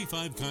over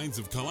 35 kinds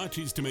of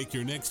kolaches to make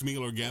your next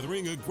meal or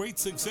gathering a great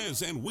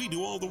success, and we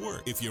do all the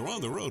work. If you're on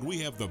the road, we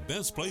have the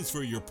best place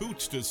for your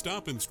pooch to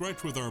stop and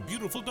stretch with our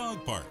beautiful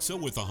dog park. So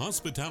with the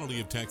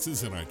hospitality of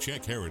Texas and our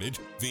Czech heritage,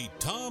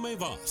 Vítame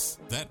vás.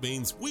 That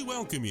means we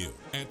welcome you.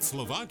 At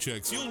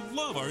Slovacek's, you'll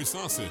love our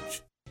sausage.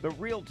 The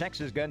Real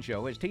Texas Gun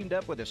Show has teamed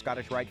up with the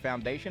Scottish Rite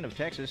Foundation of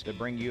Texas to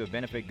bring you a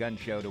benefit gun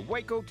show to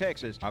Waco,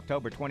 Texas,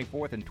 October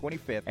 24th and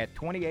 25th at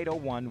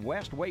 2801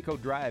 West Waco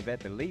Drive at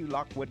the Lee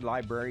Lockwood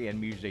Library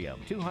and Museum.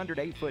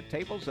 208-foot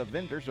tables of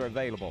vendors are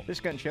available. This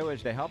gun show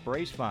is to help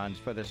raise funds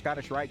for the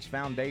Scottish Rite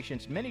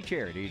Foundation's many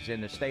charities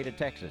in the state of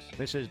Texas.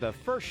 This is the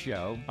first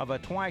show of a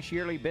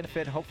twice-yearly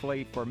benefit,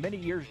 hopefully for many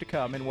years to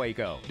come in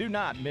Waco. Do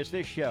not miss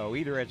this show,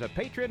 either as a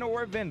patron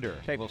or a vendor.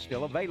 Tables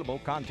still available.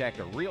 Contact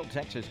a Real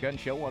Texas Gun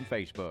Show on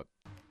Facebook.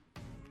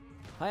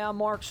 Hi, I'm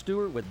Mark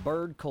Stewart with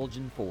Bird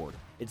Colgin Ford.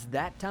 It's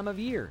that time of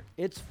year.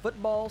 It's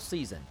football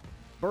season.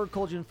 Bird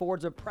Colgin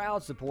Ford's a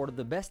proud supporter of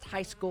the best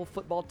high school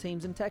football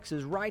teams in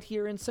Texas right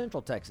here in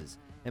Central Texas.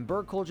 And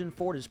Bird Colgin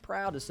Ford is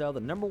proud to sell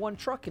the #1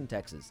 truck in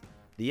Texas,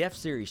 the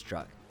F-Series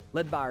truck,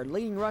 led by our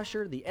leading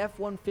rusher, the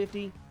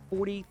F-150,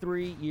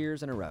 43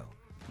 years in a row.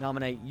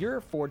 Nominate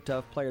your Ford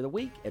Tough Player of the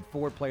Week at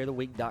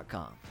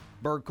FordPlayerOfTheWeek.com.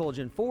 Bird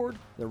Colgin Ford,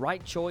 the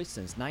right choice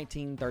since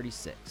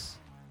 1936.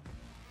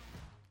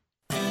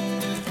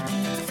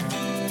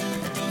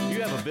 You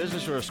have a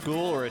business or a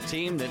school or a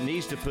team that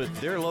needs to put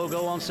their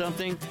logo on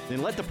something?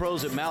 Then let the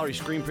pros at Mallory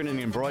Screen Printing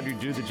and Embroidery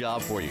do the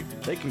job for you.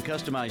 They can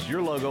customize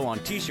your logo on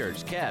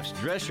t-shirts, caps,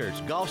 dress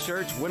shirts, golf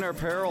shirts, winter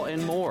apparel,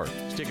 and more.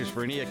 Stickers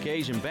for any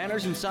occasion,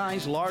 banners and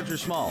signs, large or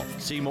small.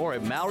 See more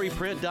at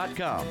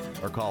MalloryPrint.com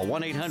or call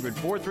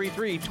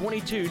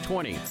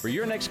 1-800-433-2220. For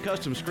your next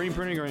custom screen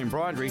printing or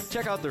embroidery,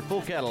 check out their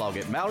full catalog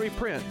at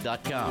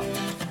MalloryPrint.com.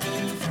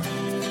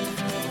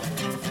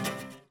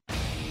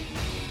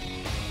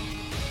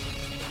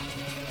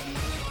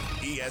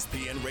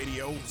 ESPN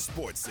Radio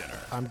Sports Center.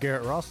 I'm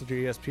Garrett Ross with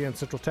your ESPN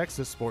Central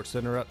Texas Sports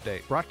Center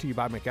update. Brought to you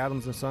by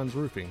McAdams & Sons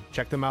Roofing.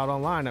 Check them out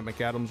online at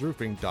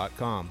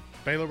McAdamsRoofing.com.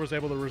 Baylor was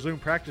able to resume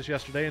practice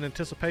yesterday in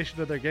anticipation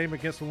of their game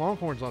against the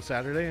Longhorns on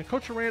Saturday, and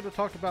Coach Aranda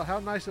talked about how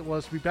nice it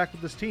was to be back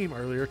with this team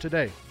earlier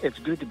today. It's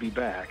good to be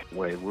back.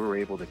 We were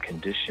able to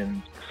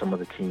condition some of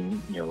the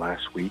team,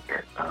 last week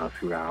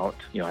throughout.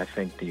 I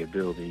think the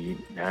ability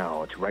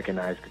now to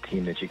recognize the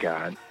team that you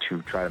got,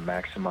 to try to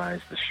maximize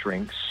the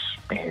strengths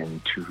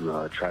and to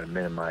try to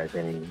minimize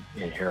any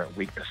inherent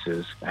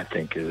weaknesses, I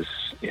think is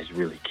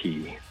really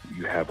key.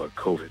 You have a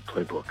COVID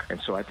playbook. And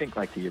so I think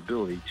the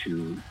ability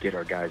to get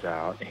our guys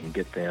out and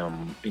get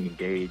them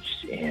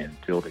engaged and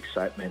build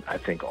excitement, I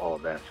think all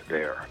of that's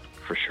there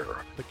for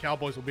sure. The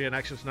Cowboys will be in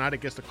action tonight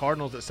against the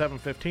Cardinals at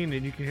 7:15,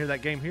 and you can hear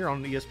that game here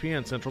on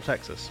ESPN Central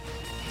Texas.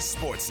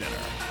 Sports Center,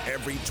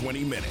 every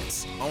 20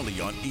 minutes,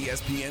 only on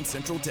ESPN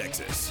Central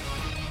Texas.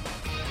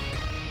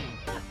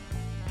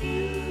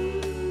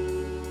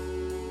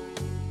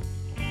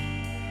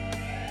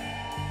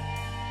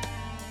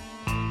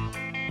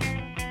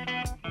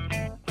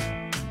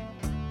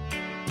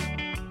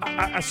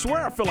 I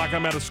swear I feel like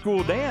I'm at a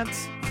school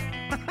dance.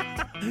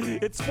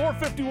 It's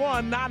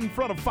 4:51, not in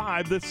front of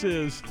 5. This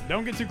is...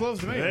 Don't get too close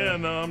to me. Yeah,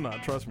 no, I'm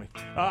not. Trust me.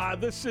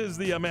 This is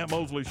the Matt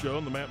Mosley Show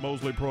and the Matt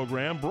Mosley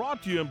Program,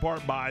 brought to you in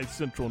part by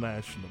Central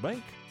National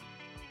Bank.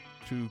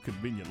 2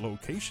 convenient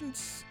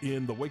locations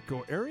in the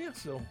Waco area,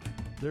 so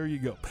there you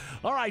go.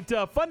 All right,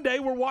 fun day.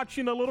 We're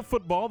watching a little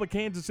football, the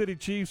Kansas City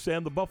Chiefs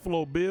and the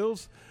Buffalo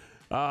Bills.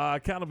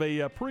 Kind of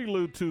a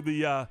prelude to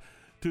the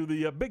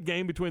big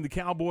game between the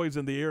Cowboys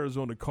and the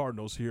Arizona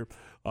Cardinals here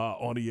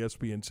on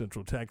ESPN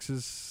Central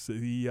Texas.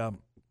 The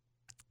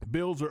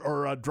Bills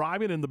are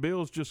driving, and the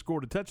Bills just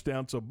scored a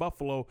touchdown, so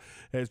Buffalo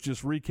has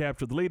just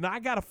recaptured the lead. Now, I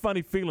got a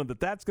funny feeling that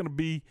that's going to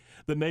be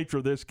the nature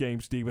of this game,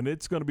 Stephen.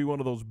 It's going to be one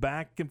of those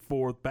back and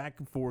forth.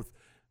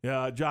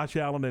 Josh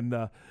Allen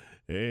and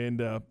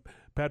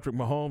Patrick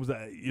Mahomes,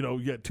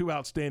 you got 2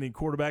 outstanding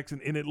quarterbacks,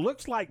 and it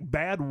looks like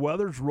bad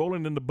weather's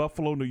rolling into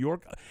Buffalo, New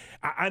York.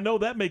 I know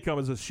that may come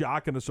as a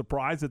shock and a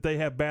surprise that they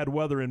have bad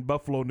weather in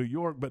Buffalo, New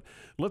York, but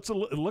it looks a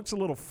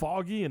little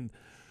foggy and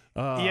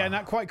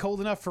not quite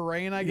cold enough for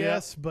rain, I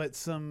guess, but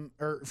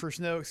for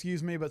snow,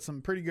 but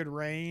some pretty good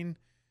rain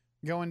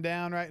going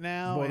down right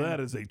now. Well, that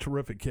is a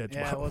terrific catch.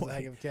 Yeah, it was a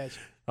heck of a catch.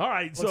 All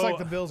right, looks like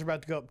the Bills are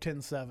about to go up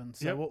 10-7,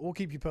 so yep. we'll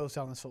keep you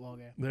posted on this football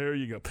game. There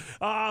you go.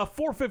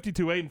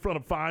 4:52, 8 in front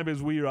of 5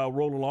 as we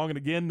roll along. And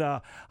again,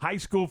 high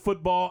school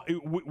football,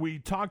 we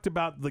talked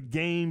about the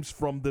games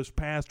from this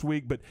past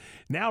week, but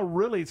now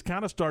really it's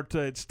time to start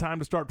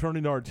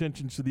turning our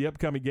attentions to the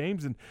upcoming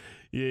games.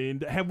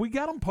 And have we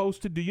got them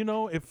posted? Do you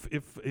know if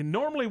and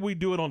normally we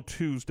do it on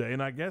Tuesday,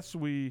 and I guess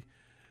we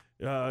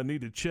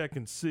need to check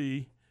and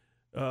see.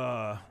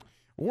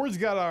 Ward's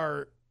got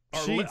our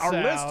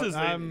list is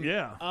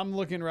I'm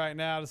looking right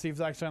now to see if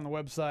it's actually on the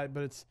website,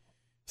 but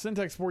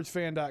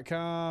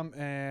syntechsportsfan.com,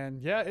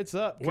 and yeah, it's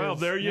up. Well,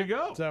 there you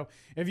go. So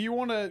if you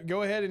want to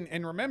go ahead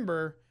and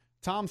remember,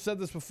 Tom said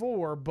this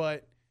before,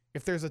 but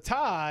if there's a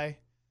tie,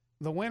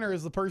 the winner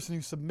is the person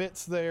who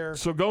submits their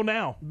So go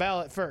now.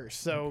 ballot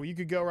first. So you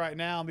could go right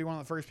now and be one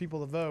of the first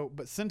people to vote.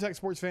 But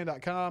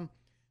syntechsportsfan.com,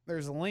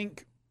 there's a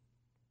link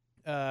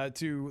to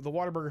the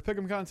Whataburger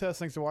Pick'em contest.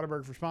 Thanks to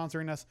Whataburger for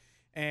sponsoring us.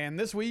 And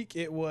this week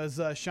it was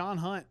Sean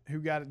Hunt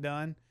who got it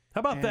done. How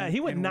about that? He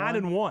went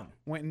 9-1.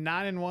 Went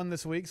 9-1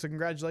 this week. So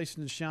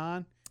congratulations to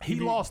Sean. He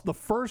lost the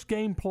first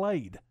game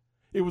played.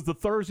 It was the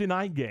Thursday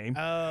night game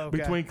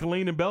between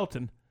Killeen and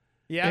Belton.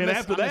 Yeah, and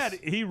after that,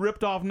 he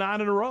ripped off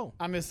 9 in a row.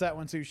 I missed that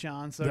one too,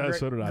 Sean. So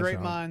so did I, great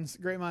Sean.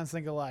 minds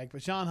think alike.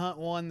 But Sean Hunt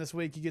won this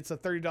week. He gets a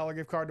 $30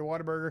 gift card to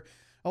Whataburger,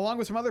 along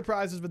with some other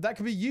prizes. But that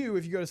could be you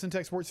if you go to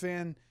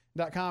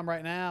syntechsportsfan.com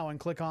right now and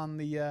click on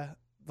the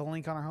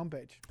link on our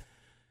homepage.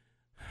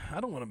 I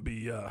don't want to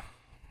be. I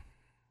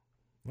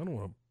don't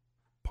want to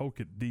poke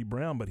at D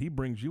Brown, but he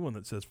brings you one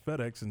that says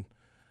FedEx and.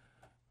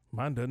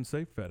 Mine doesn't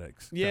say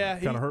FedEx. Yeah.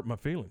 Kind of hurt my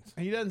feelings.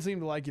 He doesn't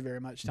seem to like you very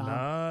much,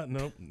 Tom.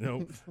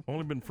 Nope.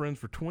 Only been friends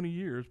for 20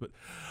 years. But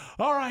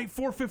all right,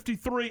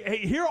 4:53.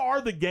 Hey, here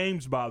are the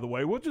games, by the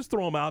way. We'll just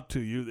throw them out to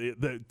you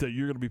that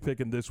you're going to be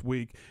picking this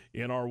week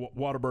in our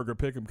Whataburger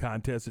Pick'em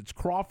contest. It's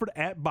Crawford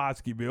at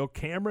Bosqueville,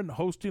 Cameron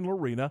hosting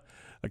Lorena,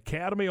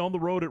 Academy on the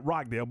road at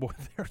Rockdale. Boy,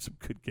 there are some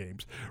good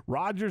games.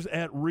 Rogers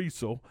at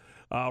Riesel.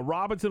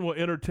 Robinson will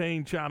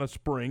entertain China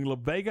Spring. La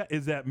Vega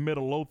is at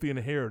Midlothian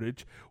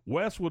Heritage.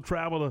 West will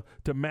travel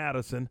to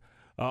Madison.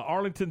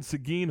 Arlington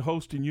Seguin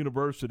hosting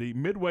University.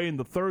 Midway in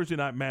the Thursday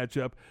night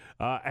matchup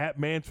at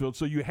Mansfield.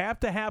 So you have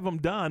to have them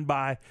done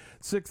by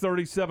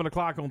 6:30, 7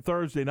 o'clock on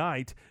Thursday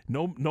night.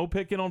 No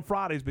picking on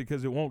Fridays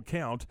because it won't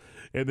count.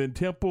 And then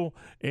Temple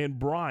and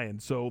Bryan.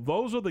 So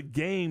those are the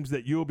games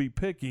that you'll be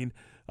picking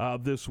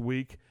this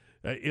week.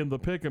 In the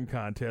Pick'em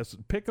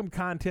contest. Pick'em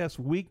contest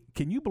week,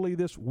 can you believe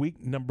this?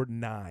 Week number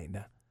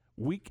 9.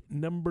 Week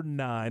number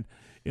 9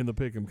 in the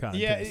Pick'em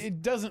contest. Yeah,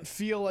 it doesn't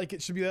feel like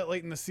it should be that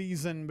late in the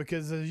season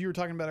because, as you were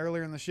talking about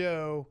earlier in the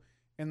show,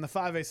 in the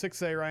 5A,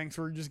 6A ranks,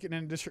 we're just getting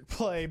into district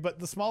play. But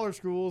the smaller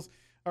schools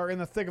are in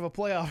the thick of a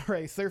playoff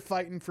race. They're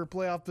fighting for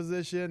playoff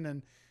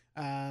position,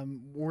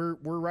 and we're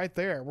right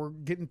there. We're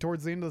getting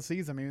towards the end of the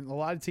season. I mean, a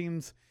lot of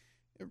teams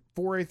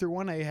 4A through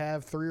 1A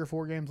have 3 or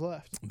 4 games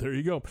left. There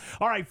you go.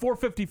 All right,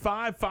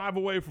 4:55, 5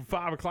 away from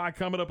 5 o'clock.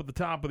 Coming up at the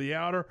top of the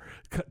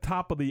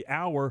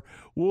hour.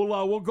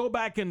 We'll go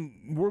back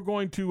and we're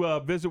going to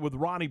visit with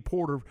Ronnie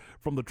Porter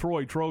from the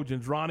Troy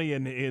Trojans. Ronnie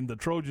and the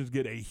Trojans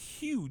get a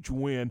huge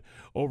win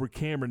over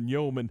Cameron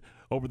Yeoman.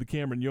 Over the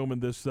Cameron Yeoman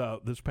this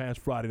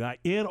past Friday night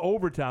in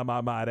overtime,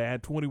 I might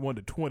add,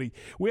 21-20.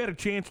 We had a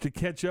chance to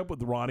catch up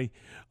with Ronnie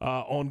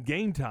on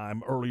Game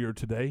Time earlier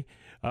today,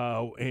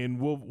 and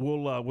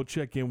we'll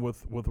check in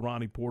with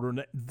Ronnie Porter.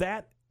 And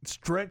that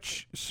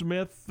Stretch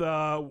Smith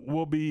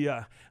will be.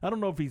 I don't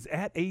know if he's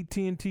at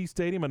AT&T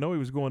Stadium. I know he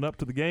was going up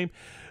to the game,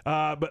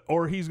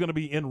 or he's going to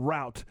be en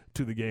route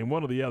to the game,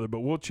 one or the other.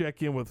 But we'll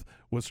check in with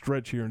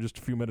Stretch here in just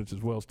a few minutes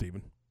as well,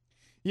 Stephen.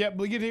 Yep,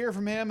 we get to hear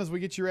from him as we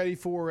get you ready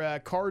for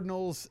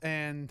Cardinals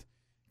and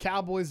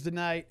Cowboys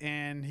tonight,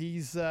 and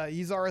he's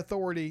our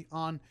authority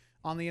on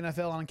the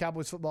NFL, on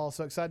Cowboys football.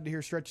 So excited to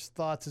hear Stretch's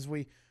thoughts as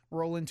we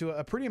roll into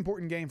a pretty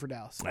important game for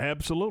Dallas.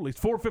 Absolutely. It's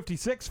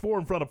 4:56, 4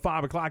 in front of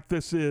 5 o'clock.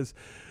 This is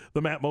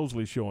the Matt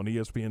Mosley Show on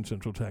ESPN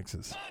Central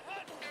Texas.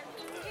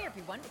 Hey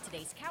everyone, with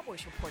today's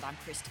Cowboys Report, I'm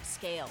Christy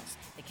Scales.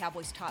 The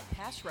Cowboys' top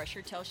pass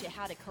rusher tells you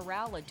how to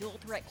corral a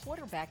dual-threat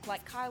quarterback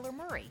like Kyler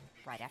Murray.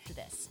 Right after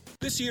this.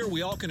 This year,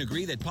 we all can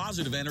agree that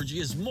positive energy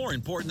is more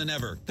important than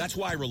ever. That's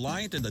why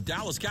Reliant and the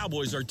Dallas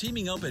Cowboys are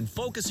teaming up and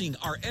focusing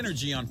our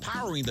energy on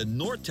powering the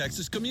North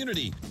Texas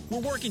community. We're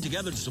working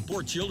together to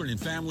support children and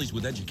families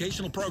with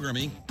educational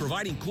programming,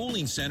 providing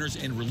cooling centers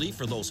and relief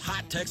for those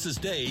hot Texas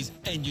days,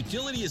 and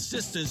utility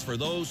assistance for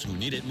those who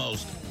need it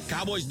most.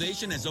 Cowboys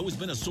Nation has always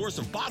been a source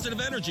of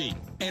positive energy,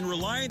 and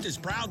Reliant is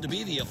proud to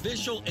be the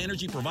official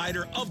energy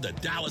provider of the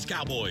Dallas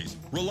Cowboys.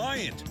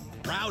 Reliant,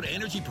 proud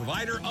energy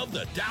provider of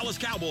the Dallas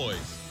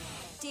Cowboys.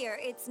 Dear,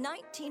 it's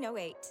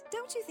 1908.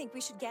 Don't you think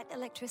we should get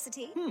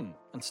electricity?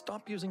 And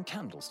stop using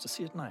candles to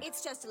see at night.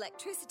 It's just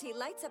electricity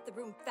lights up the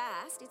room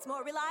fast. It's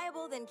more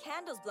reliable than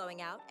candles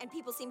blowing out, and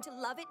people seem to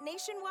love it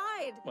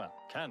nationwide. Well,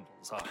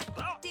 candles are...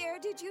 Dear,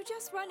 did you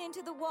just run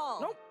into the wall?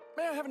 Nope.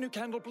 May I have a new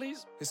candle,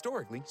 please?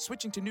 Historically,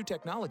 switching to new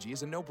technology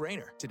is a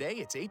no-brainer. Today,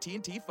 it's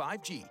AT&T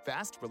 5G.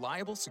 Fast,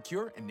 reliable,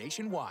 secure, and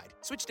nationwide.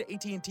 Switch to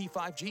AT&T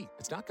 5G.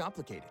 It's not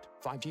complicated.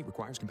 5G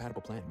requires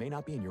compatible plan. May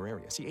not be in your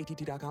area. See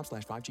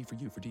att.com/5G for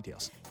you for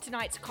details.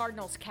 Tonight's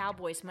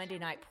Cardinals-Cowboys Monday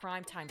night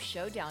primetime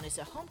showdown is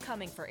a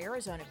homecoming for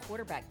Arizona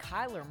quarterback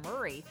Kyler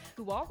Murray,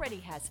 who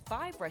already has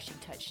 5 rushing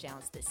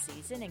touchdowns this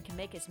season and can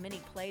make as many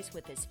plays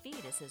with his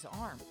feet as his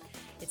arm.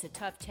 It's a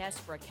tough test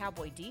for a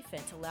Cowboy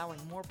defense, allowing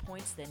more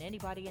points than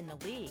anybody in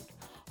the league.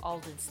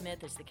 Aldon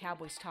Smith is the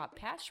Cowboys' top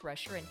pass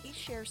rusher, and he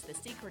shares the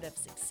secret of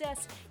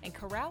success in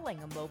corralling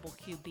a mobile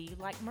QB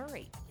like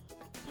Murray.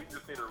 we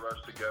just need to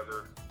rush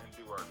together and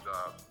do our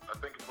job. I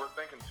think if we're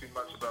thinking too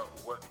much about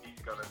what he's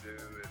going to do,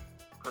 it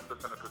puts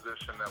us in a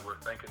position that we're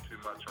thinking too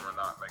much and we're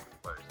not making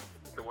plays.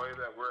 The way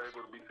that we're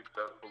able to be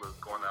successful is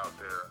going out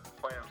there,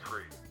 playing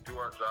free, do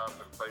our jobs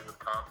and play with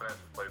confidence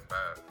and play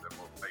fast, and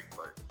we'll make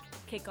plays.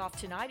 Kickoff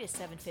tonight is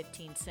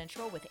 7:15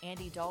 Central with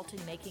Andy Dalton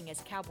making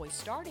his Cowboys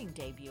starting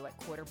debut at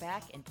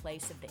quarterback in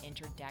place of the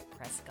injured Dak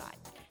Prescott.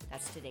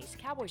 That's today's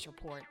Cowboys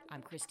Report.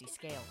 I'm Christy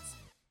Scales.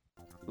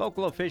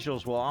 Local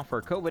officials will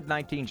offer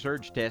COVID-19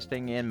 surge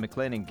testing in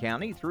McLennan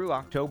County through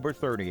October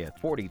 30th.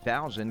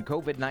 40,000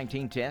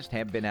 COVID-19 tests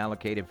have been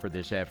allocated for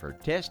this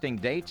effort. Testing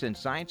dates and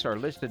sites are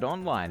listed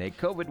online at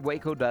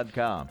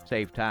covidwaco.com.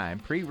 Save time,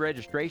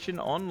 pre-registration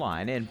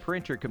online, and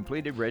print your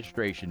completed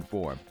registration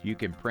form. You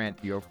can print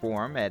your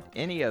form at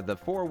any of the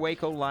 4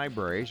 Waco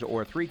libraries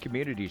or 3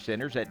 community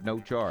centers at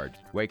no charge.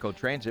 Waco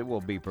Transit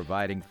will be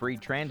providing free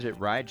transit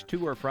rides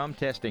to or from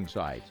testing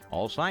sites.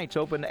 All sites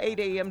open 8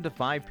 a.m. to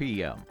 5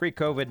 p.m. Free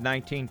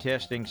COVID-19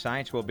 testing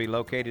sites will be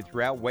located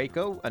throughout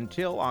Waco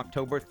until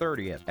October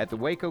 30th at the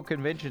Waco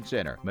Convention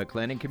Center,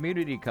 McLennan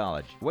Community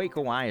College,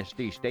 Waco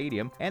ISD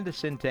Stadium, and the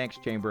Syntax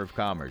Chamber of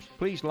Commerce.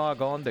 Please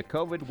log on to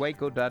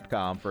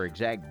covidwaco.com for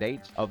exact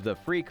dates of the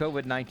free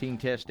COVID-19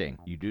 testing.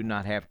 You do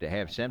not have to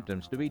have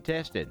symptoms to be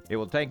tested. It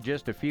will take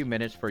just a few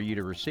minutes for you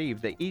to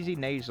receive the Easy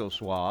Nasal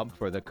Swab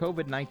for the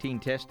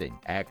COVID-19 testing.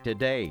 Act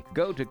today.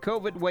 Go to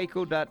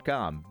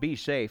covidwaco.com. Be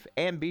safe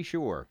and be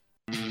sure.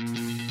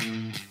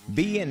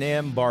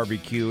 B&M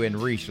Barbecue in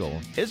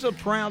Riesel is a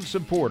proud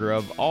supporter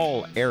of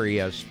all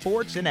area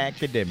sports and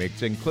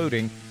academics,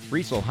 including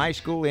Riesel High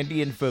School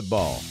Indian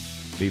football.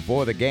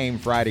 Before the game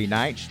Friday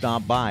night,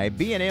 stop by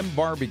B&M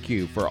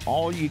Barbecue for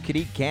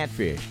all-you-can-eat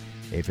catfish.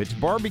 If it's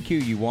barbecue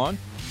you want,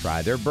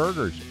 try their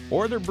burgers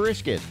or their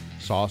brisket,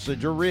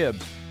 sausage or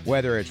ribs.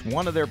 Whether it's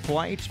one of their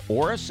plates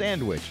or a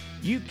sandwich,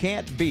 you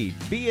can't beat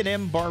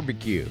B&M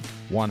Barbecue,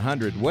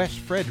 100 West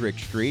Frederick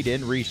Street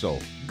in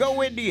Riesel.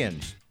 Go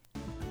Indians!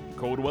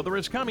 Cold weather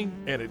is coming,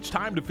 and it's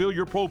time to fill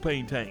your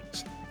propane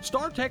tanks.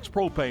 StarTex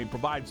Propane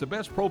provides the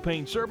best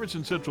propane service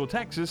in Central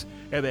Texas,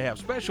 and they have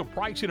special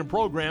pricing and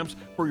programs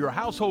for your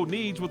household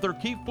needs with their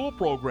Keep Full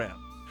program.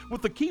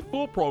 With the Keep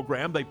Full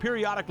program, they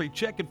periodically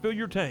check and fill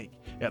your tank.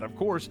 And of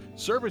course,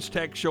 service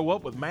techs show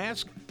up with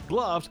masks,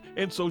 gloves,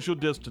 and social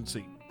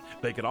distancing.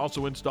 They can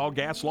also install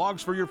gas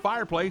logs for your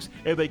fireplace,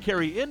 and they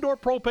carry indoor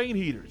propane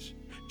heaters.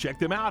 Check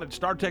them out at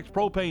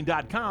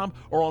StarTexPropane.com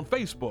or on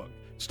Facebook.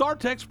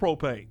 StarTex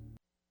Propane.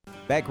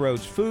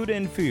 Backroads Food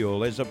and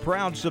Fuel is a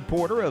proud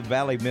supporter of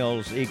Valley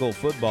Mills Eagle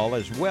football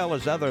as well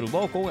as other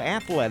local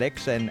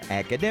athletics and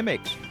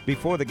academics.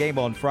 Before the game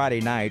on Friday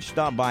night,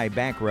 stop by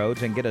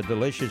Backroads and get a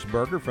delicious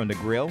burger from the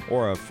grill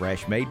or a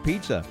fresh-made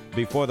pizza.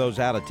 Before those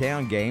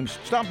out-of-town games,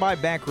 stop by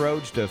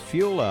Backroads to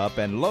fuel up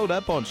and load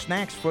up on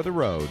snacks for the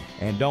road.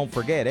 And don't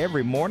forget,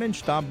 every morning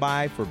stop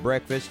by for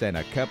breakfast and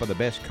a cup of the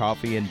best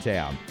coffee in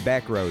town.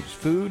 Backroads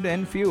Food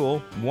and Fuel,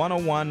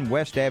 101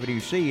 West Avenue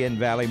C in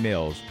Valley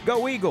Mills.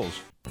 Go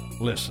Eagles!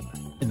 Listen,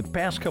 in the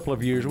past couple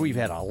of years, we've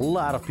had a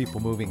lot of people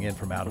moving in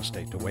from out of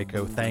state to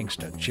Waco thanks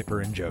to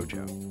Chipper and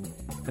JoJo.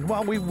 And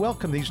while we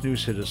welcome these new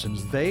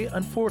citizens, they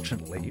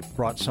unfortunately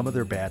brought some of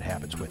their bad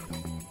habits with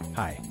them.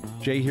 Hi,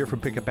 Jay here from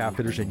Pickup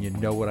Outfitters, and you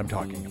know what I'm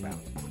talking about.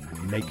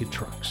 Naked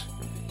trucks.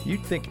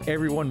 You'd think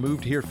everyone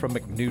moved here from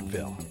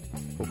McNewtville,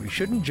 but we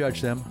shouldn't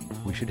judge them,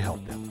 we should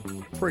help them.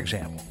 For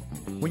example,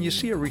 when you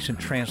see a recent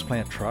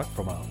transplant truck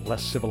from a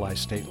less civilized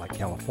state like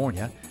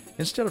California,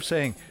 instead of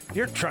saying,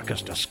 "Your truck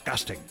is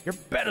disgusting, your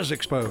bed is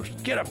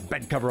exposed, get a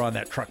bed cover on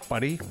that truck,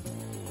 buddy,"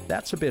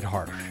 that's a bit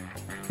harsh.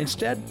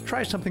 Instead,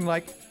 try something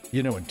like,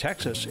 "You know, in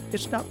Texas,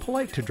 it's not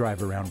polite to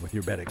drive around with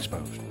your bed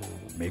exposed.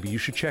 Maybe you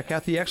should check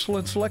out the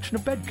excellent selection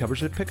of bed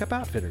covers at Pickup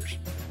Outfitters."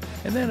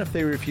 And then if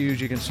they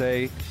refuse, you can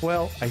say,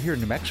 "Well, I hear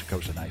New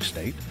Mexico's a nice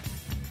state."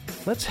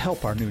 Let's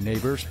help our new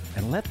neighbors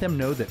and let them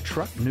know that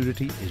truck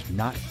nudity is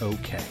not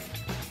okay.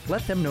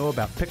 Let them know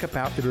about Pickup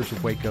Outfitters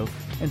of Waco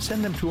and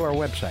send them to our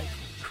website,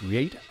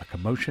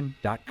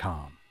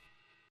 createacommotion.com.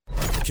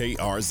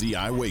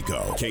 KRZI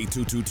Waco,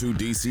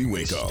 K222DC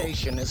Waco. This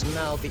station is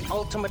now the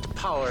ultimate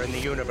power in the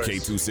universe.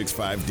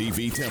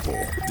 K265DV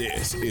Temple.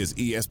 This is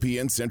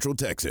ESPN Central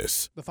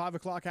Texas. The 5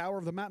 o'clock hour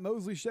of the Matt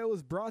Mosley Show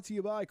is brought to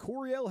you by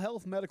Coriel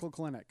Health Medical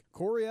Clinic.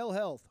 Coriel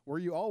Health, where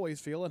you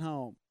always feel at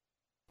home.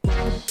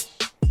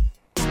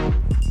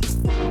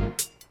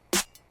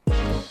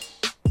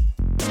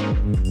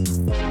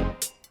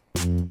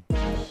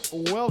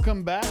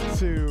 Welcome back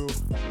to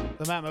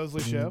the Matt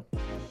Mosley Show.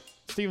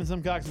 Steven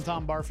Simcox and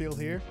Tom Barfield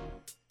here.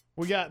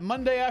 We got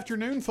Monday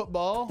afternoon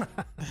football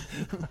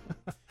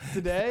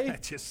today.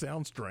 That just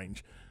sounds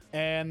strange.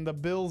 And the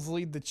Bills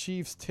lead the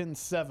Chiefs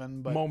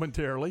 10-7. But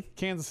momentarily.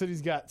 Kansas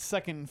City's got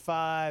 2nd and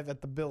 5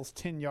 at the Bills'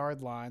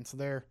 10-yard line, so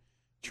they're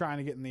trying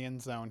to get in the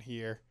end zone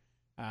here.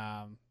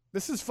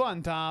 This is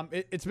fun, Tom.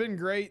 It's been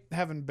great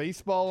having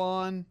baseball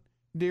on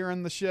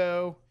during the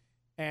show.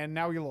 And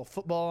now we get a little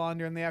football on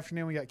during the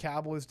afternoon. We got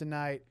Cowboys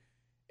tonight.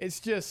 It's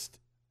just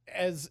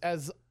as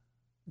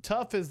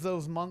tough as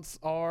those months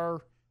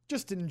are,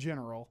 just in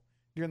general,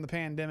 during the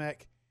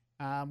pandemic.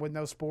 with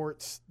no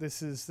sports.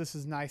 This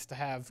is nice to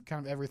have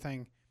kind of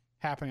everything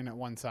happening at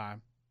one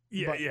time.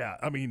 Yeah.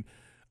 I mean,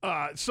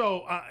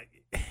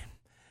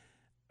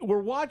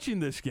 we're watching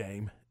this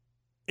game,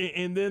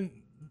 and then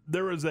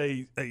there is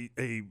a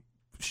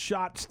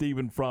shot,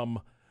 Stephen,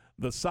 from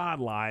the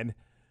sideline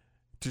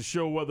to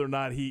show whether or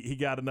not he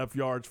got enough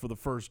yards for the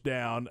first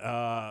down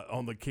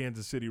on the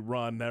Kansas City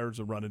run. There's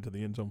a run into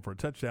the end zone for a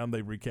touchdown.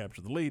 They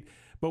recapture the lead.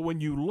 But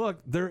when you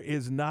look, there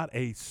is not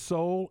a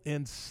soul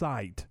in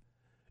sight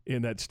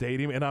in that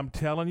stadium. And I'm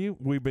telling you,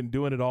 we've been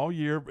doing it all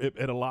year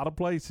at a lot of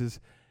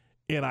places,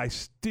 and I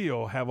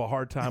still have a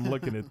hard time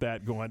looking at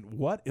that going,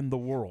 what in the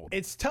world?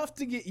 It's tough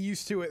to get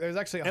used to it. There's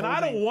actually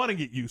I don't want to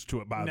get used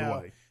to it, by the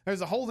way.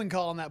 There's a holding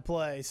call on that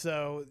play,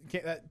 so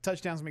that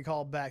touchdown's going to be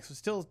called back. So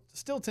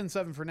still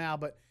 10-7 for now,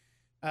 but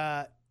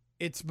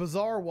it's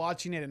bizarre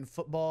watching it in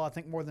football, I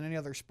think, more than any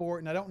other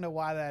sport, and I don't know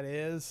why that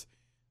is,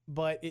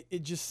 but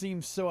it just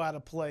seems so out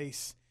of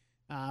place.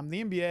 The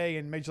NBA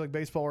and Major League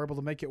Baseball were able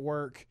to make it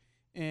work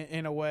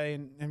in a way,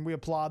 and we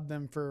applaud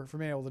them for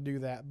being able to do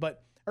that.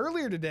 But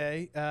earlier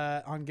today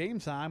on Game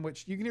Time,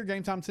 which you can hear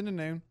Game Time 10 to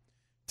noon,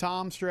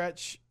 Tom,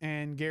 Stretch,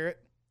 and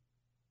Garrett,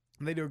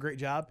 they do a great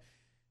job.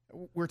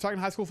 We were talking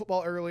high school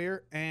football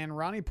earlier, and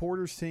Ronnie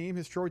Porter's team,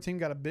 his Troy team,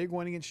 got a big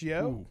win against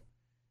Yo. Ooh.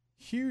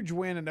 Huge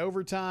win in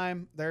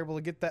overtime. They're able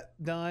to get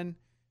that done.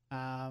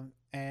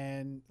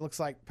 And looks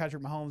like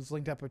Patrick Mahomes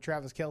linked up with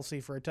Travis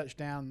Kelce for a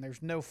touchdown.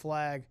 There's no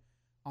flag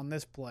on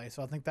this play,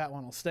 so I think that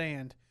one will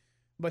stand.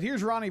 But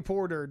here's Ronnie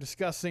Porter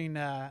discussing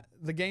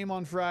the game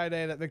on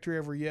Friday, that victory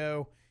over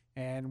Yo,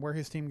 and where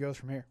his team goes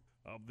from here.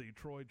 Of the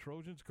Troy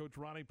Trojans, Coach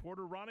Ronnie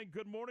Porter. Ronnie,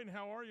 good morning.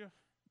 How are you?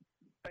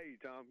 Hey,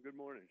 Tom. Good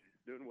morning.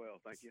 Doing well,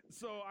 thank you.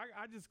 So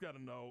I just got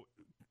to know,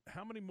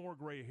 how many more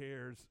gray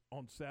hairs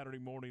on Saturday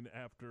morning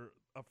after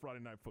a Friday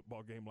night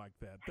football game like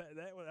that?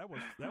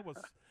 That was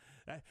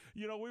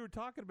you know, we were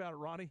talking about it,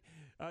 Ronnie.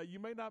 You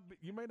may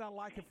not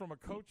like it from a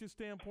coach's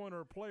standpoint or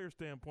a player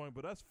standpoint,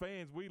 but us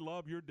fans, we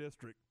love your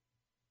district.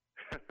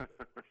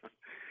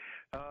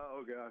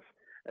 Oh gosh,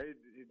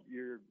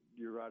 you're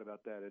right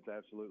about that. It's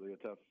absolutely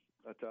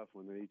a tough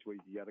one. And each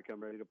week you got to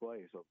come ready to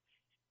play. So.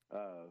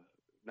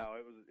 No,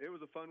 it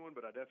was a fun one,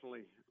 but I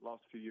definitely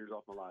lost a few years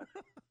off my life.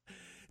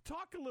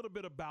 Talk a little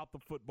bit about the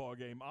football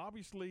game.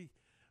 Obviously,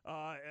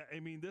 I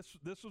mean, this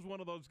was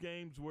one of those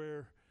games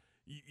where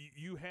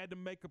you had to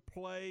make a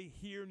play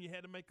here and you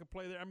had to make a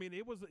play there. I mean,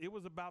 it was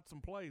about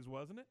some plays,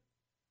 wasn't it?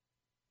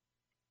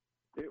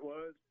 It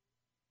was.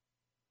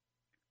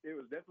 It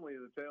was definitely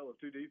the tale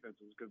of two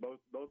defenses, because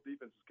both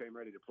defenses came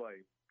ready to play,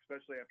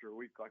 especially after a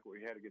week like what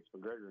we had against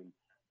McGregor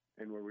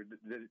and where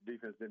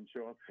defense didn't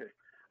show up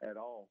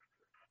at all.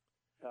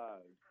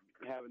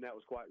 Having that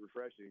was quite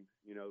refreshing.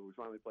 You know, we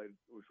finally played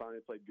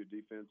good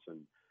defense,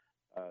 and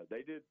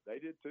they did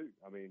too.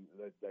 I mean,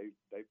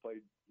 they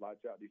played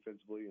lights out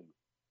defensively, and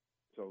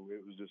so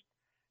it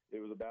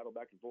was a battle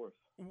back and forth.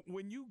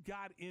 When you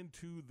got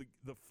into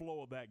the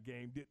flow of that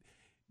game,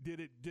 did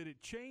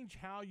it change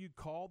how you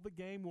called the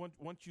game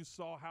once you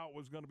saw how it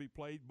was going to be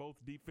played? Both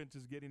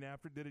defenses getting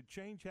after it. Did it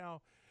change how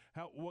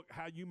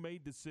you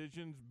made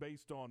decisions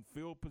based on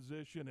field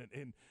position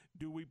and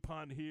do we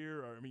punt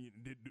here, or I mean,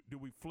 do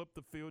we flip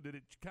the field? Did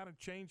it kind of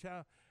change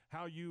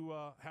how you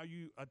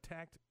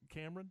attacked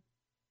Cameron?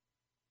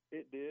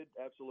 It did,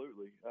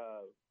 absolutely,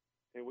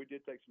 and we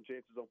did take some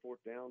chances on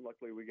fourth down.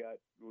 Luckily, we got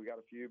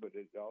a few, but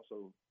it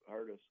also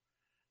hurt us.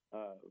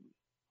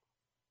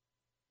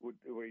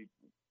 We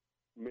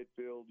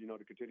midfield, you know,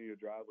 to continue to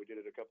drive. We did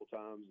it a couple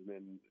times, and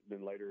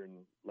then later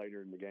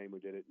in the game we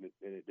did it,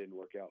 and it didn't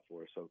work out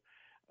for us. So.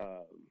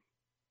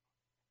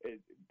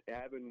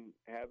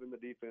 Having the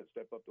defense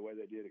step up the way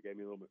they did, it gave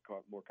me a little bit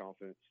more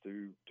confidence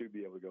to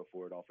be able to go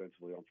for it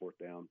offensively on fourth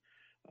down,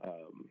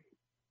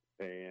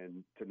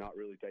 and to not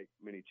really take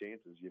many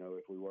chances. You know,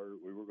 if we were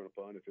going to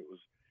punt, if it was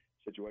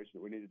a situation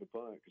that we needed to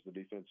punt, because the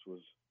defense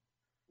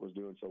was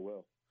doing so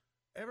well.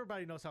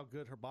 Everybody knows how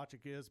good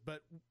Hrbacek is,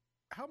 but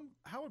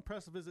how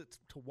impressive is it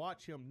to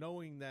watch him,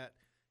 knowing that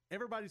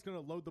everybody's going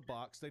to load the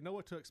box, they know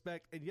what to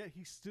expect, and yet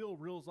he still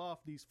reels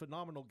off these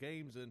phenomenal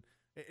games and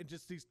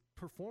just these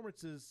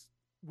performances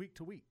week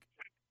to week?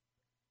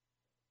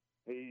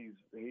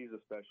 He's a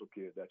special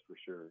kid, that's for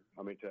sure.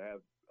 I mean, to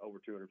have over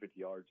 250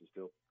 yards and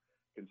still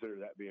consider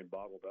that being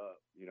bottled up.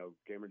 You know,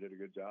 Cameron did a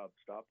good job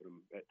stopping him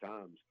at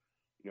times,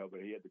 you know,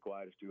 but he had the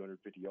quietest 250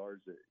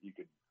 yards that you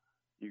could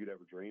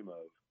ever dream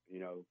of.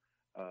 You know,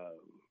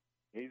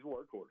 he's a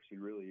workhorse. He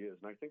really is.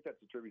 And I think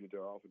that's attributed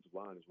to our offensive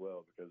line as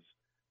well, because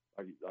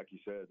like you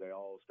said, they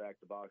all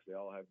stack the box. They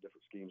all have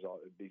different schemes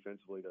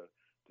defensively to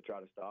try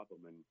to stop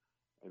them.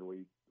 And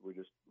we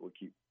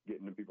keep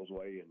getting in people's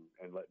way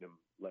and letting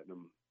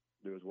him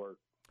do his work.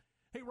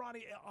 Hey,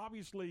 Ronnie,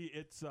 obviously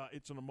it's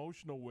an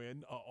emotional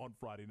win on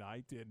Friday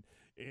night,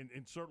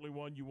 and certainly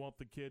one you want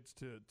the kids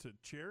to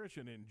cherish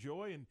and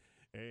enjoy,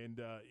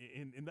 and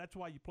that's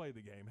why you play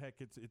the game. Heck,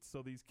 it's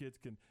so these kids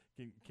can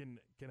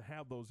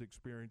have those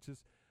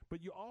experiences.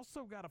 But you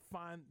also got to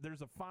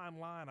there's a fine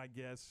line, I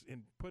guess,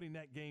 in putting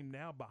that game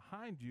now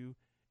behind you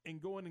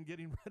and going and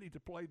getting ready to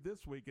play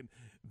this week, and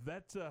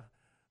that's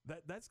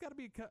got to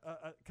be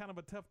a kind of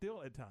a tough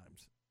deal at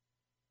times.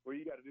 Well,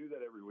 you got to do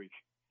that every week.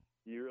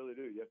 You really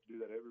do. You have to do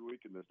that every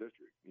week in this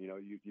district.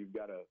 You've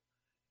got to.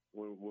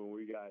 When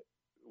we got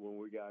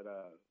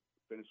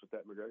finished with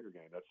that McGregor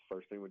game, that's the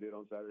first thing we did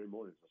on Saturday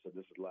mornings. I said,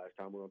 "This is the last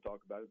time we're going to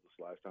talk about it. This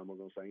is the last time we're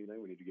going to say anything.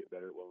 We need to get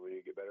better at what we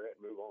need to get better at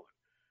and move on."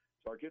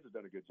 So our kids have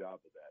done a good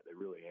job of that. They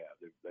really have.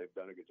 They've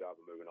done a good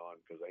job of moving on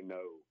because they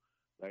know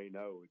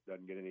it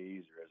doesn't get any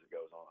easier as it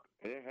goes on,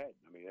 and it hadn't.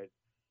 I mean,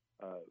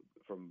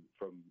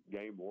 from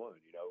game one,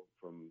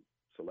 from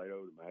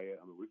Salado to Mejia,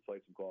 I mean, we've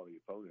played some quality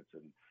opponents,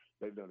 and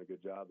they've done a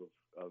good job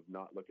of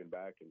not looking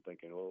back and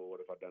thinking, "Oh,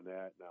 what if I've done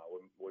that?" Now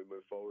we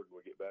move forward and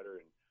we get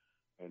better,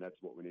 and that's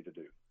what we need to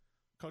do.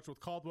 Coach, with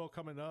Caldwell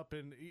coming up,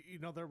 and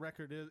their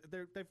record is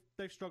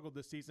they've struggled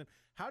this season.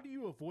 How do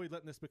you avoid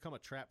letting this become a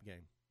trap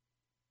game?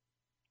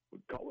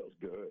 Well, Caldwell's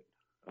good.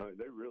 I mean,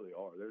 they really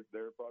are.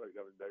 They're a product.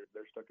 I mean,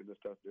 they're stuck in this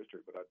tough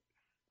district, but I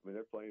mean,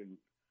 they're playing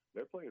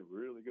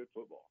really good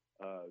football.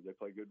 They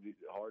play good,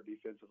 hard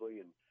defensively,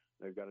 and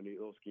they've got a neat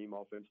little scheme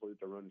offensively that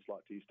they're running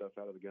slot T stuff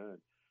out of the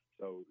gun.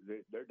 So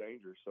they're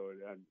dangerous. So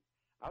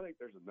I think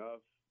there's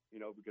enough,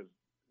 because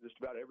just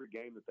about every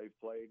game that they've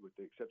played, with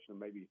the exception of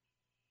maybe,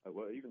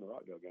 even the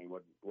Rockdale game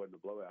wasn't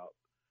a blowout.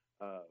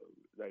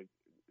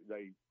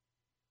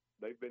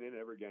 They've been in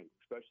every game,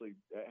 especially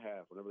at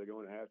half. Whenever they go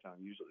in at halftime,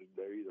 usually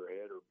they're either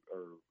ahead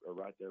or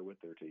right there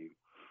with their team.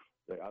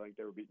 I think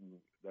they were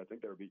beating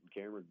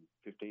Cameron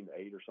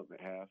 15-8 or something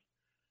at half.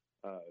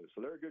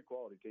 So they're a good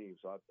quality team.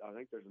 So I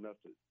think there's enough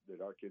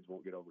that our kids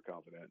won't get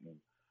overconfident and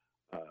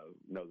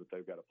know that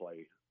they've got to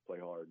play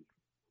hard.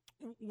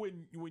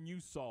 When you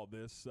saw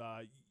this,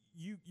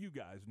 you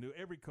guys knew,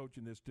 every coach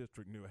in this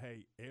district knew,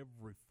 hey,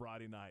 every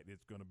Friday night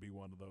it's going to be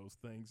one of those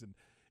things,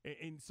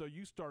 and so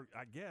you start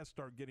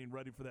getting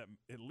ready for that,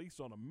 at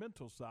least on a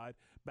mental side,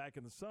 back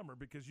in the summer,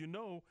 because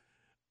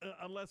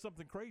unless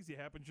something crazy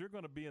happens, you're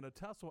going to be in a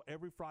tussle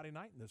every Friday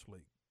night in this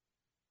league.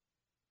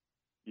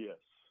 Yes,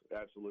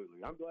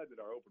 absolutely. I'm glad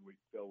that our open week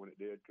fell when it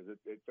did, because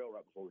it fell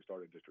right before we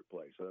started district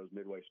play. So that was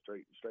midway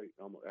straight,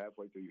 almost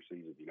halfway through your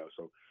season.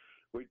 So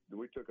we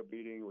took a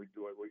beating. We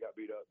got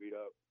beat up.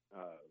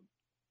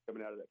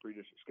 Coming out of that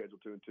pre-district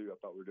schedule 2-2, I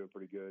thought we were doing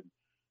pretty good.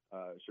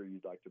 Sure,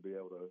 you'd like to be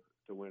able to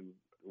win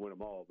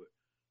them all, but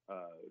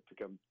to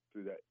come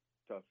through that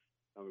tough.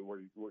 I mean,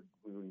 we're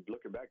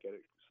looking back at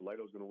it,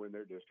 Salado's going to win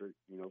their district.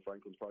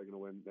 Franklin's probably going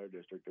to win their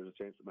district. There's a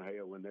chance that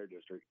Mejia will win their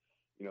district.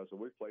 So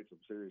we've played some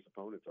serious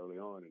opponents early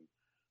on,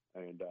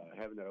 and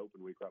having that open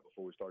week right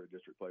before we started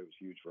district play was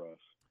huge for us.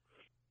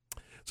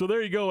 So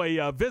there you go,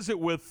 a visit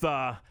with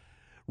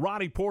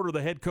Ronnie Porter,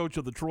 the head coach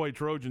of the Troy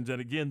Trojans. And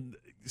again,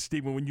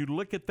 Stephen, when you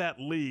look at that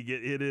league,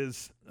 it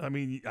is. I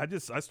mean,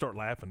 I start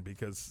laughing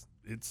because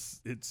it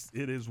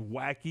is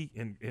wacky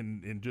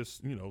and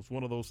just it's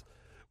one of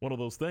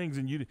those things.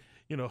 And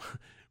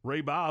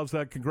Ray Biles,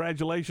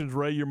 congratulations,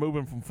 Ray, you're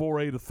moving from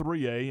 4A to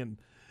 3A, and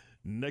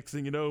next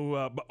thing you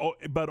know,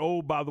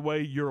 by the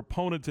way, your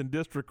opponents in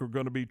district are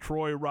going to be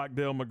Troy,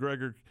 Rockdale,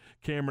 McGregor,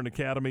 Cameron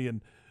Academy,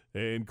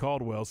 and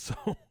Caldwell. So,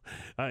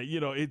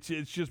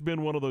 it's just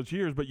been one of those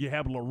years. But you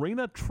have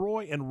Lorena,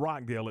 Troy, and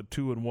Rockdale at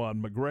 2-1,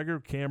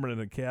 McGregor, Cameron,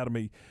 and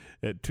Academy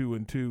at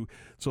 2-2.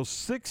 So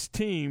 6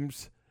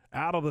 teams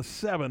out of the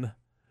 7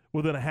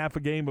 within a half a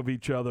game of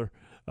each other,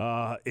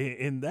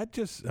 and that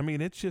just, I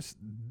mean, it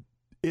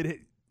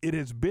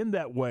has been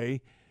that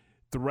way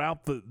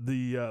throughout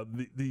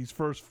these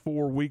first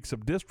 4 weeks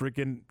of district,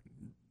 and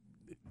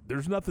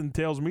there's nothing that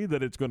tells me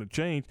that it's going to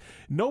change.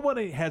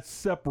 Nobody has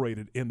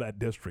separated in that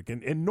district,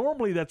 and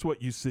normally that's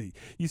what you see.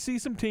 You see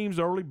some teams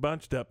early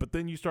bunched up, but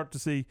then you start to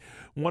see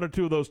 1 or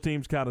 2 of those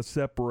teams kind of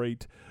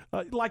separate,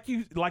 like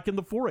in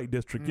the 4A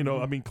district.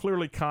 Mm-hmm. I mean,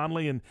 clearly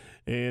Conley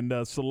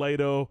and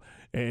Salado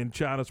and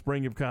China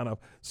Spring have kind of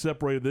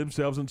separated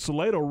themselves, and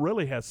Salado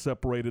really has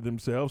separated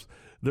themselves.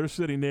 They're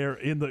sitting there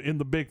in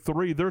the Big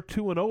 3. They're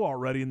 2-0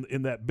 already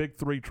in that Big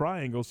 3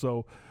 triangle.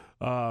 So,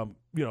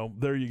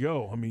 there you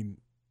go. I mean.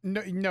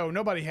 No,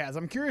 nobody has.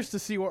 I'm curious to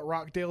see what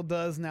Rockdale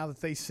does now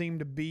that they seem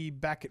to be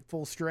back at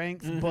full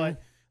strength, Mm-hmm.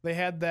 but they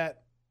had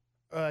that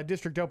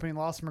district opening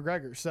loss to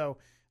McGregor, so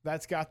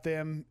that's got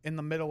them in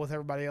the middle with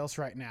everybody else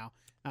right now.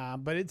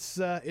 But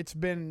it's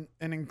been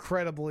an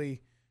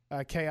incredibly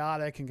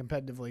chaotic and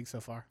competitive league so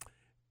far.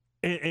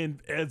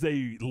 And as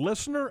a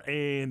listener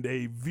and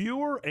a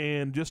viewer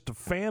and just a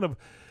fan of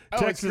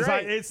Texas,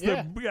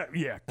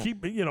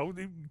 keep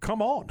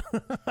come on,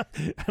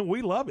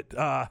 we love it.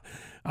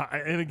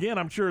 And again,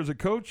 I'm sure as a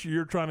coach,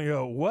 you're trying to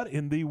go, what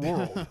in the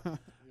world?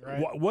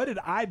 Right. What did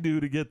I do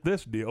to get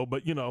this deal?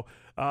 But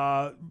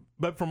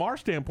but from our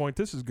standpoint,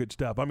 this is good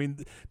stuff. I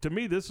mean, to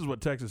me, this is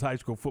what Texas high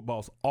school football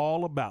is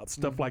all about.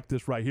 Stuff like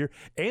this right here,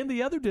 and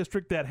the other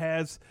district that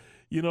has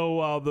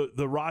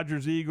the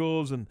Rogers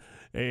Eagles and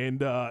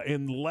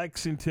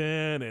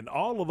Lexington and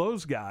all of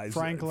those guys.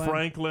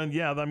 Franklin.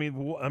 Yeah, I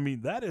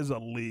mean that is a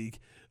league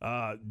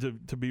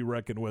to be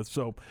reckoned with.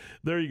 So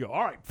there you go.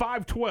 All right,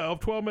 5:12,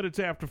 12 minutes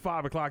after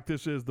 5 o'clock.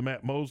 This is the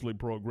Matt Mosley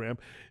program.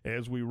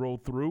 As we roll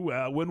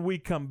through, when we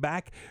come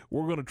back,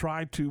 we're going to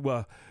try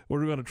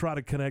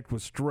to connect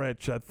with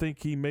Stretch. I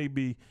think he may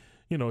be.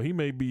 He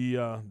may be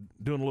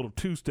doing a little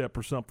two-step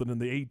or something in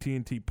the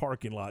AT&T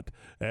parking lot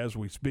as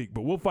we speak.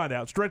 But we'll find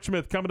out. Stretch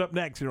Smith coming up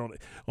next here on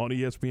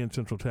ESPN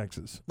Central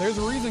Texas. There's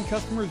a reason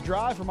customers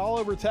drive from all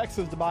over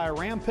Texas to buy a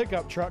Ram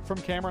pickup truck from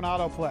Cameron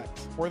Autoplex,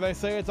 where they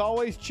say it's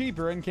always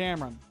cheaper in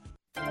Cameron.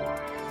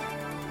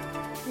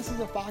 This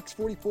is a Fox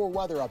 44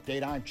 weather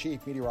update. I'm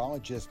Chief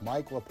Meteorologist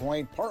Mike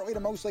LaPointe. Partly to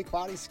mostly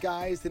cloudy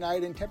skies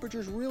tonight, and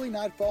temperatures really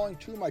not falling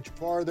too much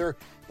farther.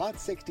 About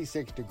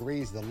 66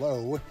 degrees the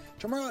low.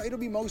 Tomorrow it'll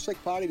be mostly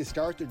cloudy to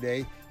start the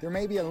day. There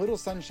may be a little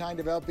sunshine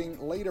developing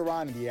later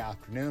on in the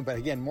afternoon, but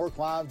again, more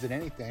clouds than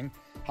anything.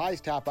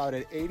 Highs top out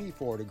at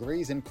 84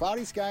 degrees, and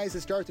cloudy skies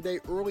to start the day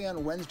early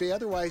on Wednesday,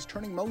 otherwise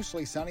turning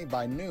mostly sunny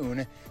by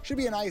noon. Should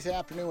be a nice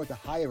afternoon with a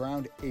high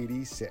around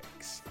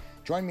 86.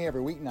 Join me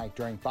every weeknight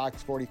during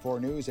Fox 44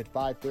 News at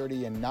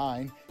 5:30 and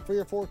 9 for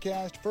your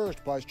forecast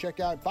first. Plus,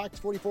 check out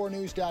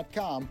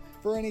fox44news.com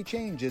for any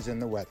changes in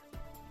the weather.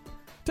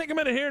 Take a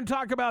minute here and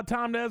talk about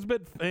Tom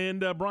Nesbitt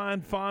and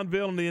Brian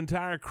Fonville and the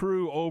entire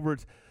crew over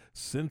at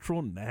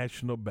Central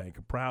National Bank,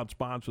 a proud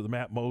sponsor of the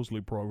Matt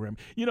Mosley program.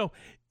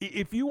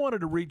 If you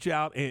wanted to reach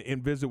out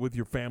and visit with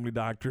your family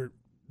doctor,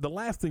 the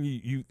last thing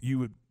you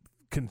would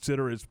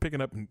consider is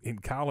picking up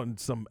and calling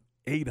some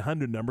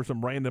 800 number,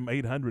 some random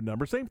 800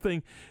 number. Same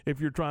thing if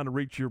you're trying to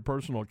reach your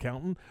personal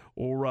accountant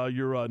or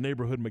your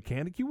neighborhood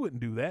mechanic. You wouldn't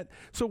do that.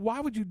 So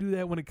why would you do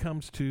that when it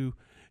comes to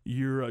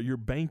your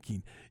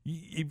banking?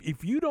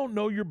 If you don't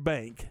know your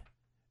bank,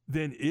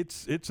 then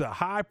it's a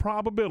high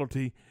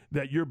probability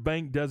that your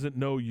bank doesn't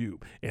know you,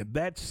 and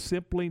that's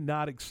simply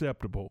not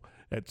acceptable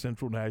at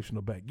Central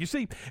National Bank. You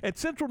see, at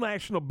Central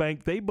National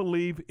Bank, they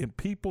believe in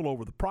people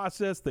over the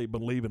process. They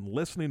believe in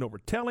listening over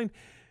telling.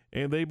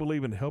 And they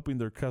believe in helping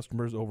their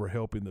customers over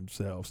helping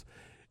themselves.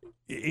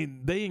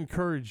 And they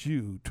encourage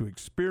you to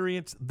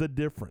experience the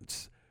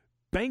difference.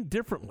 Bank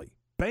differently.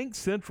 Bank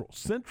Central.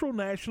 Central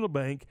National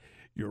Bank,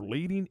 your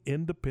leading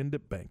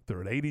independent bank.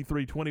 They're at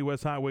 8320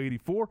 West Highway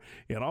 84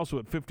 and also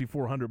at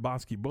 5400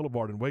 Bosque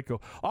Boulevard in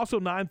Waco. Also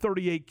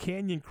 938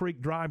 Canyon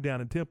Creek Drive down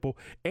in Temple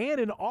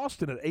and in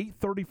Austin at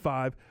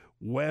 835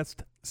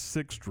 West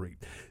 6th Street.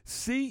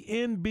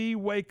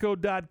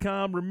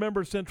 CNBWaco.com.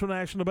 Remember, Central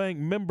National Bank,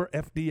 member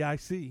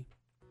FDIC.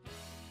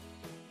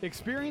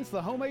 Experience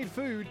the homemade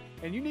food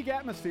and unique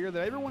atmosphere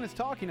that everyone is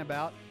talking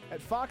about at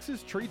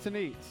Fox's Treats and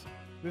Eats.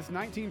 This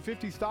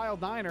 1950s-style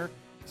diner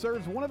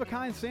serves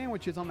one-of-a-kind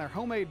sandwiches on their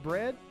homemade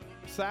bread,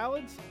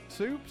 salads,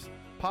 soups,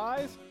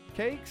 pies,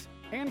 cakes,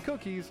 and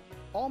cookies,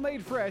 all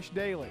made fresh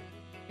daily.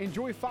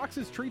 Enjoy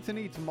Fox's Treats and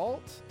Eats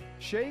malts,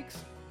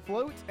 shakes,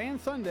 floats, and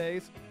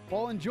sundaes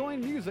while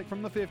enjoying music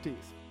from the 50s.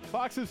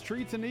 Fox's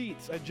Treats and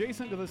Eats,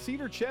 adjacent to the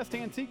Cedar Chest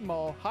Antique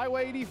Mall,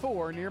 Highway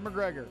 84 near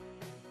McGregor.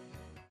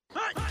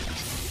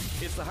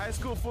 It's the high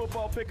school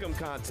football pick'em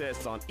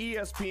contest on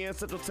ESPN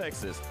Central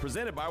Texas,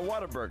 presented by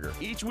Whataburger.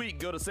 Each week,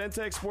 go to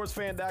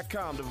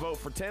centexsportsfan.com to vote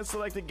for 10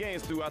 selected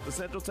games throughout the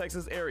Central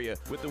Texas area,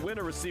 with the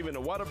winner receiving a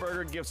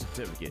Whataburger gift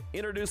certificate.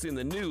 Introducing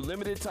the new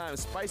limited-time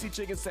spicy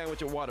chicken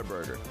sandwich at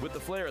Whataburger. With the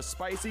flair of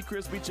spicy,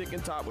 crispy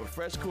chicken topped with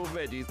fresh, cool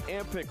veggies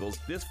and pickles,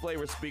 this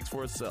flavor speaks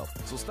for itself.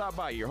 So stop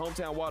by your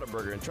hometown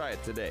Whataburger and try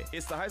it today.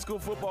 It's the high school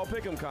football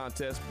pick'em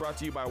contest brought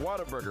to you by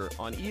Whataburger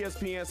on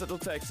ESPN Central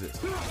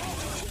Texas.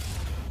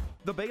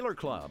 The Baylor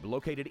Club,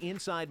 located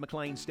inside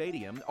McLean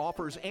Stadium,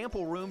 offers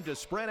ample room to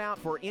spread out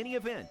for any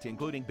event,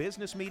 including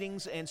business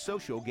meetings and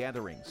social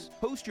gatherings.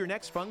 Host your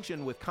next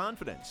function with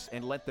confidence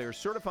and let their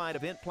certified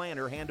event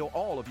planner handle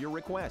all of your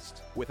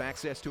requests. With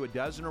access to a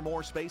dozen or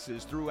more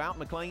spaces throughout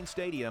McLean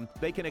Stadium,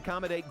 they can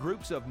accommodate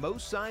groups of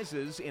most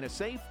sizes in a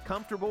safe,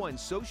 comfortable, and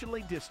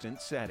socially distant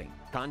setting.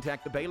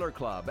 Contact the Baylor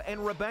Club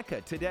and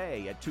Rebecca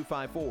today at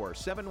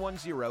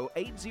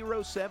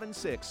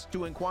 254-710-8076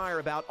 to inquire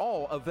about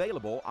all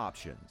available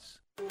options.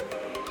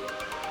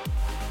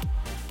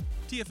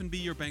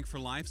 TFNB Your Bank for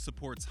Life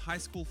supports high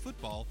school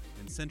football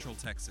in Central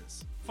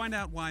Texas. Find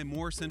out why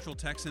more Central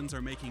Texans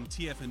are making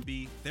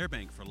TFNB their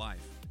bank for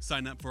life.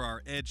 Sign up for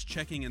our Edge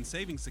checking and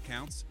savings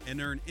accounts and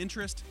earn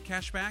interest,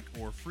 cashback,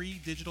 or free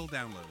digital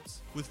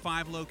downloads. With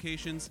 5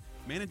 locations,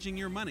 managing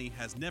your money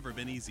has never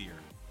been easier.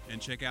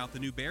 And check out the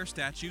new bear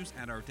statues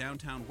at our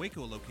downtown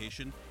Waco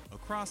location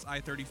across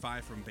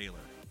I-35 from Baylor.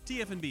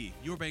 TFNB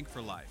Your Bank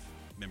for Life.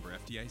 Member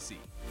FDIC.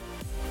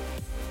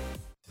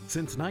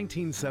 Since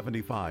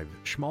 1975,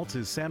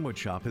 Schmaltz's Sandwich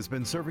Shop has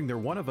been serving their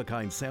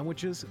one-of-a-kind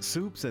sandwiches,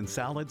 soups, and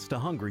salads to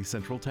hungry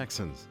Central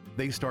Texans.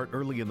 They start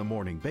early in the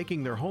morning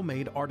baking their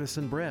homemade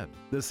artisan bread.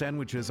 The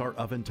sandwiches are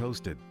oven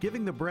toasted,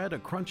 giving the bread a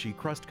crunchy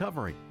crust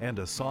covering and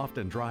a soft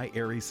and dry,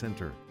 airy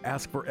center.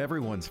 Ask for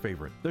everyone's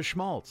favorite, the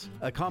schmaltz,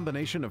 a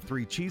combination of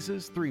 3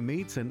 cheeses, 3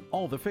 meats, and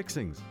all the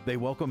fixings. They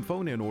welcome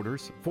phone-in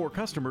orders for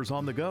customers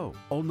on the go.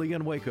 Only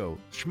in Waco,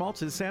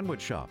 Schmaltz's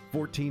Sandwich Shop,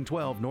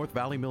 1412 North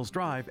Valley Mills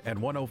Drive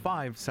and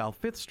 105 South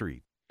 5th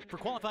Street. For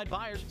qualified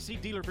buyers, see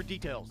dealer for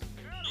details.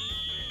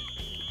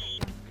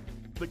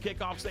 The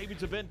kickoff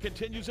savings event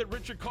continues at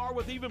Richard Carr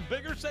with even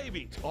bigger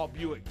savings. All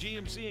Buick,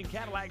 GMC, and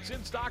Cadillacs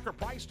in stock are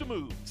priced to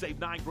move. Save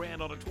 $9,000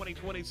 on a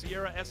 2020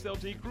 Sierra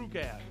SLT Crew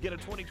Cab. Get a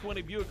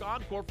 2020 Buick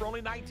Encore for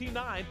only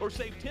 $19,900 or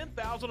save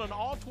 $10,000 on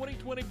all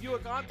 2020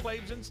 Buick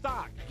Enclaves in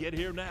stock. Get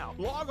here now.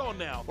 Log on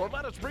now or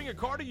let us bring a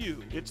car to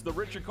you. It's the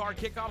Richard Carr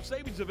kickoff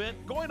savings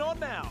event going on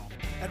now.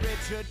 At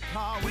Richard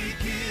Carr, we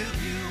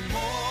give you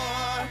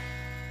more.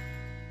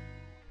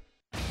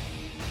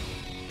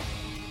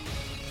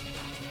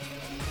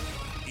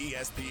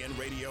 ESPN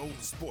Radio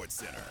Sports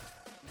Center.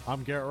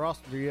 I'm Garrett Ross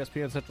for the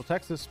ESPN Central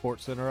Texas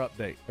Sports Center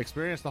Update.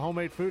 Experience the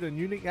homemade food and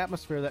unique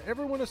atmosphere that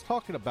everyone is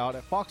talking about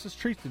at Fox's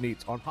Treats and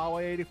Eats on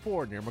Highway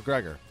 84 near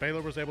McGregor.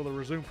 Baylor was able to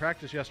resume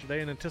practice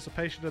yesterday in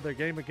anticipation of their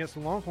game against the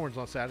Longhorns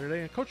on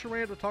Saturday, and Coach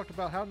Aranda talked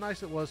about how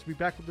nice it was to be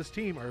back with this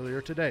team earlier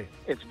today.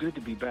 It's good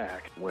to be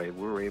back. We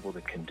were able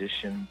to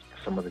condition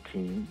some of the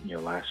team,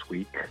 last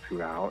week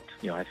throughout.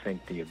 I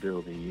think the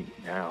ability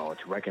now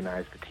to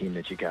recognize the team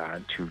that you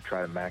got, to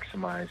try to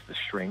maximize the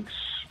strengths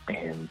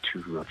and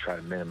to try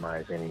to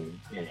minimize any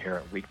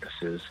inherent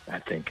weaknesses, I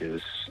think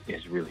is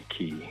really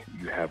key.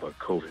 You have a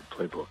COVID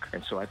playbook.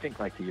 And so I think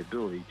the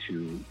ability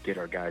to get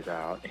our guys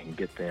out and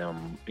get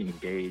them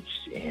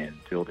engaged and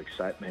build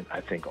excitement,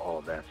 I think all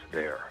of that's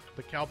there.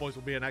 The Cowboys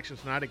will be in action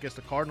tonight against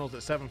the Cardinals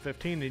at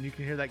 7:15, and you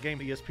can hear that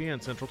game at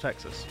ESPN Central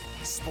Texas.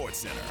 Sports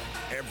Center,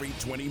 every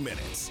 20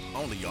 minutes,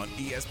 only on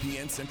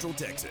ESPN Central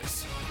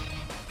Texas.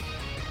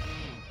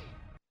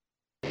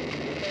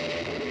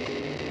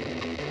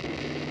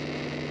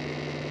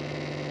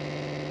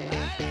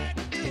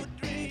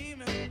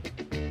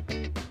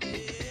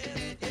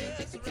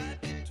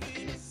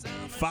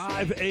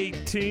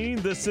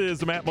 .518. This is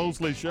the Matt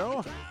Mosley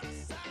Show.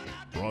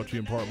 Brought to you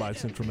in part by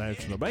Central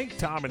National Bank.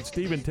 Tom and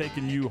Steven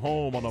taking you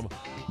home on a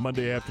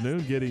Monday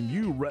afternoon, getting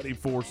you ready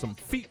for some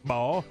feet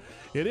ball.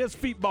 It is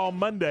Feet Ball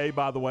Monday,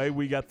 by the way.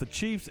 We got the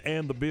Chiefs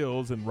and the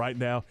Bills, and right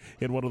now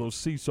in one of those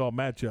seesaw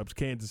matchups,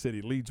 Kansas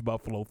City leads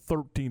Buffalo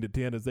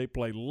 13-10 as they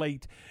play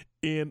late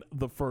in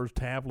the first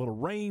half. A little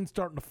rain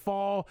starting to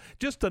fall.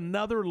 Just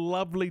another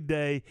lovely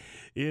day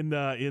in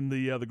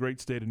the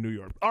great state of New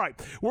York. All right,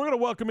 we're going to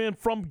welcome in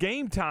from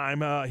Game Time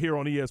here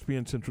on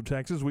ESPN Central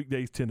Texas,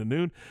 weekdays 10 to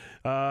noon.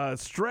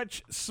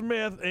 Stretch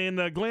Smith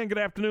and Glenn, good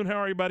afternoon. How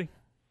are you, buddy?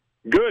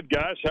 Good,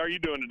 guys. How are you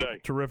doing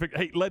today? Terrific.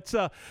 Hey, let's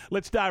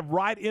dive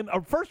right in.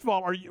 First of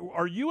all, are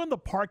you in the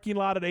parking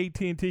lot at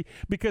AT&T?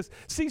 Because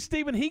see,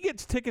 Steven, he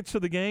gets tickets to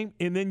the game,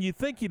 and then you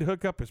think he'd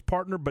hook up his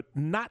partner, but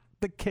not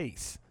the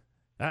case.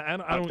 I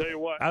tell you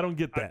what. I don't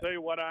get that. I tell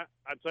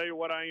you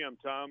what I am,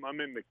 Tom. I'm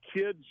in the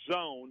kids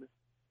zone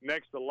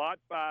next to Lot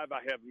 5. I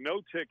have no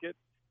ticket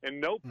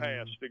and no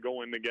pass to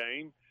go in the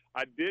game.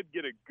 I did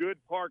get a good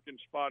parking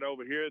spot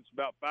over here. It's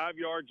about 5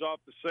 yards off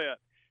the set.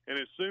 And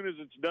as soon as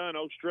it's done,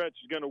 old Stretch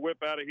is going to whip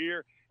out of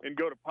here and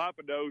go to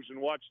Papado's and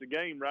watch the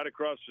game right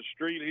across the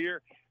street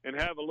here and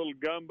have a little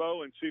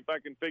gumbo and see if I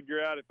can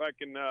figure out if I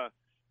can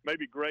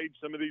maybe grade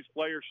some of these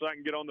players so I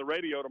can get on the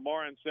radio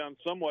tomorrow and sound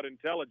somewhat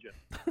intelligent.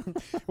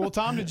 Well,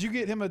 Tom, did you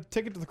get him a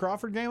ticket to the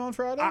Crawford game on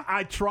Friday?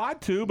 I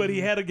tried to, but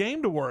he had a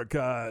game to work.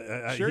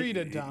 Sure you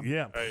did, Tom.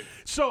 Yeah. Hey,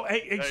 so,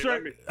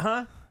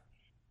 huh?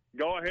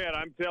 Go ahead.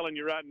 I'm telling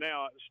you right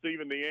now,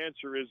 Stephen, the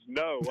answer is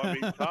no. I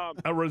mean, Tom.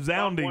 A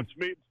resounding.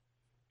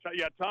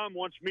 Tom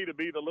wants me to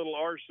be the little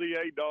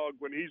RCA dog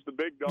when he's the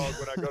big dog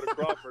when I go to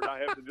Crawford. I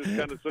have to just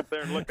kind of sit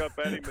there and look up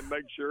at him and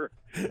make sure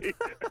he's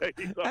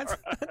all right.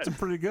 That's a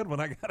pretty good one.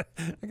 I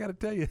gotta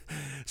tell you.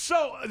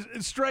 So,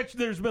 Stretch,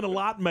 there's been a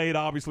lot made,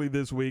 obviously,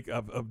 this week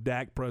of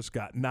Dak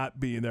Prescott not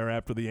being there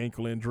after the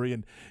ankle injury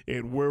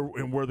and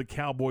where the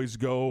Cowboys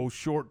go,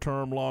 short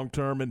term, long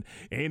term, and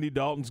Andy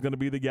Dalton's going to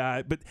be the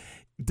guy. But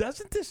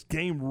doesn't this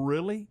game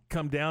really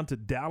come down to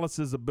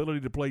Dallas's ability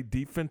to play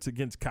defense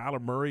against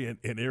Kyler Murray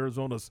and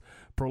Arizona's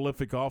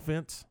prolific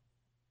offense?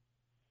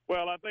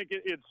 Well, I think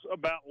it's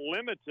about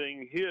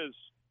limiting his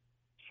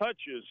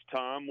touches,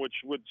 Tom, which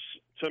would,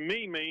 to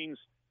me, means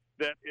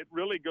that it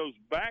really goes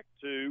back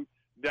to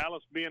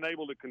Dallas being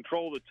able to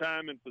control the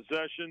time and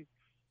possession.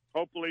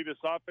 Hopefully this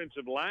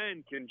offensive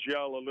line can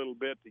gel a little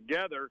bit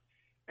together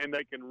and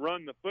they can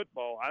run the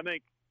football. I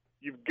think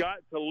you've got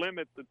to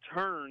limit the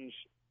turns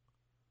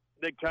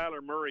that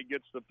Kyler Murray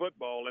gets the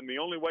football, and the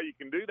only way you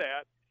can do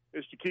that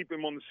is to keep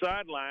him on the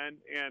sideline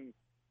and,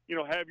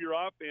 have your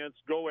offense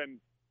go and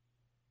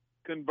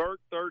convert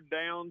third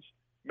downs,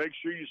 make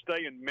sure you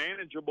stay in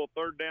manageable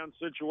third down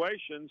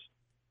situations,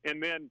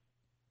 and then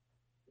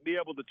be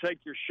able to take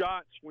your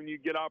shots when you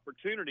get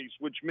opportunities,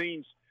 which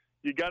means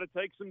you got to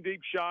take some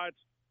deep shots,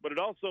 but it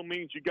also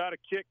means you got to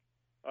kick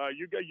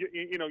You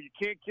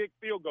can't kick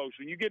field goals.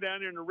 When you get down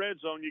there in the red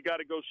zone, you got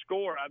to go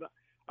score.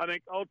 I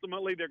think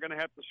ultimately they're going to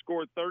have to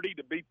score 30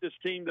 to beat this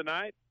team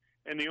tonight,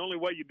 and the only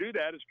way you do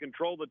that is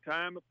control the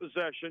time of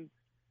possession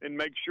and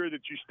make sure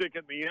that you stick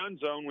it in the end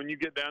zone when you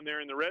get down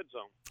there in the red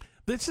zone.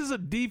 This is a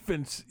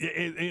defense,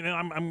 and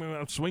I'm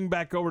going to swing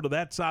back over to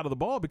that side of the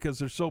ball because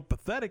they're so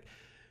pathetic.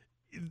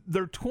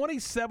 They're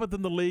 27th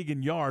in the league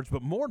in yards,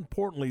 but more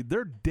importantly,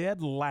 they're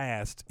dead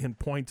last in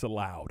points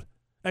allowed.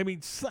 I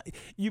mean,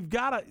 they've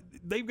got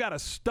to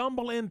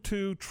stumble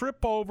into,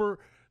 trip over,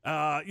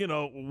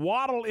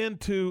 waddle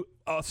into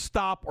a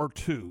stop or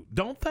two,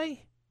 don't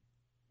they?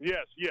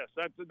 Yes,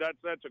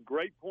 that's a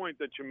great point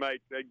that you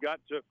make. They've got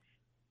to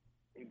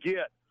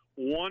get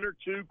one or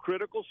two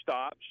critical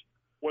stops,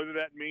 whether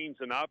that means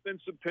an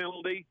offensive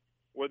penalty,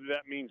 whether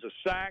that means a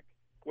sack,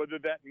 whether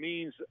that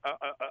means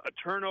a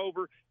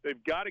turnover.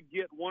 They've got to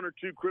get one or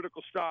two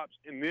critical stops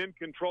and then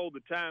control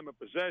the time of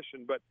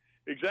possession. But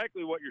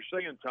exactly what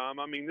you're saying, Tom.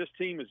 I mean, this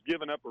team has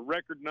given up a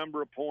record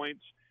number of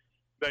points.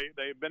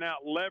 They've been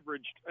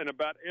out-leveraged in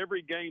about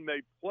every game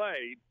they've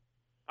played.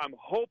 I'm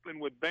hoping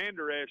with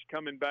Vander Esch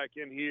coming back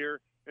in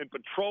here and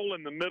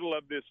patrolling the middle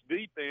of this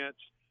defense,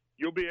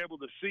 you'll be able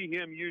to see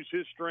him use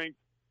his strength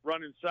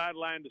running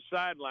sideline to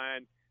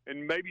sideline,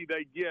 and maybe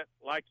they get,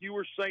 like you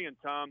were saying,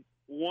 Tom,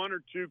 one or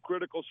two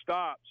critical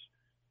stops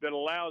that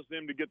allows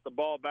them to get the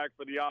ball back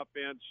for the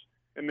offense.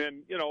 And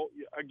then,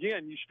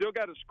 again, you still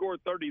got to score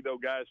 30, though,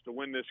 guys, to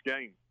win this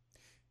game.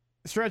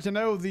 Stretch, I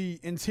know the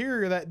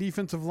interior of that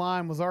defensive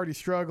line was already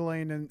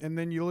struggling, and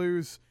then you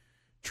lose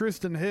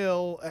Tristan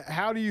Hill.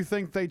 How do you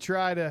think they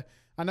try to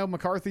 – I know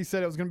McCarthy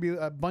said it was going to be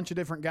a bunch of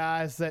different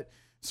guys that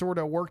sort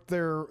of worked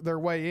their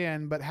way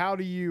in, but how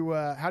do you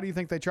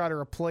think they try to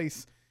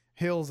replace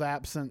Hill's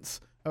absence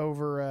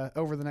over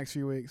the next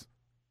few weeks?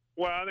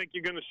 Well, I think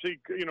you're going to see,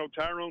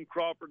 Tyrone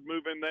Crawford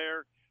move in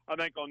there. I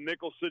think on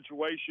nickel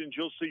situations,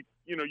 you'll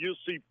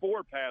see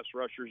four pass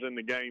rushers in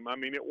the game. I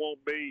mean, it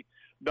won't be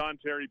Don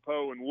Terry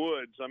Poe and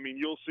Woods. I mean,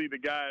 you'll see the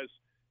guys.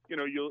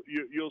 You'll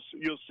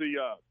see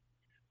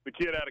the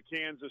kid out of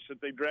Kansas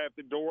that they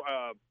drafted.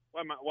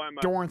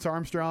 Dorrance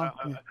Armstrong.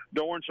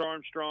 Dorrance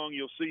Armstrong.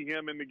 You'll see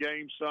him in the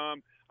game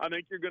some. I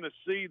think you're going to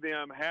see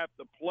them have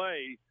to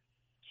play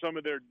some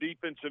of their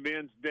defensive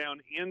ends down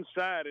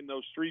inside in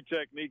those three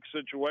technique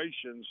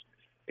situations,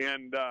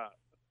 and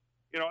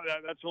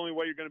that's the only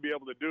way you're going to be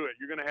able to do it.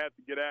 You're going to have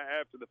to get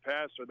after the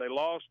passer. They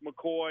lost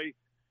McCoy,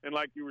 and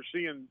like you were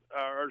saying,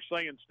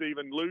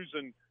 Stephen,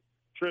 losing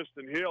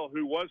Tristan Hill,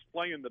 who was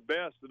playing the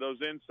best of those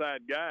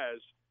inside guys,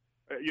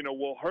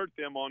 will hurt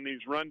them on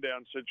these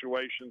rundown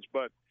situations.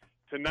 But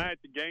tonight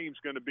the game's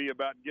going to be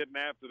about getting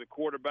after the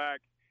quarterback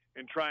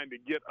and trying to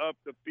get up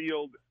the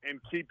field and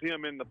keep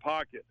him in the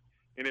pocket.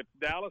 And if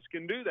Dallas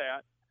can do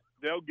that,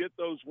 they'll get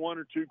those one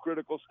or two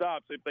critical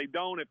stops. If they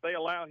don't, if they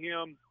allow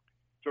him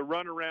to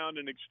run around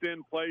and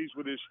extend plays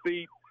with his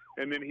feet,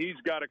 and then he's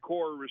got a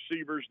core of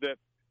receivers that,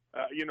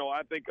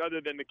 I think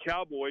other than the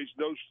Cowboys,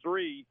 those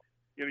three,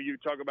 you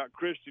talk about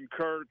Christian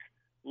Kirk,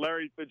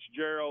 Larry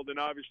Fitzgerald, and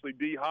obviously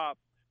D-Hop.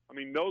 I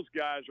mean, those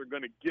guys are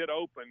going to get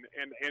open,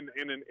 and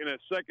in a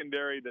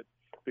secondary that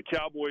the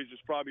Cowboys is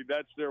probably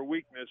that's their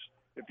weakness.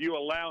 If you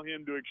allow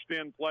him to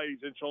extend plays,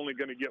 it's only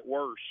going to get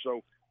worse.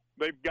 So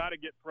they've got to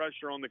get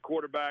pressure on the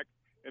quarterback,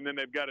 and then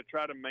they've got to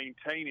try to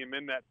maintain him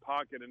in that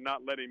pocket and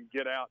not let him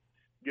get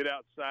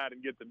outside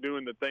and get to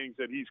doing the things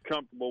that he's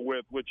comfortable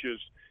with, which is,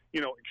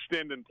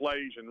 extending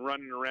plays and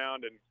running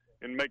around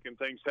and making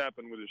things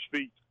happen with his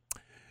feet.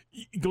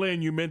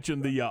 Glenn, you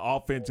mentioned the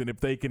offense, and if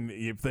they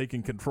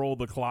can control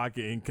the clock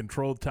and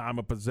control time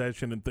of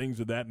possession and things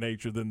of that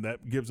nature, then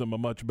that gives them a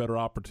much better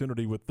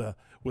opportunity with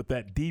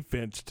that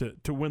defense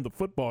to win the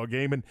football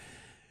game. And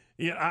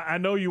I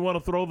know you want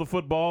to throw the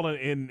football,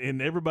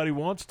 and everybody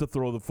wants to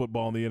throw the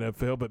football in the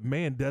NFL, but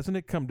man, doesn't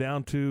it come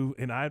down to?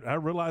 And I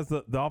realize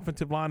that the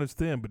offensive line is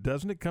thin, but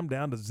doesn't it come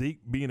down to Zeke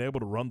being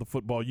able to run the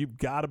football? You've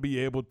got to be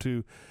able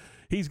to.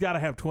 He's got to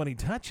have 20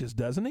 touches,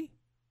 doesn't he?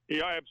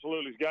 Yeah,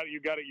 absolutely.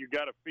 You got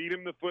to feed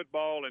him the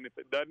football, and if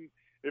it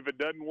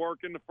doesn't work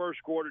in the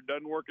first quarter,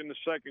 doesn't work in the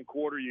second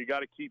quarter, you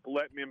got to keep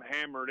letting him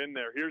hammer it in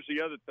there. Here's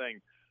the other thing: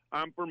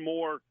 I'm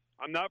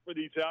not for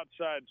these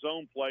outside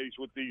zone plays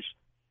with these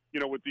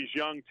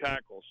young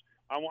tackles.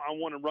 I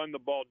want to run the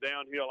ball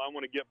downhill. I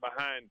want to get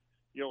behind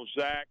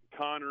Zach,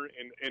 Connor,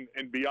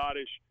 and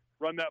Biotish,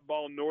 run that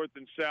ball north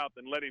and south,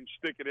 and let him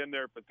stick it in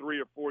there for 3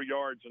 or 4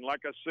 yards. And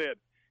like I said,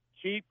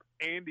 keep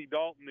Andy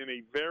Dalton in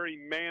a very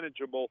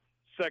manageable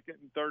second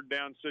and third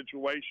down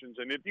situations.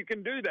 And if you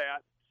can do that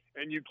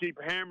and you keep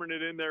hammering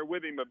it in there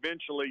with him,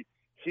 eventually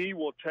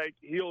he'll take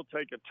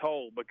a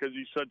toll because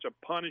he's such a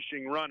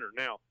punishing runner.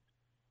 Now,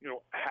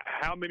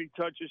 how many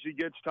touches he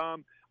gets,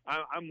 Tom,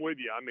 I'm with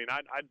you. I mean,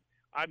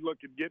 I'd look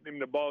at getting him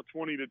the ball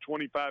 20 to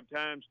 25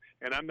 times,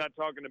 and I'm not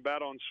talking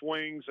about on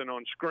swings and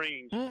on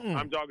screens.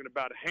 I'm talking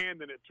about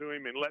handing it to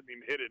him and letting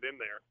him hit it in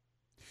there.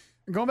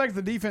 Going back to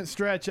the defense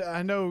stretch,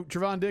 I know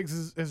Trevon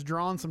Diggs has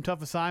drawn some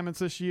tough assignments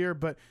this year,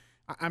 but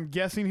I'm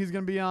guessing he's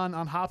going to be on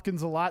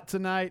Hopkins a lot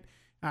tonight.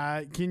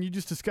 Can you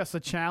just discuss the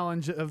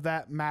challenge of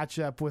that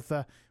matchup with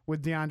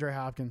DeAndre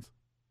Hopkins?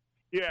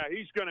 Yeah,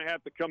 he's going to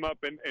have to come up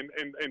and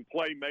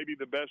play maybe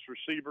the best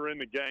receiver in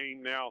the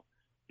game. Now,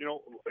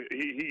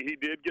 he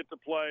did get to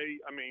play.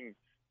 I mean,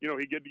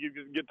 he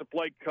get to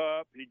play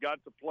Kupp. He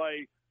got to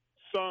play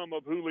some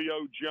of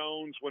Julio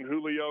Jones when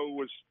Julio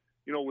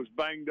was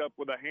banged up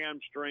with a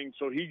hamstring.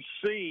 So he's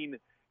seen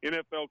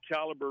NFL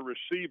caliber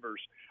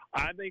receivers.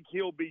 I think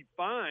he'll be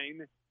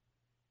fine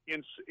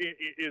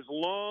as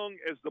long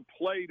as the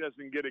play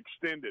doesn't get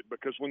extended,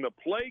 because when the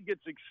play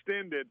gets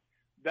extended,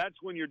 that's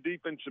when your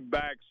defensive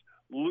backs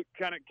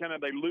kind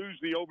of they lose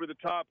the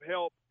over-the-top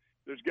help.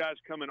 There's guys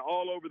coming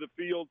all over the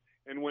field,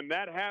 and when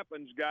that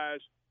happens, guys,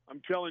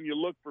 I'm telling you,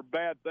 look for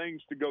bad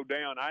things to go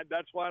down.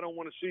 That's why I don't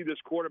want to see this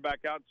quarterback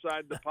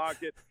outside the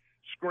pocket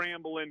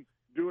scrambling,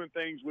 doing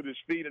things with his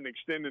feet and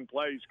extending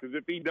plays, because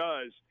if he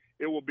does,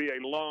 it will be a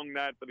long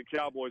night for the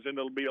Cowboys, and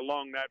it'll be a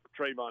long night for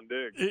Trayvon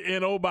Diggs.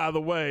 And, oh, by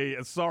the way,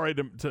 sorry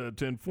to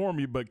inform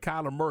you, but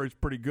Kyler Murray's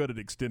pretty good at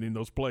extending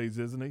those plays,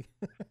 isn't he?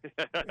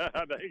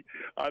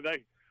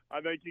 I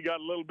think you got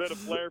a little bit of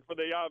flair for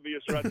the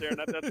obvious right there, and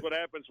that's what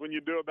happens when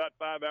you do about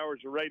 5 hours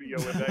of radio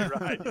a day,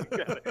 right?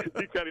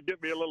 You got to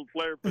get me a little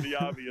flair for the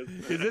obvious.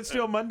 Is it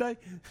still Monday?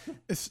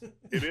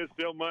 It is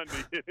still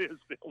Monday. It is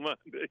still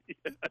Monday.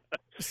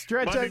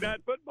 Monday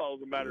Night Football,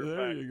 as a matter of fact.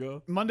 There you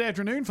go. Monday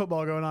afternoon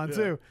football going on,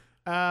 too.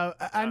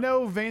 I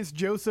know Vance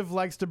Joseph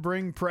likes to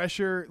bring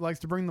pressure, likes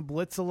to bring the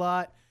blitz a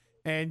lot,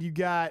 and you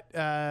got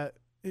a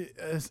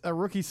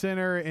rookie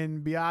center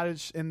in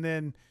Biotic and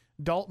then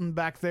Dalton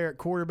back there at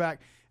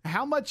quarterback.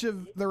 How much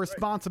of the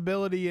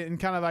responsibility and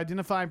kind of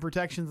identifying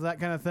protections, that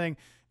kind of thing,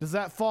 does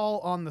that fall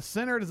on the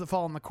center? Does it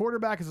fall on the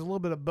quarterback? Is it a little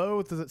bit of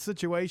both? Is it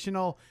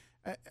situational?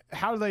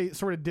 How do they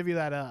sort of divvy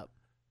that up?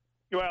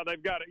 Well,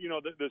 they've got to,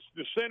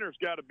 the center's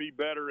got to be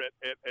better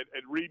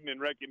at reading and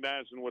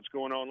recognizing what's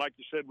going on. Like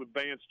you said with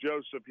Vance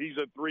Joseph, he's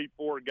a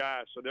 3-4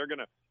 guy, so they'll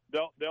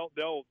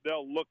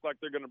look like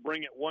they're going to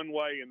bring it one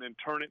way and then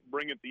turn it and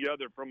bring it the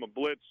other from a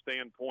blitz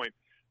standpoint.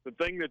 The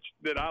thing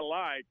that I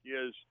like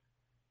is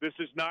this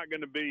is not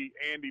going to be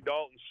Andy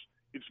Dalton's.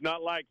 It's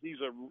not like he's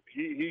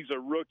a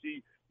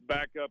rookie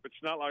backup.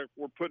 It's not like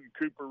we're putting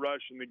Cooper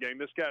Rush in the game.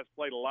 This guy's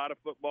played a lot of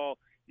football.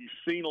 He's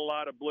seen a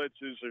lot of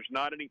blitzes. There's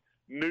not any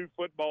new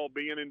football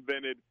being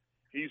invented.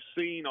 He's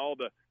seen all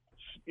the,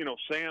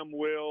 Sam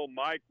will,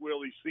 Mike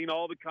will. He's seen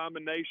all the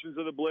combinations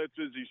of the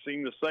blitzes. He's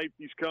seen the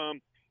safeties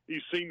come.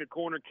 He's seen the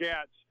corner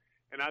cats.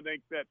 And I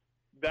think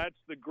that's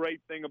the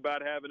great thing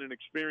about having an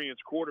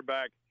experienced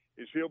quarterback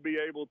is he'll be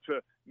able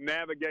to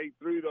navigate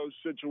through those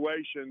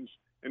situations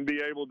and be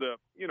able to,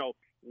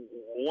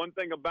 one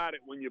thing about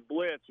it, when you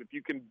blitz, if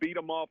you can beat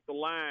them off the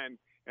line,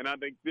 and I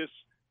think this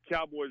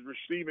Cowboys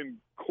receiving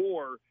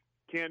core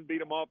can beat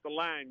them off the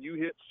line. You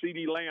hit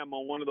CeeDee Lamb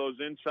on one of those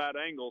inside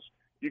angles,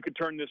 you could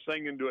turn this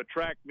thing into a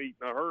track meet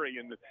in a hurry.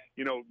 And,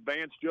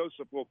 Vance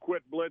Joseph will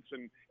quit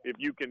blitzing if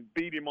you can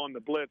beat him on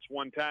the blitz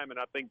one time, and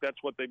I think that's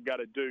what they've got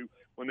to do.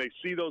 When they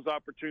see those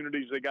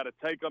opportunities, they got to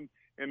take them,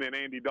 and then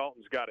Andy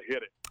Dalton's got to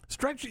hit it.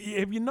 Stretch,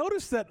 have you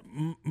noticed that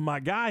my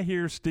guy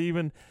here,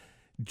 Steven,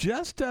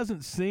 just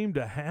doesn't seem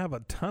to have a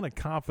ton of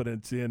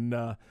confidence in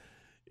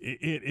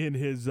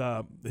his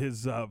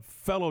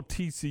fellow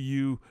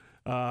TCU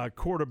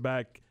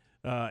quarterback,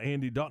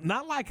 Andy Dalton?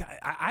 Not like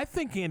I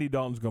think Andy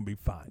Dalton's going to be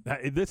fine.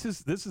 This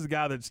is a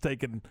guy that's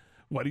taken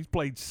he's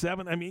played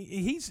 7. I mean,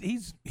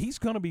 he's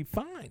going to be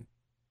fine.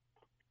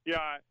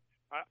 Yeah,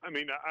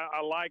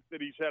 I like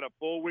that he's had a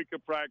full week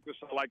of practice.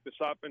 I like this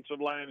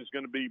offensive line is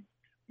going to be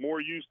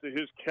more used to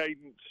his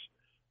cadence.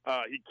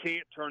 He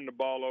can't turn the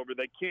ball over.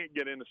 They can't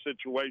get in a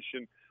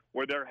situation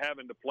where they're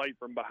having to play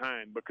from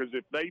behind, because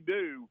if they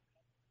do,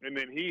 and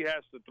then he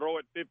has to throw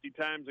it 50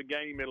 times a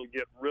game, it'll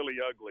get really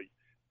ugly.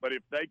 But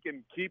if they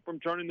can keep from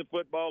turning the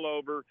football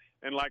over,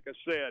 and like I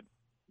said,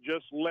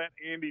 just let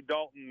Andy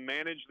Dalton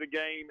manage the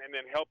game and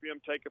then help him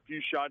take a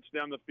few shots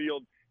down the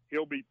field,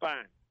 he'll be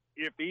fine.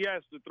 If he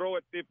has to throw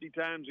it 50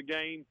 times a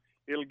game,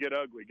 it'll get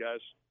ugly, guys.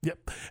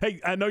 Yep. Hey,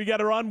 I know you got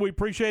to run. We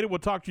appreciate it. We'll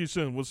talk to you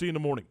soon. We'll see you in the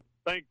morning.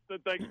 Thanks,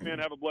 man.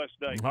 Have a blessed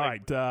day. All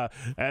right.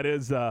 That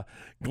is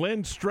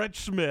Glenn Stretch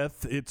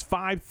Smith. It's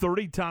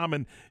 5:30, Tom,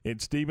 and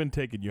Steven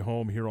taking you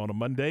home here on a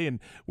Monday. And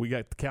we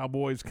got the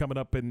Cowboys coming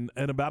up in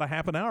about a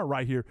half an hour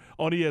right here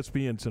on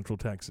ESPN Central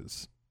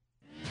Texas.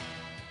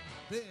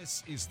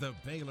 This is the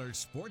Baylor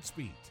Sports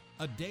Beat,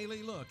 a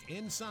daily look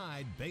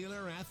inside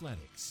Baylor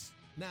athletics.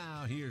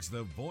 Now here's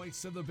the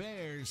voice of the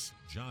Bears,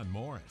 John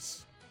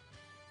Morris.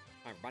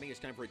 Hi, everybody. It's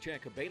time for a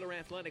check of Baylor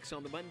athletics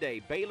on the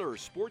Monday Baylor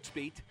Sports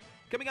Beat.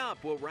 Coming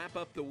up, we'll wrap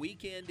up the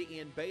weekend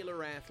in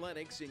Baylor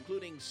athletics,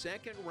 including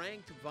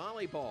second-ranked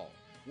volleyball,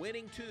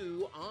 winning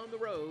 2 on the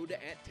road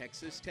at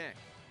Texas Tech.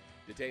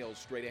 Details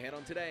straight ahead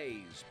on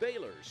today's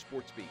Baylor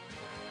Sports Beat.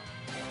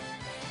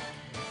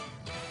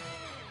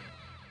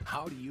 How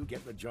How do you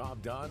get the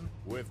job done?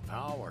 With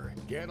power.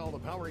 Get all the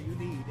power you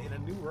need in a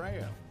new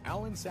Ram.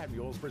 Allen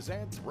Samuels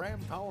presents Ram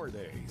Power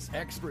Days.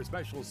 Extra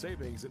special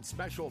savings and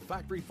special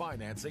factory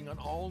financing on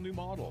all new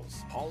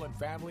models. Hauling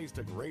families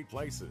to great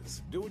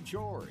places. Doing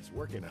chores,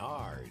 working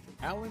hard.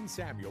 Allen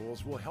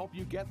Samuels will help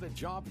you get the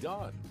job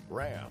done.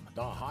 Ram,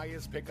 the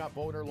highest pickup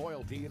owner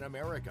loyalty in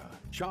America.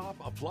 Shop,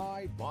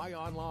 apply, buy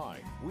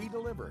online. We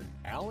deliver.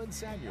 Allen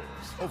Samuels,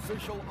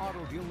 official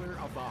auto dealer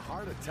of the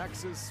Heart of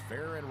Texas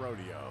Fair and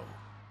Rodeo.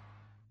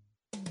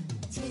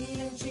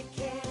 TNG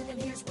can, and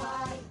here's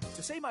why.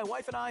 To say my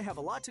wife and I have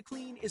a lot to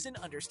clean is an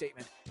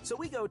understatement. So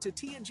we go to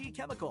TNG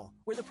Chemical,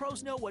 where the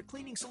pros know what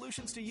cleaning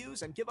solutions to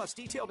use and give us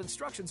detailed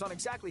instructions on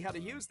exactly how to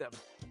use them.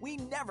 We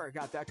never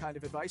got that kind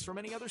of advice from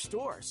any other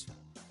stores.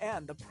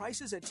 And the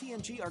prices at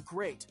TNG are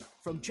great,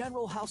 from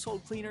general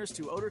household cleaners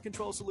to odor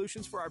control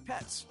solutions for our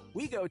pets.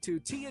 We go to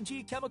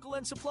TNG Chemical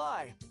and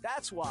Supply.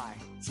 That's why.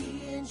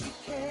 TNG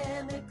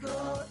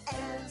Chemical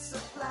and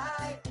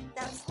Supply.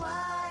 That's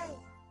why.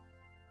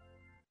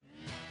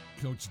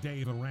 Coach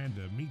Dave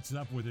Aranda meets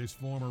up with his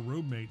former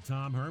roommate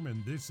Tom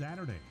Herman this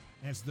Saturday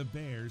as the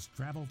Bears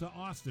travel to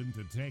Austin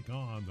to take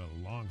on the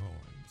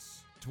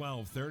Longhorns.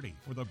 12:30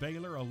 for the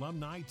Baylor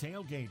Alumni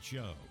Tailgate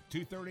Show.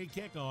 2:30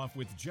 kickoff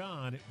with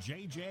John,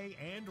 JJ,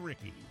 and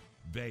Ricky.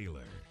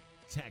 Baylor,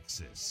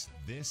 Texas,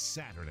 this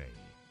Saturday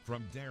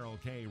from Darrell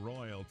K.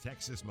 Royal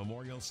Texas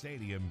Memorial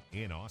Stadium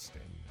in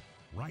Austin.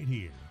 Right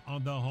here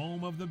on the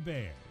home of the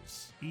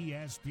Bears,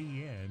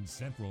 ESPN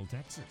Central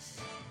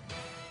Texas.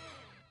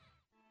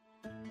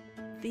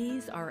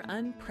 These are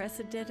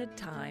unprecedented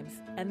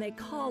times, and they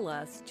call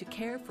us to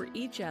care for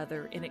each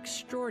other in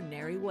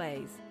extraordinary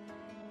ways.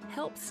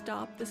 Help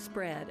stop the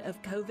spread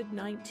of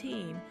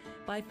COVID-19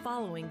 by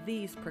following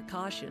these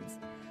precautions.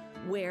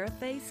 Wear a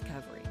face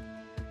covering.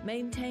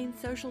 Maintain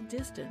social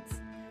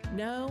distance.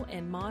 Know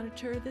and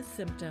monitor the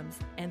symptoms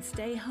and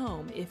stay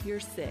home if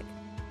you're sick.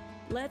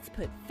 Let's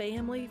put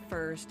family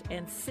first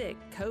and sick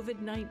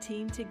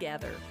COVID-19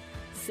 together.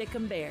 Sick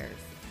 'em Bears.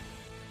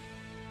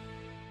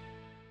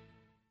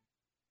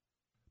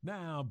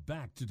 Now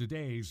back to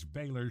today's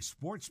Baylor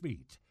Sports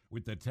Beat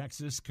with the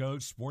Texas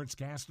Coach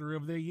Sportscaster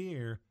of the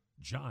Year,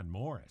 John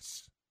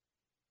Morris.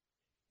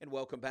 And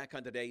welcome back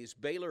on today's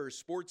Baylor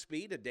Sports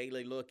Beat, a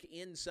daily look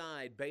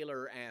inside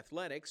Baylor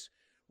athletics.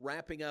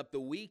 Wrapping up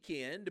the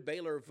weekend,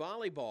 Baylor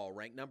volleyball,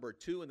 ranked number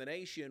 2 in the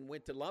nation,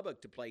 went to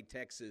Lubbock to play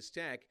Texas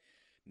Tech,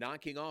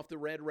 knocking off the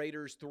Red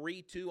Raiders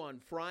 3-2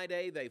 on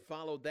Friday. They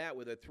followed that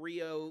with a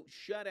 3-0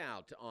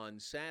 shutout on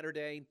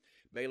Saturday.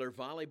 Baylor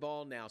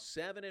volleyball now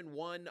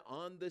 7-1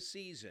 on the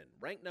season,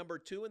 ranked number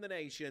 2 in the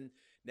nation.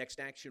 Next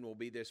action will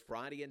be this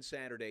Friday and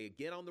Saturday,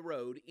 again on the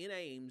road in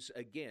Ames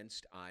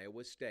against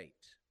Iowa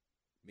State.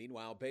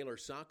 Meanwhile, Baylor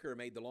soccer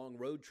made the long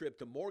road trip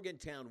to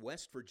Morgantown,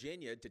 West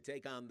Virginia to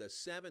take on the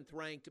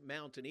 7th-ranked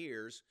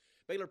Mountaineers.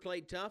 Baylor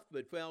played tough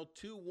but fell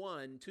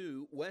 2-1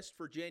 to West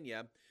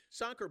Virginia.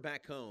 Soccer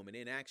back home and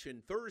in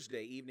action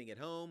Thursday evening at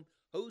home,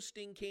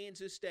 hosting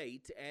Kansas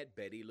State at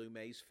Betty Lou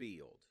Mays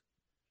Field.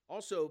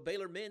 Also,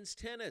 Baylor men's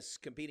tennis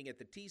competing at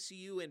the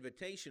TCU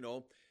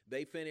Invitational.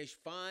 They finished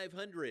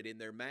 500 in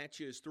their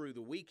matches through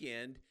the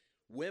weekend.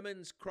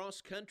 Women's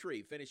cross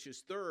country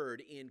finishes 3rd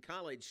in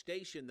College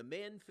Station. The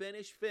men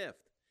finish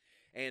 5th.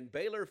 And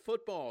Baylor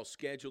football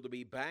scheduled to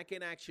be back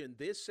in action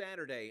this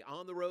Saturday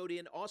on the road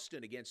in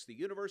Austin against the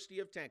University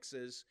of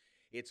Texas.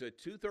 It's a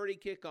 2:30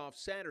 kickoff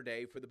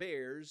Saturday for the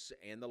Bears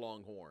and the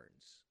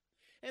Longhorns.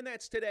 And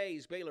that's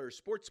today's Baylor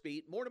Sports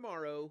Beat. More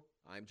tomorrow.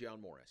 I'm John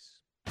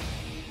Morris.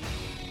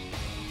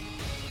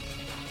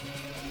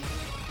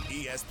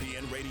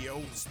 ESPN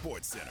Radio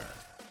Sports Center.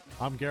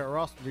 I'm Garrett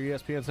Ross with your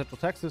ESPN Central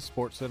Texas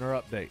Sports Center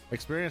update.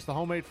 Experience the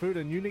homemade food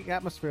and unique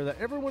atmosphere that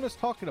everyone is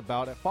talking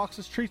about at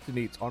Fox's Treats and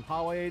Eats on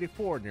Highway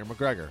 84 near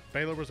McGregor.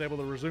 Baylor was able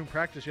to resume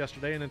practice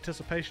yesterday in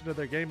anticipation of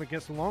their game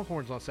against the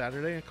Longhorns on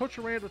Saturday, and Coach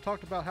Aranda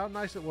talked about how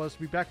nice it was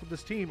to be back with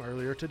this team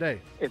earlier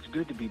today. It's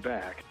good to be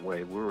back.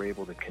 We were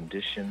able to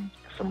condition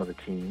some of the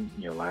team,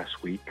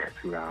 last week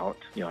throughout.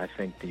 I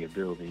think the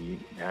ability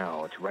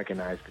now to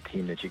recognize the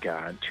team that you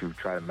got, to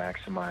try to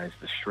maximize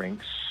the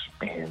strengths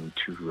and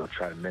to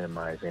try to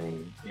minimize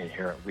any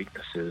inherent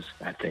weaknesses,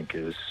 I think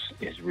is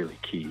really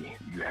key.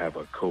 You have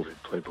a COVID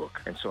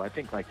playbook. And so I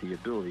think the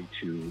ability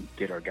to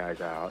get our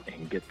guys out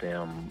and get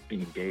them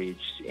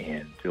engaged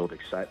and build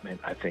excitement,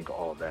 I think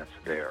all of that's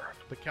there.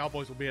 The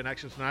Cowboys will be in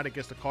action tonight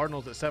against the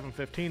Cardinals at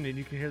 7:15, and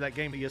you can hear that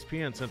game at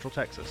ESPN Central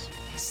Texas.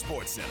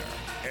 Sports Center,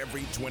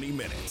 every 20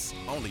 minutes,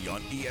 only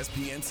on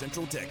ESPN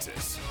Central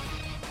Texas.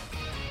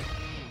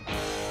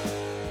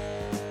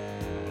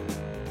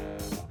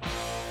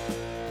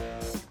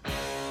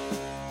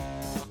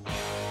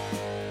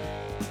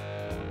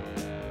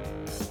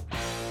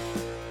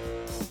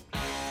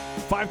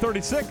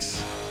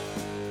 .536,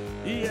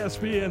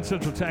 ESPN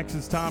Central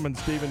Texas. Tom and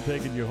Steven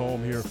taking you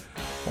home here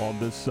on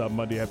this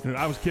Monday afternoon.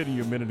 I was kidding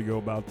you a minute ago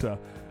about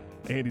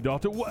Andy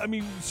Dalton. I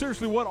mean,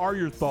 seriously, what are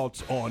your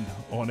thoughts on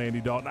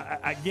Andy Dalton?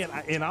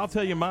 And I'll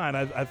tell you mine.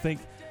 I think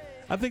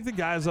the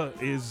guy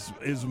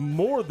is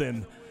more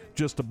than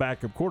just a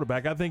backup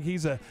quarterback. I think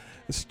he's a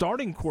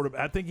starting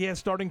quarterback. I think he has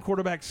starting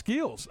quarterback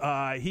skills.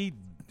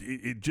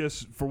 It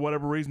just, for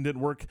whatever reason,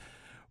 didn't work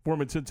for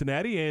him in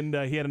Cincinnati, and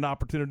he had an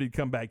opportunity to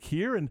come back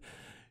here. And,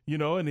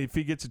 and if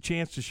he gets a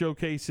chance to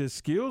showcase his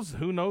skills,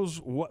 who knows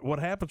what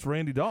happens for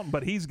Andy Dalton.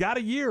 But he's got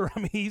a year. I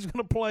mean, he's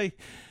going to play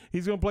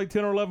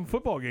 10 or 11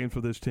 football games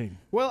for this team.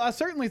 Well, I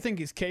certainly think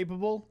he's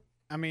capable.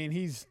 I mean,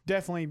 he's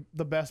definitely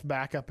the best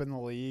backup in the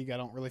league. I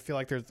don't really feel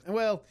like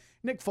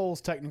Nick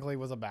Foles technically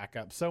was a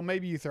backup, so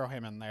maybe you throw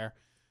him in there.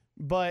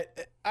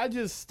 But I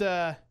just,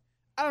 I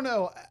don't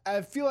know. I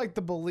feel like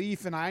the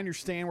belief, and I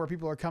understand where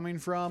people are coming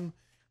from,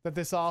 that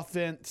this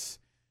offense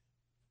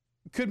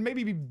could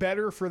maybe be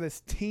better for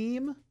this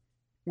team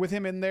with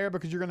him in there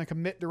because you're going to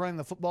commit to running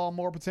the football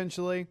more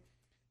potentially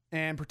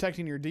and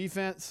protecting your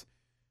defense.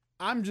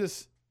 I'm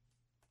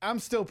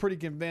still pretty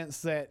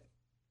convinced that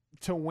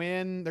to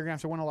win, they're going to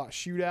have to win a lot of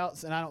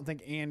shootouts, and I don't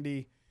think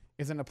Andy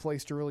is in a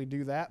place to really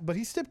do that. But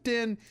he stepped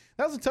in.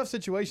 That was a tough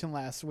situation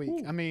last week.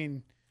 Ooh. I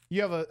mean,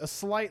 you have a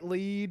slight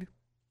lead,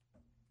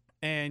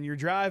 and you're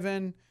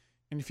driving,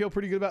 and you feel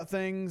pretty good about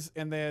things,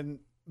 and then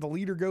the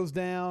leader goes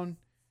down.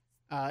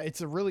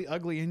 It's a really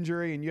ugly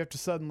injury, and you have to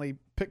suddenly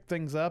pick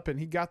things up, and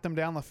he got them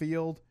down the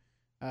field.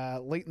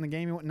 Late in the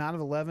game, he went 9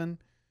 of 11.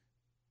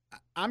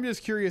 I'm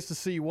just curious to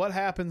see what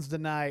happens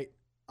tonight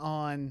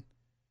on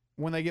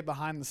when they get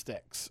behind the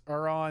sticks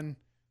or on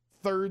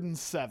 3rd and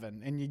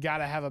 7, and you got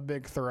to have a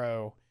big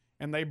throw,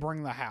 and they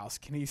bring the house.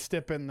 Can he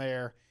step in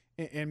there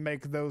and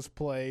make those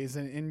plays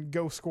and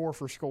go score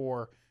for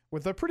score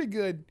with a pretty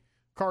good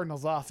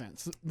Cardinals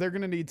offense? They're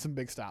going to need some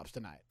big stops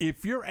tonight.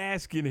 If you're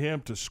asking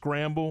him to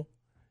scramble,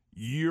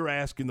 you're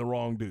asking the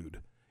wrong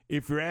dude.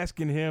 If you're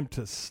asking him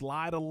to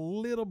slide a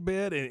little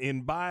bit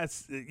and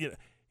bias,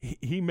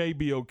 he may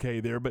be okay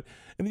there.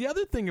 And the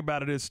other thing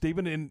about it is,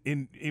 Stephen,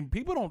 and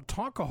people don't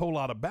talk a whole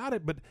lot about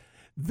it, but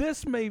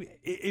this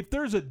if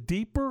there's a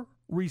deeper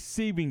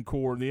receiving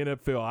core in the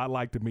NFL, I'd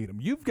like to meet them.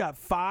 You've got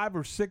 5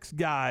 or 6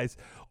 guys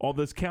on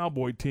this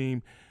Cowboy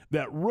team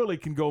that really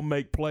can go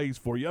make plays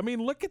for you. I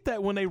mean, look at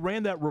that when they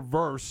ran that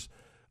reverse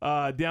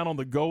down on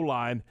the goal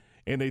line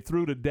and they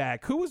threw to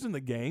Dak. Who was in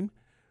the game?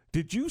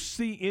 Did you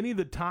see any of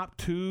the top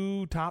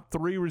 2, top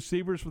 3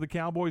 receivers for the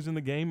Cowboys in the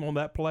game on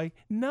that play?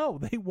 No,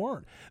 they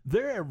weren't.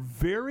 They're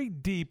very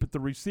deep at the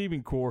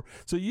receiving core.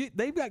 So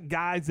they've got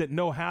guys that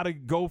know how to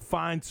go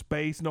find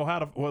space, know how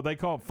to, what they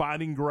call it,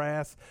 finding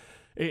grass.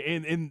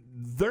 And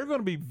they're going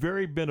to be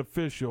very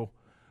beneficial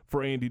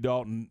for Andy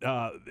Dalton.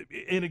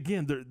 And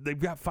again, they've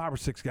got 5 or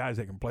 6 guys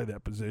that can play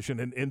that position,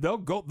 and they'll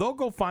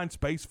go find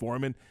space for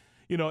him. And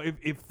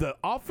if the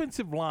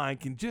offensive line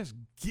can just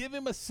give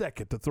him a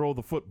second to throw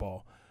the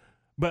football.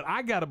 But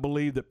I got to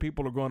believe that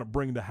people are going to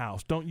bring the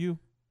house, don't you?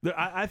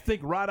 I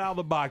think right out of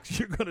the box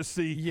you're going to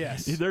see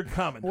yes. They're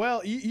coming.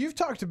 Well, you've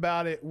talked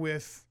about it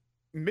with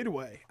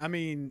Midway. I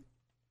mean,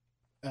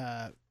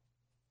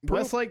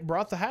 Westlake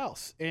brought the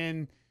house,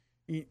 and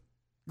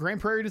Grand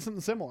Prairie did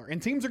something similar.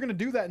 And teams are going to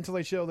do that until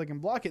they show they can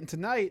block it. And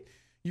tonight,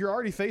 you're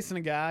already facing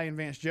a guy in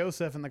Vance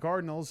Joseph and the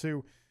Cardinals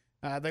who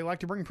they like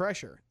to bring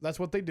pressure. That's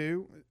what they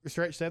do.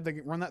 Stretch said they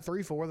run that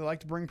 3-4. They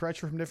like to bring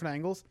pressure from different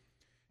angles.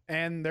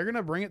 And they're going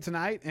to bring it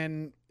tonight,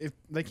 and if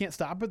they can't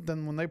stop it,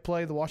 then when they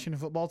play the Washington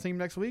football team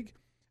next week,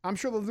 I'm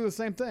sure they'll do the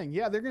same thing.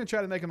 Yeah, they're going to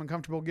try to make him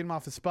uncomfortable, get him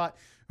off the spot.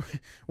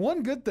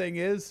 One good thing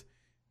is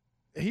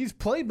he's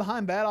played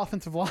behind bad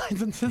offensive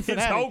lines in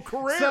Cincinnati. His whole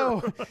career.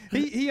 So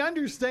he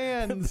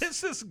understands.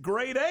 This is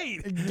grade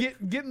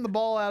 8. Getting the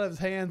ball out of his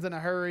hands in a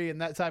hurry and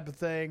that type of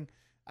thing.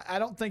 I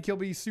don't think he'll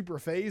be super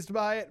fazed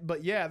by it,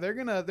 but yeah, they're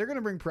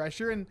gonna bring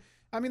pressure, and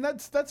I mean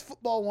that's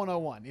football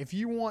 101. If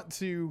you want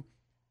to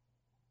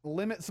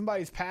limit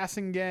somebody's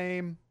passing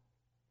game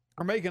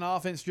or make an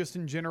offense just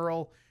in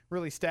general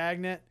really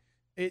stagnant,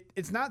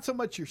 it's not so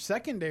much your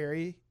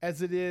secondary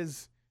as it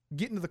is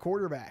getting to the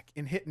quarterback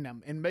and hitting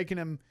them and making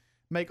him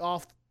make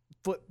off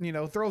foot,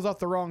 throws off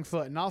the wrong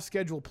foot and off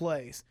schedule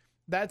plays.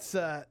 That's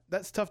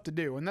tough to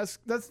do, and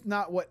that's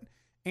not what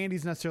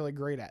Andy's necessarily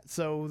great at.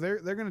 So they're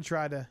going to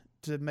try to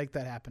make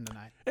that happen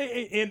tonight.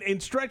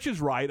 And Stretch is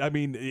right. I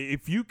mean,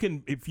 if you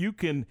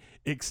can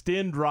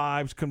extend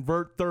drives,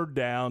 convert third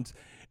downs,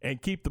 and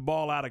keep the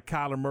ball out of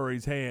Kyler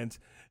Murray's hands,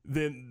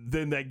 then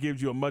that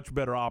gives you a much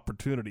better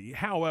opportunity.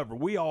 However,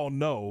 we all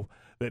know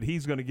that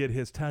he's going to get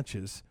his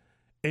touches.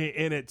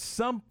 And at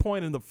some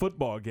point in the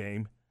football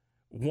game,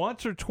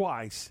 once or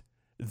twice,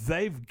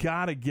 they've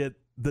got to get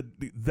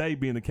they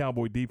being the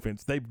Cowboy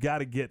defense, they've got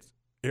to get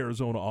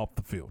Arizona off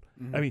the field.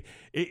 Mm-hmm. I mean,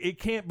 it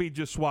can't be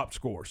just swap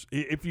scores.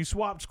 If you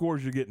swap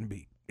scores, you're getting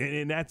beat.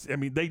 And that's, I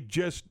mean,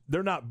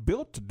 they're not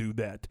built to do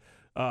that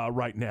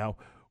right now.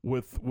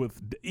 With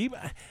even,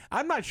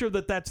 I'm not sure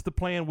that that's the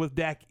plan with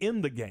Dak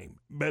in the game,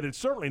 but it's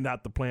certainly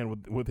not the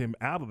plan with him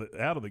out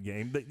of the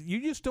game. That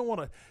you just don't want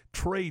to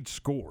trade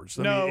scores.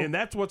 I mean, and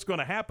that's what's going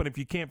to happen if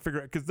you can't figure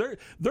out, because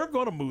they're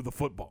going to move the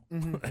football.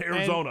 Mm-hmm.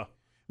 Arizona.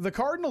 And the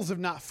Cardinals have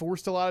not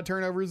forced a lot of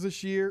turnovers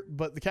this year,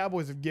 but the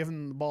Cowboys have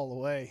given the ball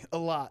away a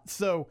lot.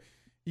 So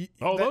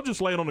they'll just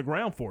lay it on the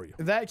ground for you.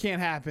 That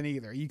can't happen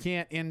either. You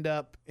can't end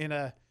up in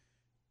a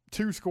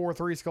 2-score,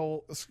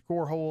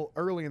 3-score hole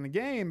early in the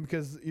game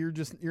because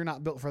you're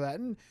not built for that.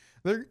 And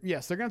they're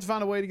going to have to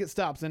find a way to get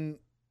stops. And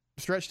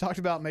Stretch talked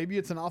about maybe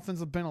it's an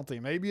offensive penalty,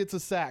 maybe it's a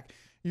sack.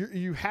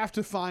 You have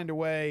to find a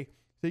way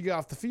to get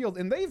off the field.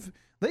 And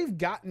they've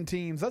gotten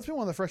teams. That's been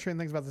one of the frustrating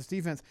things about this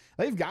defense.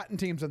 They've gotten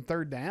teams in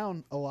third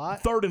down a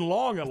lot. Third and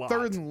long a lot.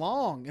 Third and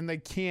long, and they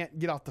can't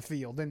get off the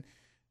field. And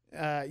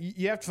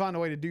you have to find a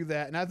way to do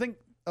that. And I think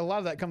a lot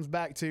of that comes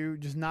back to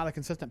just not a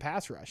consistent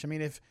pass rush. I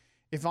mean, if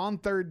on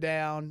third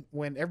down,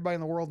 when everybody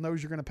in the world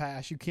knows you're going to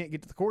pass, you can't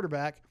get to the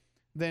quarterback,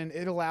 then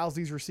it allows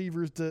these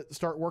receivers to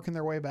start working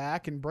their way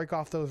back and break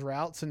off those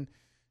routes, and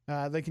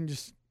they can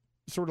just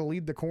sort of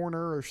lead the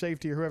corner or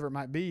safety or whoever it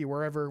might be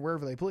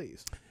wherever they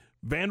please.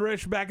 Van Der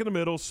Esch back in the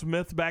middle,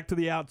 Smith back to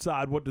the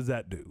outside. What does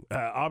that do?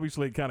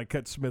 Obviously, it kind of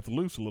cuts Smith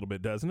loose a little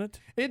bit, doesn't it?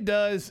 It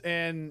does,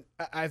 and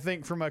I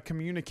think from a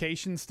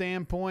communication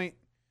standpoint,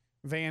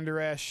 Van Der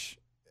Esch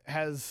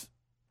has,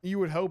 you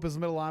would hope as a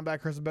middle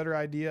linebacker, has a better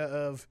idea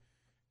of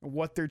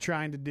what they're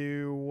trying to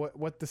do,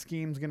 what the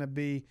scheme's going to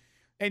be.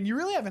 And you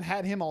really haven't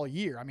had him all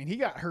year. I mean, he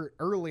got hurt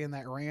early in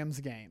that Rams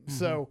game. Mm-hmm.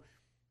 So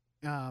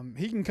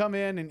he can come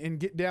in and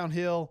get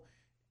downhill.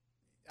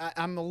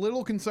 I'm a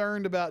little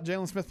concerned about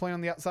Jalen Smith playing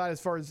on the outside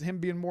as far as him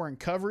being more in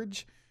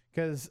coverage,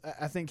 because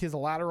I think his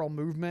lateral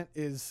movement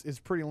is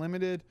pretty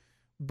limited.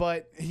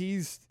 But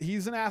he's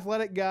an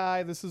athletic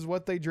guy. This is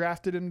what they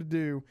drafted him to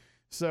do.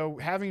 So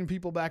having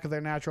people back at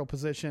their natural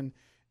position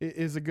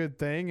is a good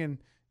thing, and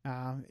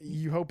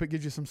you hope it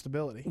gives you some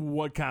stability.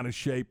 What kind of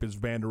shape is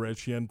Van Der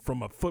Esch in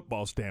from a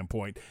football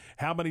standpoint?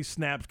 How many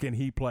snaps can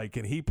he play?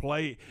 Can he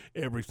play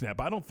every snap?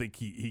 I don't think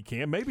he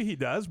can. Maybe he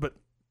does, but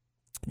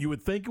you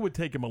would think it would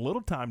take him a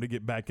little time to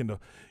get back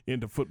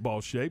into football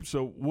shape.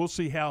 So we'll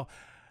see how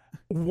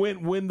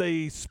when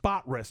they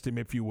spot rest him,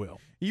 if you will.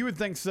 You would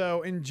think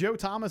so. And Joe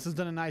Thomas has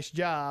done a nice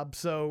job.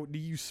 So do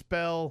you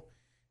spell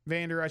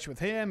Van Der Esch with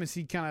him? Is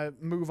he kind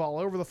of move all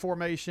over the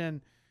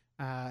formation?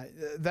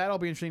 That'll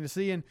be interesting to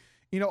see. And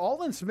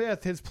Aldon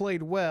Smith has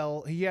played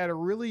well. He had a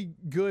really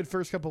good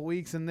first couple of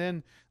weeks, and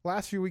then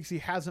last few weeks he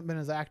hasn't been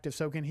as active.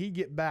 So can he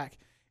get back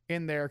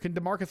in there? Can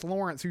DeMarcus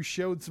Lawrence, who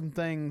showed some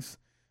things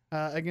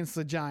against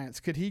the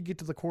Giants, could he get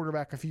to the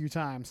quarterback a few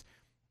times?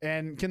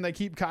 And can they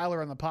keep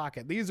Kyler in the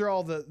pocket? These are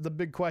all the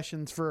big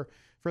questions for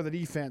the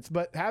defense.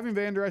 But having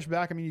Van Der Esch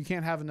back, I mean, you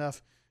can't have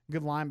enough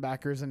good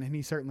linebackers, and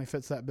he certainly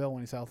fits that bill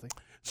when he's healthy.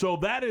 So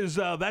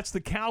that's the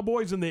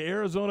Cowboys and the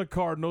Arizona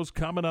Cardinals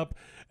coming up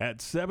at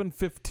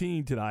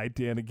 7:15 tonight.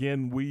 And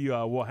again, we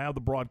will have the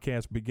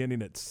broadcast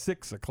beginning at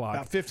 6 o'clock.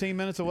 About 15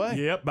 minutes away.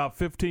 Yep, about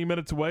 15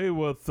 minutes away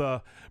with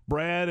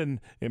Brad and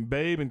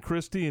Babe and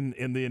Christy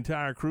and the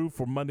entire crew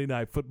for Monday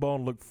Night Football,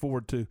 and look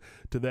forward to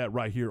that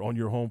right here on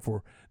your home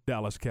for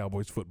Dallas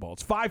Cowboys football.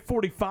 It's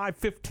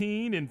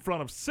 5:45-15 in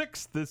front of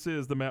 6. This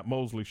is the Matt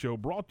Mosley Show,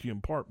 brought to you in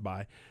part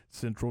by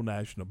Central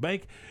National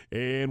Bank.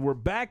 And we're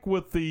back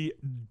with the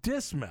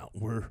dismount.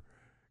 We're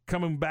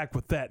coming back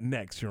with that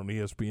next here on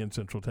ESPN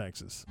Central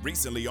Texas.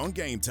 Recently on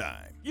Game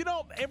Time.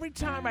 Every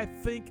time I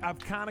think I've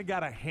kind of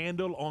got a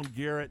handle on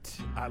Garrett,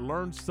 I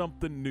learn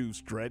something new,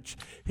 Stretch.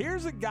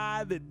 Here's a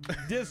guy that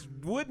just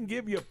wouldn't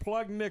give you a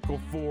plug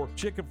nickel for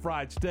chicken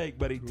fried steak,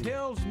 but he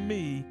tells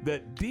me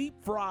that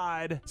deep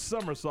fried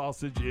summer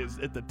sausage is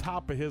at the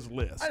top of his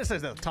list. I didn't say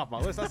it's at the top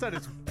of my list. I said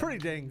it's pretty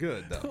dang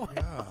good, though.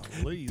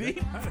 Golly,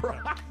 deep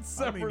fried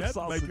summer that's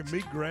sausage. Making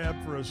me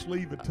grab for a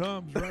sleeve of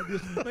Tums right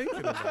just thinking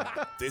about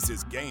it. This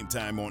is Game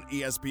Time on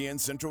ESPN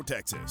Central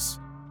Texas.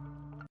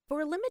 For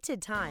a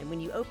limited time,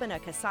 when you open a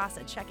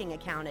Casasa checking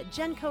account at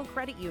Genco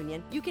Credit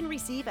Union, you can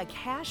receive a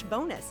cash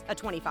bonus, a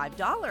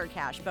 $25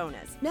 cash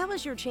bonus. Now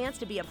is your chance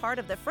to be a part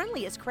of the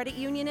friendliest credit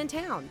union in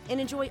town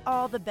and enjoy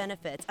all the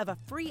benefits of a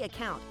free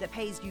account that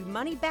pays you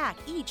money back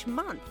each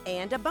month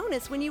and a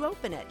bonus when you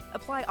open it.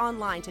 Apply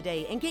online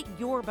today and get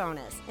your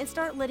bonus and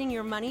start letting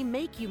your money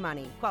make you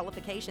money.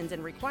 Qualifications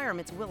and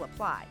requirements will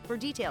apply. For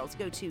details,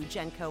 go to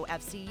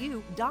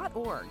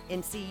GencoFCU.org.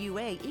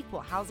 NCUA Equal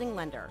Housing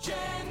Lender.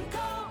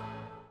 Genco.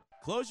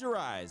 Close your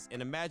eyes and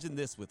imagine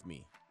this with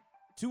me.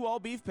 2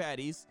 all-beef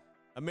patties,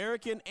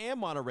 American and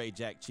Monterey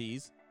Jack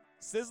cheese,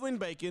 sizzling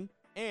bacon,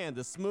 and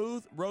the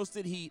smooth,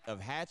 roasted heat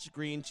of Hatch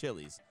green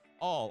chilies,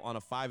 all on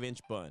a 5-inch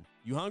bun.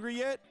 You hungry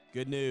yet?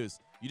 Good news.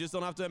 You just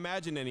don't have to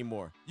imagine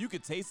anymore. You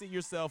could taste it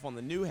yourself on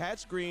the new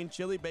Hatch Green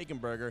Chili Bacon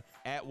Burger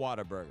at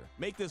Whataburger.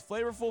 Make this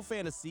flavorful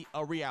fantasy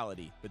a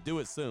reality, but do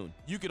it soon.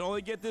 You can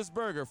only get this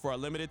burger for a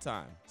limited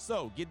time.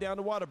 So get down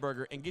to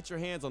Whataburger and get your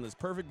hands on this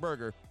perfect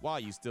burger while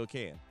you still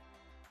can.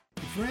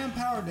 It's Ram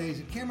Power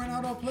Days at Cameron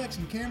Autoplex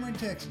in Cameron,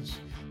 Texas.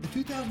 The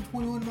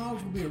 2021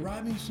 models will be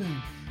arriving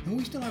soon, and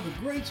we still have a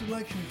great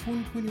selection of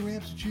 2020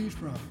 Rams to choose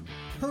from.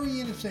 Hurry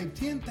in and save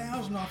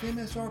 $10,000 off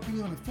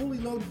MSRP on a fully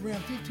loaded Ram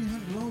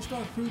 1500 Lone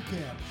Star Crew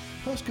Cab.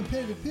 Plus,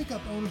 competitive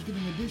pickup owners get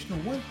an additional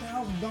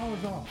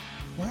 $1,000 off.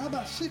 Or how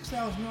about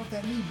 $6,000 off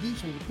that new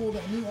diesel to pull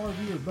that new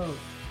RV or boat?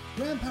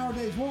 Ram Power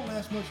Days won't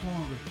last much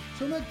longer,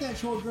 so make that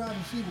short drive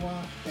and see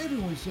why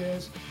everyone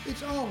says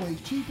it's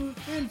always cheaper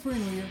and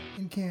friendlier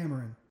in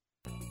Cameron.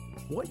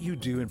 What you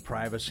do in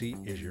privacy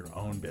is your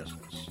own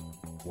business.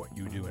 What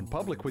you do in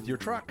public with your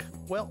truck,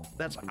 well,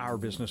 that's our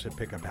business at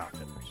Pickup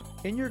Outfitters.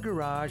 In your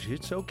garage,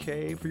 it's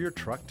okay for your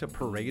truck to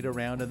parade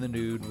around in the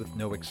nude with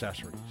no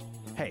accessories.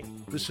 Hey,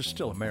 this is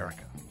still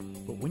America.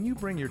 But when you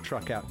bring your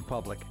truck out in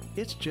public,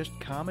 it's just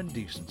common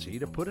decency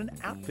to put an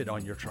outfit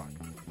on your truck.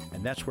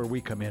 And that's where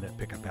we come in at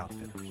Pickup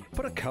Outfitters.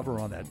 Put a cover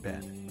on that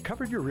bed.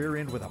 Cover your rear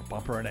end with a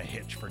bumper and a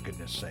hitch, for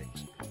goodness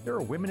sakes. There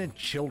are women and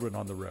children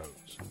on the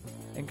roads.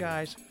 And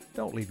guys,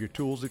 don't leave your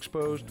tools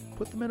exposed.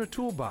 Put them in a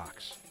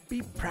toolbox.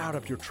 Be proud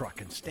of your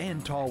truck and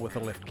stand tall with a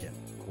lift kit.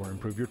 Or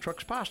improve your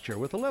truck's posture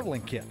with a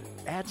leveling kit.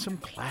 Add some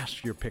class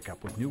to your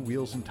pickup with new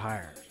wheels and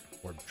tires.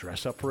 Or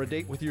dress up for a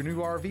date with your new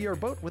RV or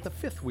boat with a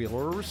fifth wheel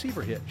or a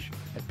receiver hitch.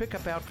 At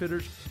Pickup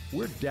Outfitters,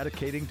 we're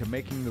dedicating to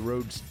making the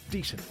roads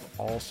decent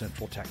for all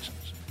Central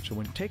Texans. So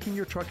when taking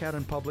your truck out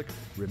in public,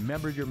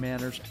 remember your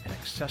manners and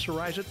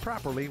accessorize it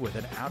properly with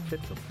an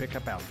outfit from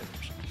Pickup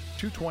Outfitters.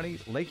 220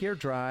 Lake Air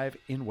Drive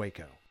in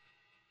Waco.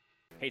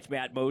 Hey, it's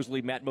Matt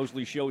Mosley. Matt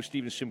Mosley Show,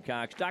 Stephen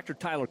Simcox. Dr.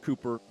 Tyler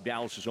Cooper,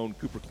 Dallas's own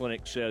Cooper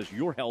Clinic, says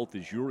your health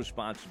is your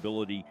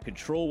responsibility.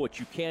 Control what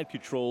you can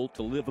control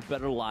to live a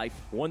better life.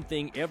 One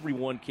thing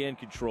everyone can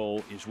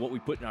control is what we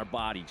put in our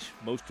bodies.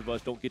 Most of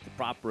us don't get the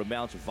proper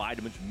amounts of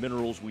vitamins,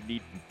 minerals we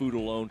need from food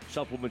alone.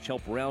 Supplements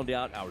help round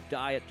out our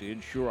diet to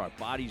ensure our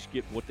bodies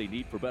get what they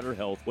need for better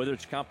health. Whether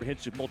it's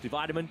comprehensive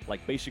multivitamin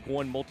like Basic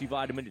One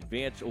multivitamin,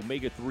 Advanced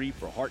Omega-3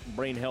 for heart and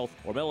brain health,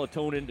 or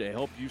melatonin to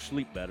help you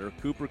sleep better,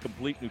 Cooper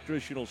Complete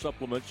Nutrition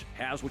Supplements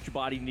has what your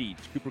body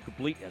needs. Cooper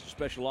Complete has a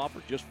special offer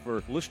just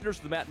for listeners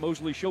of the Matt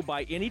Mosley Show.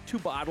 Buy any 2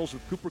 bottles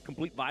of Cooper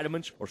Complete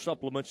vitamins or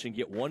supplements and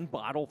get 1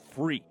 bottle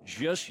free.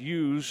 Just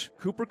use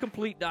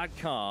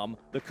CooperComplete.com,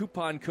 the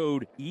coupon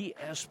code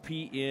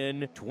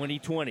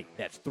ESPN2020.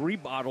 That's 3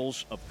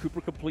 bottles of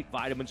Cooper Complete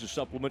vitamins and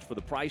supplements for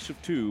the price of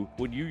 2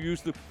 when you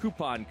use the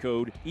coupon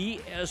code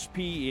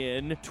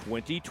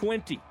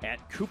ESPN2020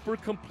 at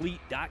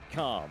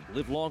CooperComplete.com.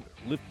 Live longer,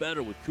 live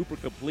better with Cooper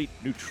Complete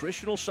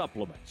nutritional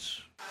supplements.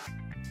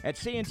 At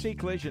CNC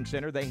Collision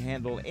Center, they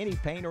handle any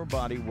paint or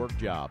body work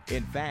job.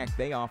 In fact,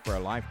 they offer a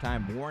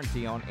lifetime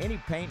warranty on any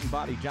paint and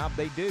body job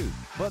they do.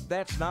 But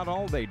that's not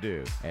all they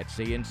do. At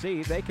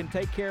CNC, they can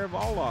take care of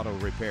all auto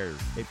repairs.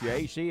 If your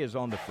AC is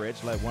on the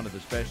fritz, let one of the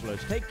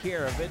specialists take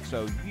care of it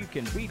so you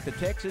can beat the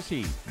Texas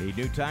heat. Need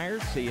new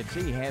tires?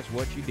 CNC has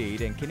what you need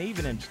and can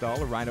even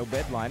install a Rhino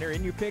bed liner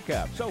in your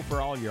pickup. So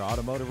for all your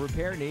automotive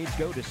repair needs,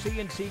 go to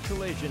CNC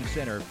Collision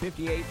Center,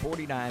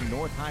 5849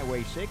 North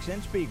Highway 6 in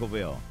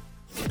Speegleville.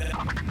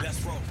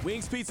 Let's roll.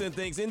 Wings Pizza and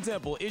Things in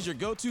Temple is your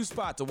go-to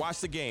spot to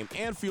watch the game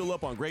and fuel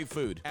up on great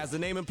food. As the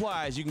name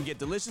implies, you can get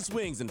delicious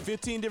wings in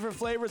 15 different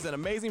flavors and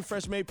amazing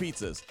fresh-made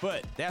pizzas.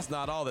 But that's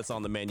not all that's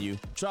on the menu.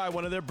 Try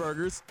one of their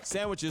burgers,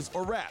 sandwiches,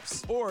 or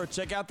wraps. Or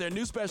check out their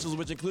new specials,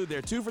 which include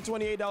their 2 for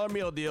 $28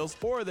 meal deals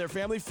or their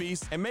family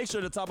feast. And make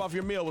sure to top off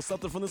your meal with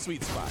something from the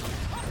sweet spot.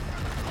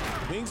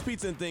 Wings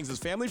Pizza and Things is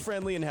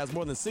family-friendly and has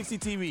more than 60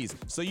 TVs,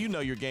 so you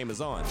know your game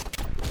is on.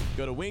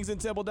 Go to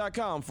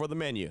wingsandtemple.com for the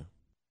menu.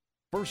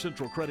 First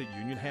Central Credit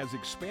Union has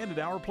expanded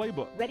our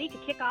playbook. Ready to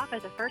kick off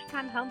as a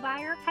first-time home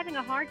buyer? Having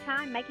a hard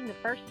time making the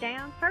first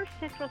down? First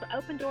Central's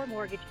Open Door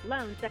Mortgage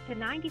loans up to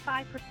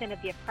 95%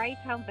 of the appraised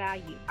home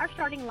value. Our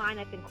starting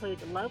lineup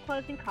includes low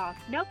closing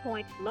costs, no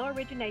points, low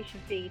origination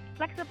fees,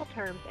 flexible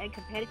terms, and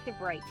competitive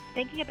rates.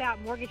 Thinking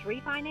about mortgage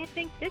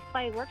refinancing? This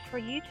play works for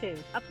you too.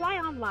 Apply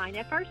online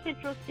at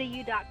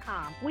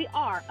firstcentralcu.com. We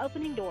are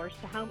opening doors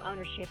to home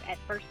ownership at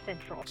First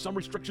Central. Some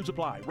restrictions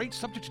apply. Rates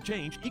subject to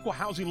change. Equal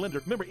housing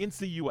lender. Member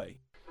NCUA.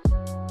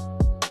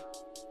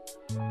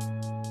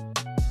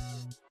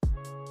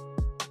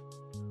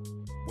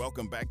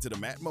 Welcome back to the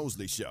Matt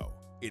Mosley Show.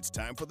 It's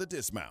time for the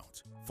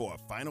dismount. For a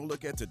final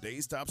look at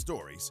today's top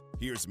stories,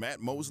 here's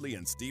Matt Mosley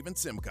and Stephen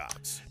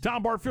Simcox.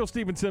 Tom Barfield,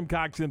 Stephen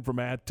Simcox in for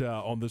Matt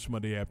on this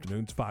Monday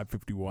afternoon. It's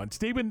 5:51.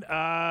 Stephen,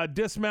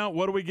 dismount,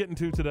 what are we getting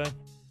to today?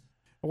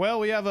 Well,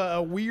 we have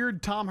a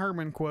weird Tom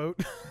Herman quote.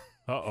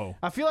 Uh-oh.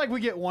 I feel like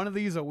we get one of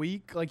these a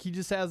week. Like he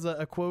just has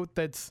a quote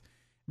that's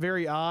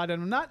very odd,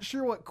 and I'm not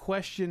sure what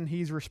question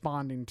he's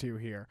responding to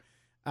here.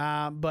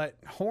 But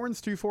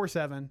Horns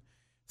 247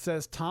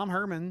 says Tom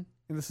Herman,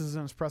 and this is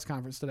in his press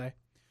conference today,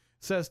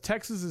 says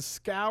Texas is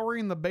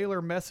scouring the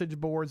Baylor message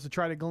boards to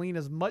try to glean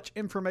as much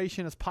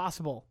information as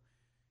possible.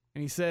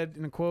 And he said,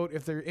 in a quote,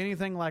 if they're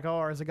anything like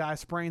ours, a guy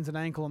sprains an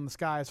ankle and the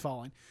sky is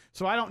falling.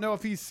 So I don't know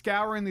if he's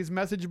scouring these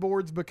message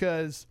boards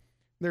because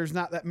there's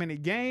not that many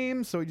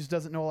games, so he just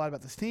doesn't know a lot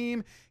about this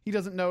team. He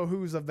doesn't know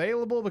who's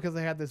available because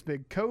they had this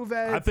big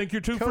COVID. I think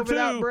you're 2 for 2.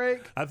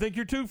 Outbreak. I think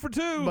you're 2 for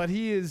 2. But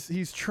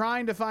he's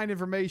trying to find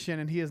information,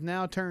 and he has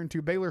now turned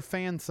to Baylor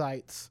fan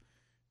sites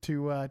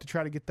to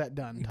try to get that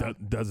done.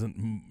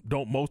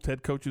 Don't most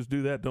head coaches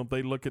do that? Don't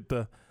they look at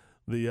the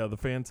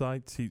fan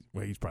sites?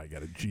 He's probably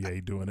got a GA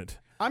doing it.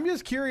 I'm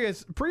just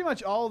curious. Pretty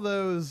much all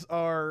those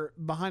are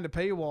behind a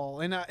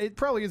paywall, and it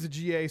probably is a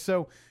GA.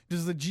 So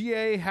does the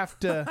GA have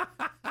to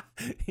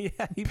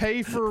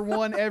pay for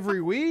one every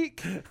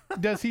week?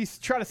 Does he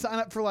try to sign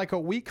up for like a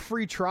week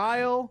free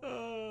trial?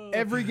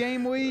 every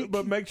game week.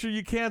 But make sure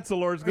you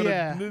cancel or it's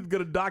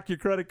gonna dock your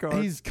credit card.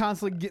 He's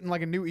constantly getting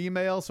like a new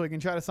email so he can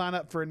try to sign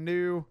up for a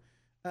new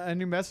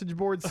message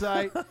board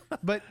site.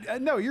 But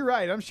no, you're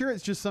right. I'm sure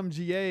it's just some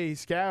GA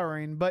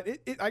scouring. But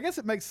I guess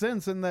it makes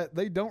sense in that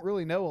they don't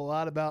really know a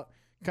lot about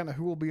kind of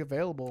who will be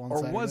available on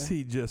Saturday. Or was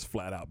he just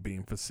flat out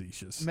being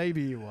facetious?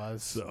 Maybe he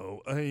was.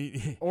 So,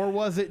 or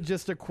was it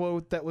just a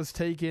quote that was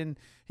taken?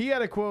 He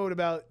had a quote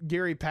about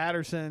Gary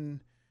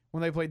Patterson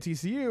when they played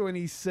TCU, and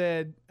he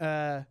said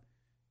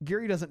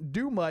Gary doesn't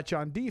do much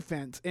on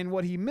defense. And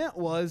what he meant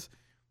was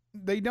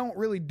they don't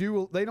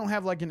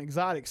have like an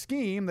exotic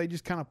scheme. They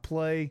just kind of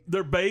play.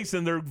 They're base,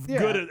 and they're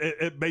good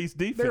at base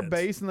defense. They're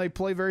base, and they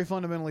play very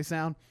fundamentally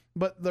sound.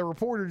 But the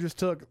reporter just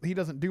took, he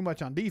doesn't do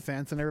much on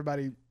defense, and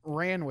everybody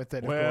ran with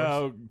it.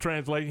 Well,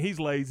 translation, he's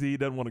lazy. He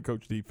doesn't want to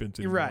coach defense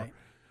anymore.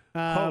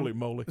 Right. Holy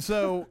moly.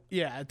 So,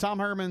 yeah, Tom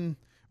Herman,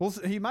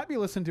 he might be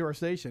listening to our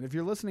station. If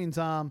you're listening,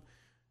 Tom,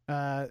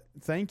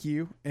 thank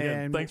you.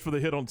 And thanks for the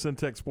hit on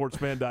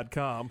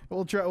syntechsportsfan.com.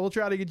 We'll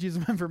try to get you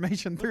some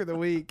information through the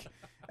week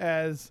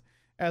as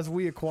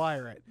we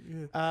acquire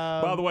it.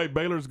 By the way,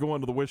 Baylor's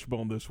going to the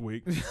Wishbone this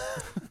week.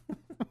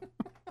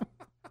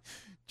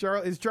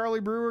 Is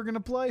Charlie Brewer going to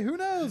play? Who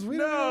knows?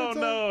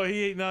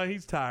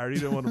 He's tired. He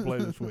didn't want to play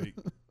this week.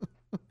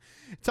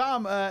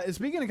 Tom,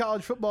 speaking of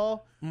college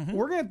football,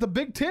 we're going to get the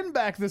Big Ten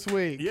back this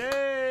week.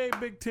 Yay,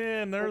 Big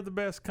Ten. They're the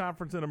best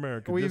conference in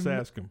America. Just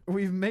ask them.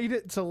 We've made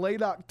it to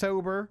late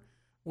October,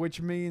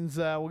 which means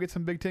we'll get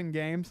some Big Ten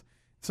games.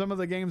 Some of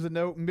the games of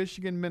note: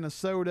 Michigan,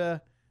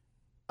 Minnesota,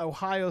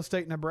 Ohio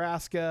State,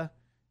 Nebraska.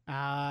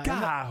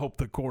 I hope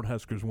the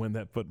Cornhuskers win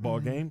that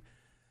football game.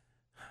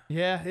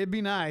 Yeah, it'd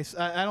be nice.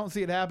 I don't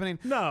see it happening.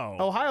 No.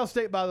 Ohio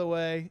State, by the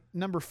way,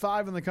 number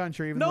 5 in the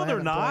country. Even though they're they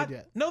haven't not. played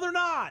yet. No, they're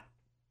not.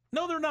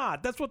 No, they're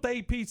not. That's what the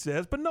AP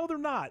says, but no, they're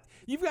not.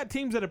 You've got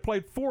teams that have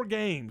played 4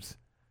 games.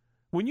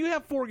 When you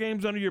have 4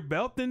 games under your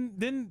belt,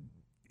 then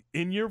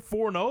in year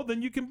 4-0,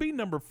 then you can be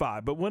number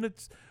 5. But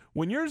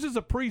when yours is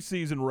a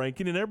preseason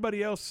ranking and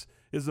everybody else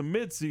is a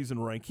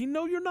midseason ranking,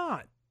 no, you're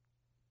not.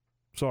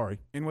 Sorry.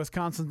 And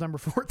Wisconsin's number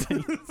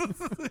 14.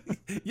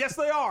 Yes,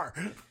 they are.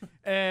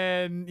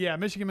 And, yeah,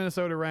 Michigan,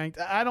 Minnesota ranked.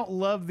 I don't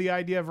love the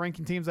idea of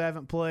ranking teams I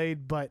haven't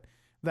played, but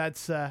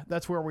that's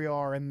where we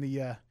are in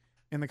the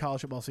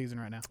college football season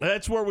right now.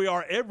 That's where we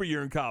are every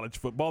year in college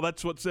football.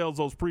 That's what sells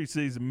those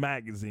preseason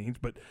magazines.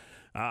 But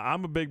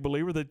I'm a big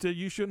believer that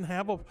you shouldn't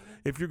have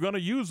if you're going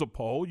to use a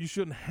poll, you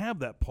shouldn't have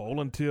that poll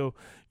until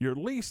you're at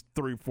least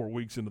 3 or 4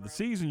 weeks into the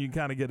season. You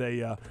kind of get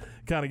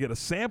a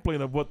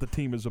sampling of what the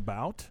team is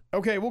about.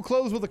 Okay, we'll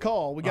close with a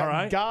call. We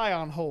got Guy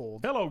on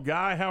hold. Hello,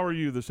 Guy. How are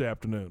you this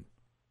afternoon?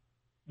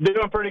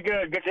 Doing pretty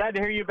good. Glad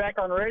to hear you back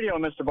on the radio,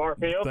 Mr.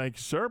 Barfield. Thank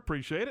you, sir.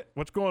 Appreciate it.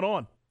 What's going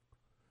on?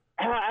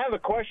 I have a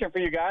question for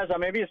you guys.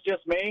 Maybe it's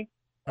just me.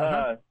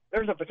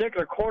 There's a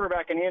particular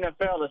quarterback in the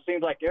NFL that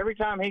seems like every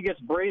time he gets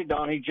breathed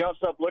on, he jumps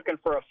up looking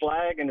for a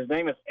flag, and his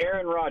name is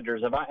Aaron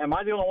Rodgers. Am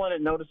I the only one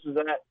that notices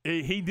that?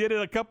 He did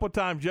it a couple of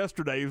times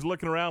yesterday. He was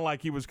looking around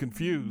like he was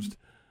confused.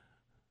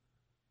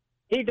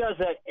 He does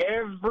that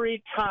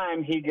every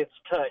time he gets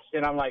touched,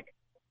 and I'm like,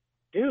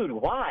 dude,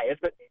 why?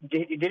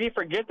 Did he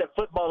forget that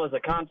football is a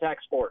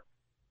contact sport?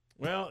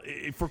 Well,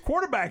 for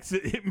quarterbacks,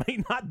 it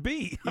may not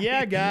be.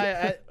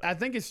 Guy, I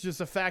think it's just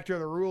a factor of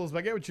the rules, but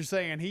I get what you're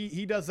saying.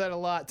 He does that a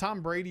lot.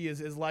 Tom Brady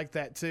is like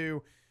that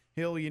too.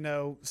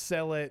 He'll,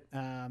 sell it.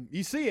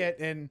 You see it,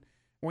 and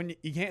when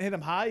you can't hit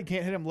him high, you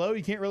can't hit him low,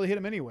 you can't really hit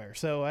him anywhere.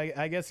 So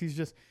I guess he's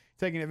just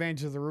taking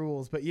advantage of the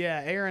rules. But,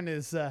 yeah, Aaron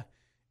is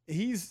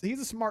he's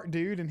a smart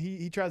dude, and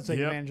he tries to take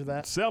advantage of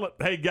that. Sell it.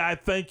 Hey, Guy,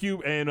 thank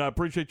you, and I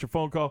appreciate your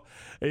phone call.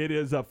 It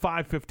is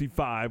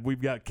 5:55.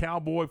 We've got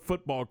Cowboy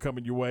football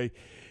coming your way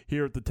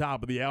here at the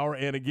top of the hour.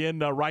 And again,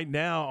 right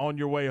now on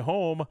your way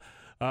home,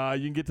 you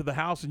can get to the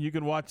house and you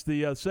can watch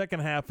the second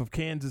half of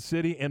Kansas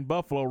City and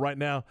Buffalo. Right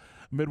now,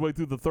 midway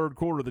through the third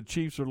quarter, the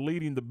Chiefs are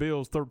leading the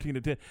Bills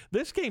 13-10.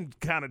 This game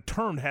kind of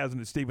turned,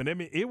 hasn't it, Stephen? I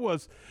mean, it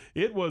was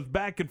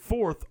back and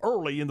forth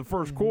early in the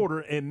first quarter,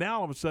 and now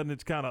all of a sudden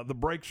it's kind of the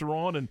brakes are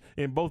on,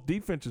 and both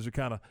defenses are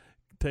kind of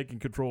taking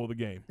control of the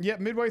game. Yeah,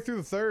 midway through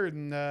the third,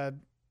 and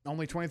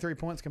only 23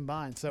 points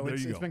combined, so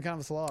it's been kind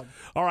of a slog.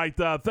 All right,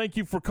 thank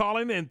you for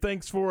calling, and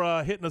thanks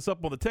for hitting us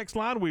up on the text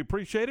line. We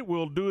appreciate it.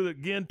 We'll do it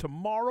again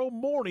tomorrow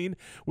morning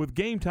with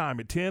Game Time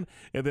at 10,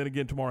 and then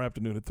again tomorrow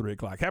afternoon at 3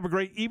 o'clock. Have a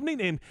great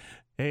evening,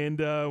 and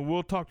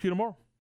we'll talk to you tomorrow.